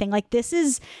Jetsons or anything. Like this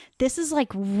is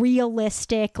like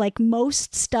realistic. Like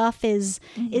most stuff is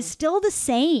still the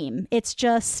same. It's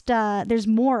just there's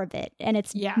more of it, and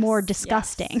it's more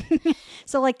disgusting.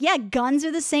 So like guns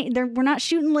are the same. We're not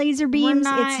shooting laser beams.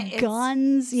 It's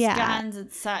guns. Guns.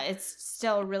 It's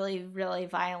still really, really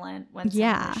violent when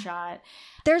someone's shot.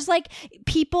 There's like,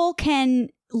 people can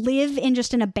live in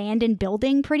just an abandoned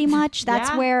building pretty much. That's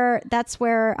where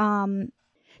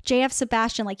JF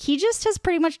Sebastian, like he just has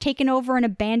pretty much taken over an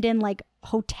abandoned like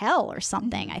hotel or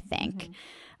something, I think.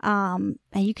 And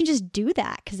you can just do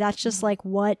that because that's just like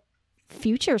what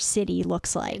future city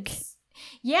looks like.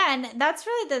 And that's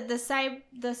really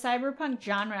the cyberpunk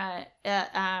genre.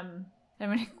 I'm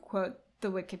going to quote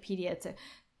the Wikipedia,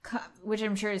 which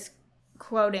I'm sure is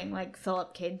quoting like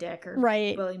Philip K. Dick or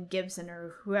William Gibson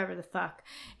or whoever the fuck.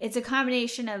 It's a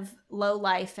combination of low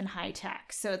life and high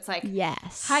tech. So it's like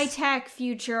high tech,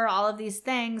 future, all of these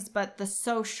things, but the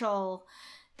social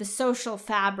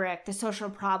fabric, the social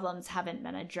problems haven't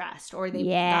been addressed, or they've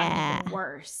gotten even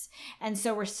worse. And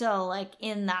so we're still like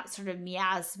in that sort of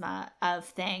miasma of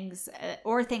things,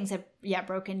 or things have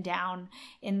broken down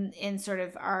in sort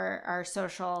of our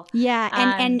social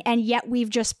and yet we've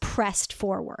just pressed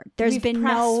forward. There's been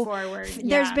no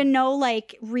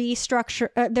like restructure,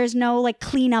 there's no like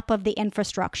cleanup of the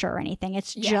infrastructure or anything.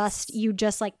 It's just you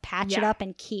just like patch it up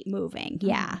and keep moving.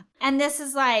 And this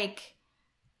is like,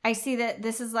 I see that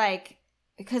this is like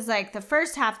because like the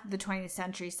first half of the 20th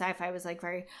century sci-fi was like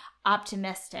very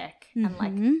optimistic and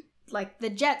like the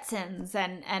Jetsons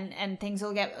and things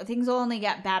will only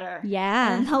get better.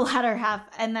 Yeah. And the latter half,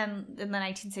 and then in the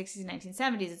 1960s and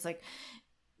 1970s, it's like,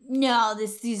 no,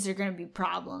 these are going to be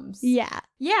problems. Yeah.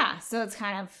 Yeah. So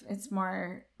it's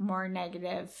more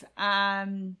negative.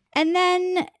 And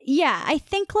then, yeah, I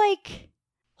think like,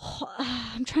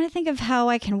 I'm trying to think of how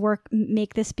I can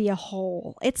make this be a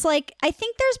whole. It's like, I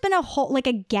think there's been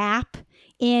a gap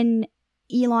in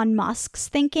Elon Musk's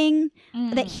thinking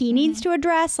that he needs to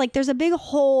address. Like there's a big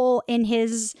hole in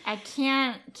his... I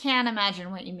can't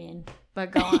imagine what you mean, but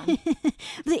go on.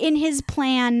 In his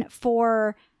plan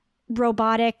for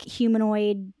robotic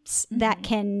humanoids that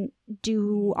can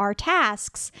do our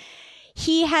tasks.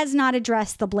 He has not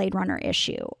addressed the Blade Runner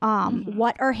issue.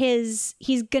 What are he's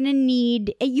going to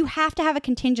need, you have to have a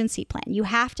contingency plan. You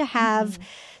have to have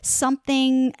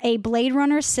a Blade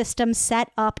Runner system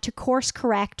set up to course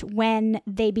correct when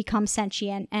they become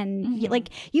sentient. And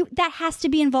that has to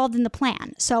be involved in the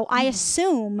plan. So I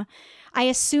assume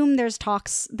there's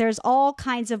talks, there's all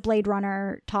kinds of Blade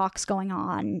Runner talks going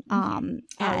on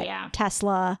at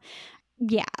Tesla.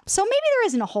 Yeah. So maybe there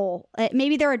isn't a hole.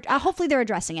 Maybe hopefully they're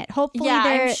addressing it. Hopefully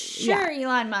I'm sure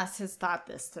Elon Musk has thought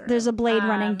this through. There's a Blade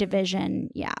running division.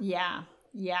 Yeah.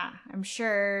 Yeah. I'm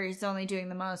sure he's only doing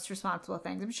the most responsible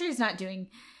things. I'm sure he's not doing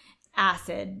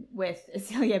acid with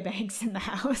Azealia Banks in the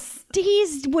house.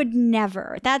 He would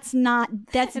never. That's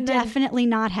definitely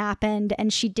not happened.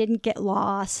 And she didn't get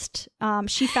lost.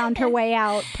 She found her way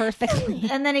out perfectly.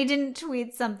 And then he didn't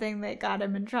tweet something that got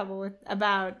him in trouble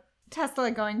about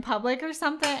Tesla going public or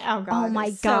something. Oh god. Oh my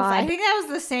god. I think that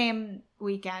was the same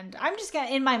weekend. I'm just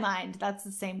in my mind, that's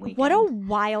the same weekend. What a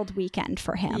wild weekend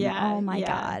for him. Yeah, oh my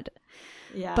god.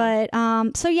 Yeah.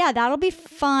 But so yeah, that'll be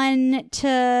fun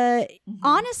to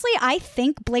honestly, I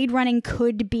think blade running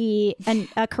could be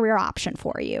a career option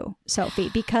for you, Sophie,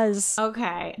 because now's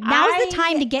the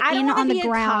time to get in on the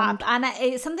ground.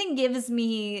 And something gives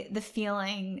me the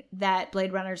feeling that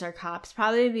Blade Runners are cops,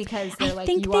 probably because they're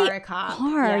you are a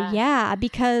cop. Yeah,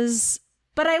 because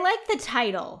but I like the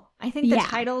title. I think the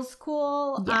title's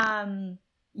cool.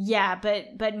 Yeah.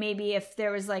 But maybe if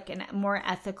there was like a more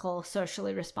ethical,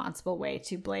 socially responsible way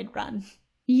to Blade Run.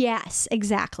 Yes,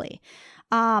 exactly.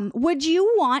 Would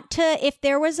you want to, if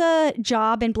there was a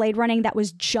job in Blade Running that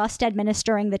was just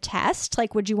administering the test,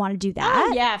 like, would you want to do that?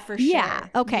 Oh, yeah, for sure. Yeah.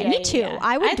 Okay. Me too. Yeah.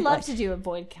 I'd love to do a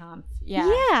void comp.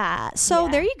 Yeah. Yeah. So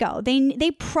there you go.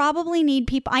 They probably need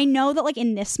people. I know that like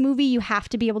in this movie you have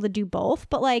to be able to do both,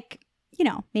 but like, you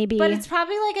know, maybe. But it's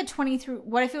probably like a 23.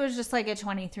 What if it was just like a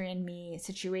 23andMe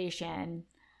situation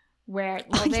where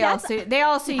they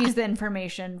also use the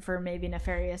information for maybe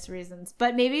nefarious reasons,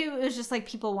 but maybe it was just like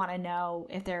people want to know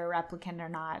if they're a replicant or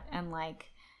not, and like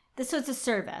this was a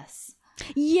service.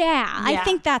 Yeah, I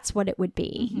think that's what it would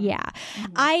be. Yeah,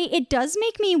 it does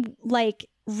make me like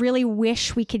really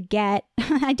wish we could get.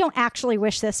 I don't actually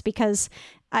wish this because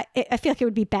I feel like it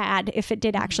would be bad if it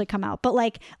did actually come out, but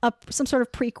like some sort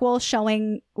of prequel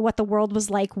showing what the world was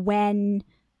like when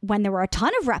there were a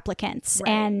ton of replicants,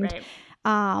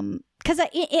 because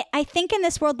I think in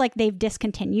this world, like they've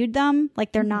discontinued them,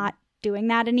 like they're not doing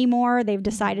that anymore. They've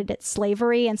decided it's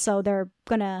slavery, and so they're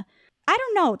gonna. I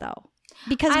don't know though,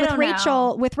 because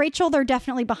with Rachel, they're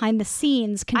definitely behind the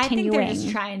scenes continuing. I think they're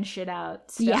just trying shit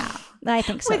out. Stuff. Yeah, I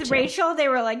think so. With Rachel, they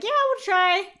were like, "Yeah, we'll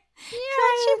try.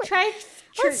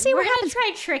 Let's see what happens.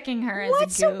 Try tricking her.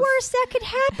 What's the worst that could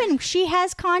happen? She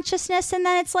has consciousness, and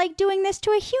then it's like doing this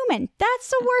to a human. That's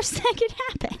the worst that could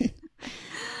happen."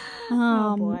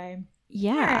 Oh boy.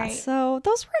 Yeah. Right. So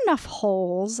those were enough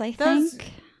holes, I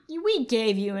think. We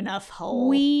gave you enough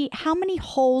holes. How many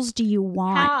holes do you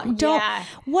want?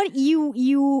 What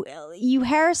you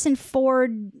Harrison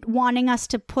Ford wanting us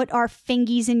to put our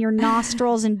fingies in your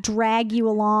nostrils and drag you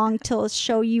along till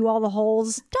show you all the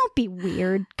holes? Don't be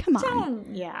weird. Come on.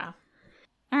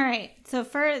 All right. So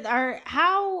for our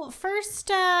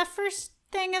first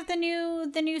thing of the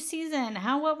new season,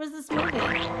 what was this movie?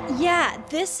 Yeah,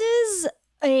 this is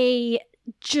a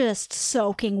just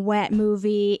soaking wet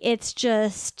movie. It's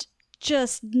just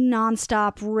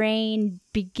nonstop rain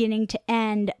beginning to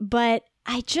end. But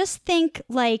I just think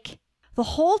like the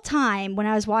whole time when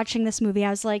I was watching this movie, I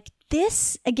was like,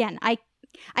 this again, I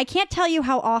can't tell you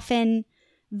how often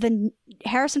the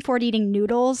Harrison Ford eating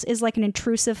noodles is like an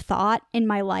intrusive thought in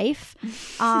my life.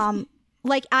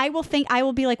 Like I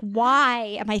will be like,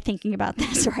 why am I thinking about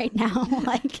this right now?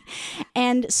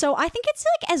 And so I think it's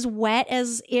like as wet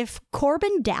as if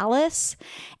Corbin Dallas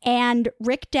and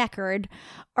Rick Deckard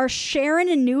are sharing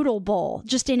a noodle bowl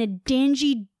just in a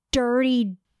dingy,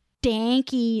 dirty,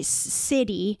 stanky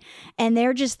city, and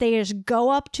they just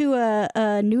go up to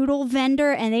a noodle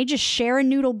vendor and they just share a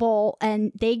noodle bowl,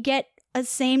 and they get a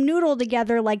same noodle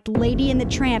together like Lady and the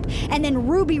Tramp. And then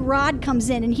Ruby Rhod comes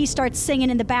in and he starts singing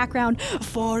in the background,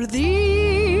 "For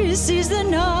this is the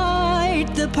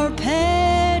night, the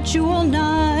perpetual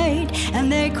night, and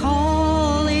they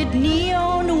call it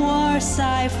neo-noir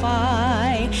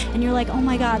sci-fi." And you're like, oh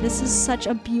my god, this is such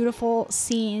a beautiful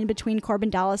scene between Corbin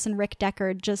Dallas and Rick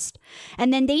Deckard.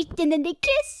 And then they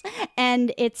kiss,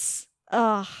 and it's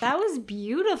that was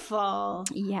beautiful.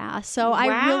 Yeah, so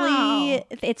wow.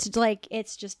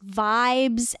 it's just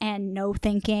vibes and no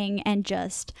thinking, and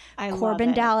just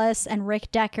Corbin Dallas and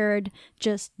Rick Deckard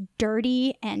just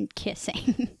dirty and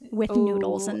kissing with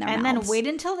noodles in their mouths. And then wait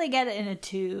until they get it in a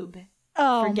tube.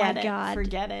 Oh forget my god.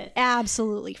 Forget it.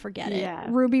 Absolutely forget it. Yeah.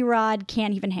 Ruby Rhod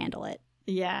can't even handle it.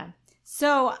 Yeah.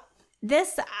 So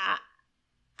this...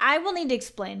 I will need to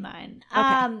explain mine.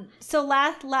 Okay. So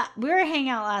we were hanging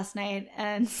out last night,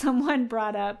 and someone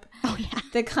brought up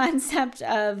the concept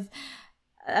of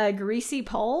a greasy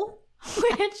pole,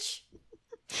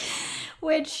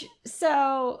 which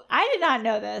so I did not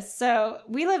know this. So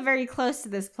we live very close to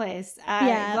this place.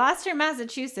 Gloucester,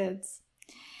 Massachusetts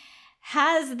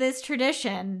has this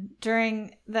tradition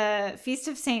during the Feast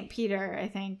of St. Peter, I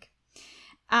think.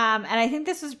 And I think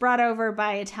this was brought over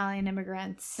by Italian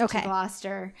immigrants to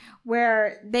Gloucester,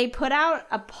 where they put out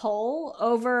a pole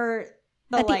over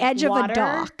at the edge water, of a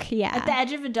dock. Yeah, at the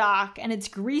edge of a dock, and it's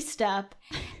greased up,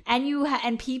 and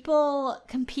and people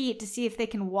compete to see if they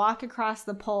can walk across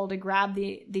the pole to grab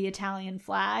the Italian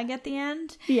flag at the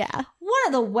end. Yeah, one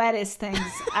of the wettest things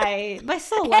I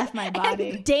still left my body.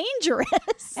 And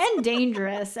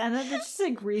dangerous, and it's just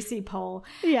a greasy pole.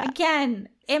 Yeah, again.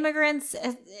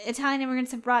 Italian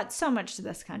immigrants have brought so much to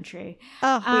this country.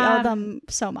 Oh, we owe them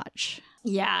so much.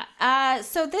 Yeah.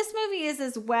 So this movie is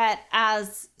as wet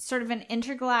as sort of an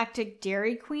intergalactic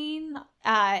Dairy Queen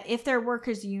if their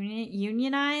workers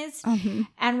unionized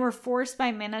and were forced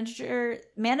by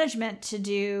management to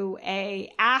do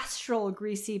a astral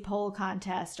greasy pole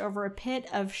contest over a pit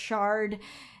of shards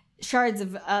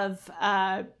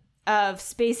of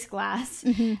space glass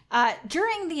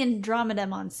during the Andromeda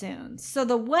monsoons. So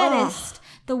the wettest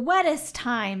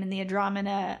time in the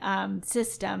Andromeda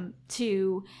system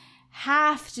to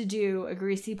have to do a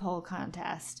greasy pole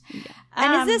contest. Yeah.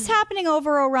 And is this happening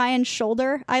over Orion's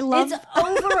shoulder? It's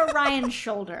over Orion's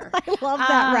shoulder. I love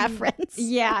that reference.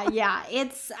 Yeah.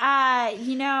 It's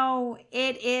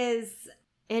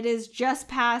it is just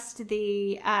past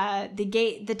the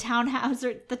gate, the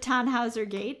Tannhauser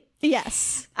Gate.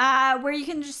 Yes. Where you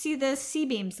can just see the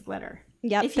C-beams glitter.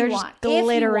 Yep. If you want.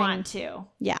 If you want to.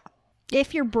 Yeah.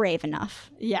 If you're brave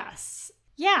enough. Yes.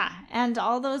 Yeah. And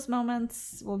all those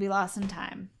moments will be lost in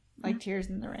time. Like tears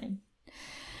in the rain.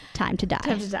 Time to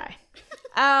die.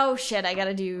 Oh, shit. I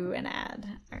gotta do an ad.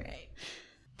 All right.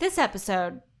 This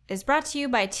episode is brought to you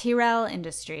by Tyrell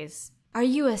Industries. Are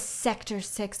you a Sector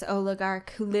 6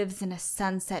 oligarch who lives in a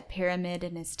sunset pyramid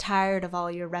and is tired of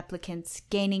all your replicants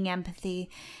gaining empathy,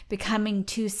 becoming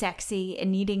too sexy,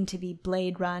 and needing to be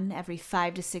Blade Run every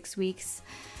 5 to 6 weeks?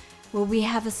 Well, we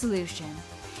have a solution.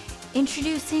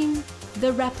 Introducing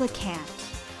the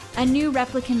Replicant, a new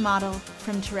replicant model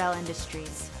from Tyrell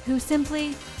Industries, who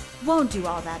simply won't do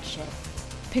all that shit.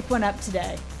 Pick one up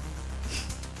today.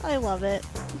 I love it.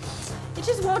 It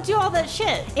just won't do all that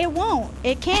shit. It won't.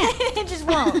 It can't. It just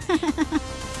won't.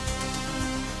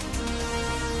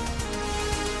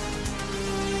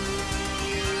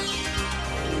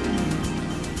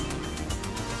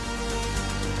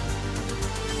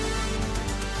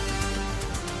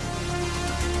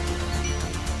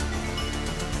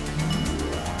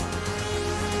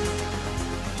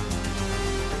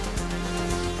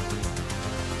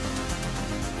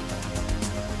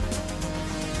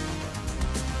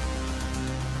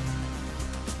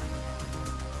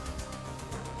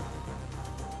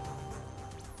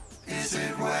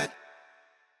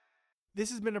 This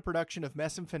has been a production of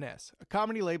Mess and Finesse, a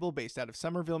comedy label based out of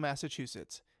Somerville,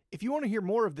 Massachusetts. If you want to hear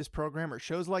more of this program or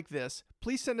shows like this,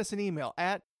 please send us an email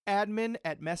at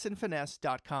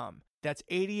admin@messandfinesse.com. That's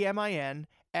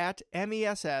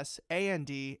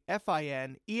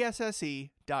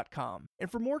ADMIN@MESSANDFINESSE.com.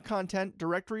 And for more content,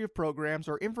 directory of programs,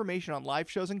 or information on live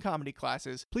shows and comedy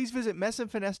classes, please visit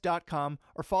messandfinesse.com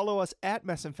or follow us at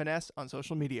Mess and Finesse on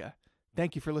social media.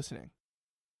 Thank you for listening.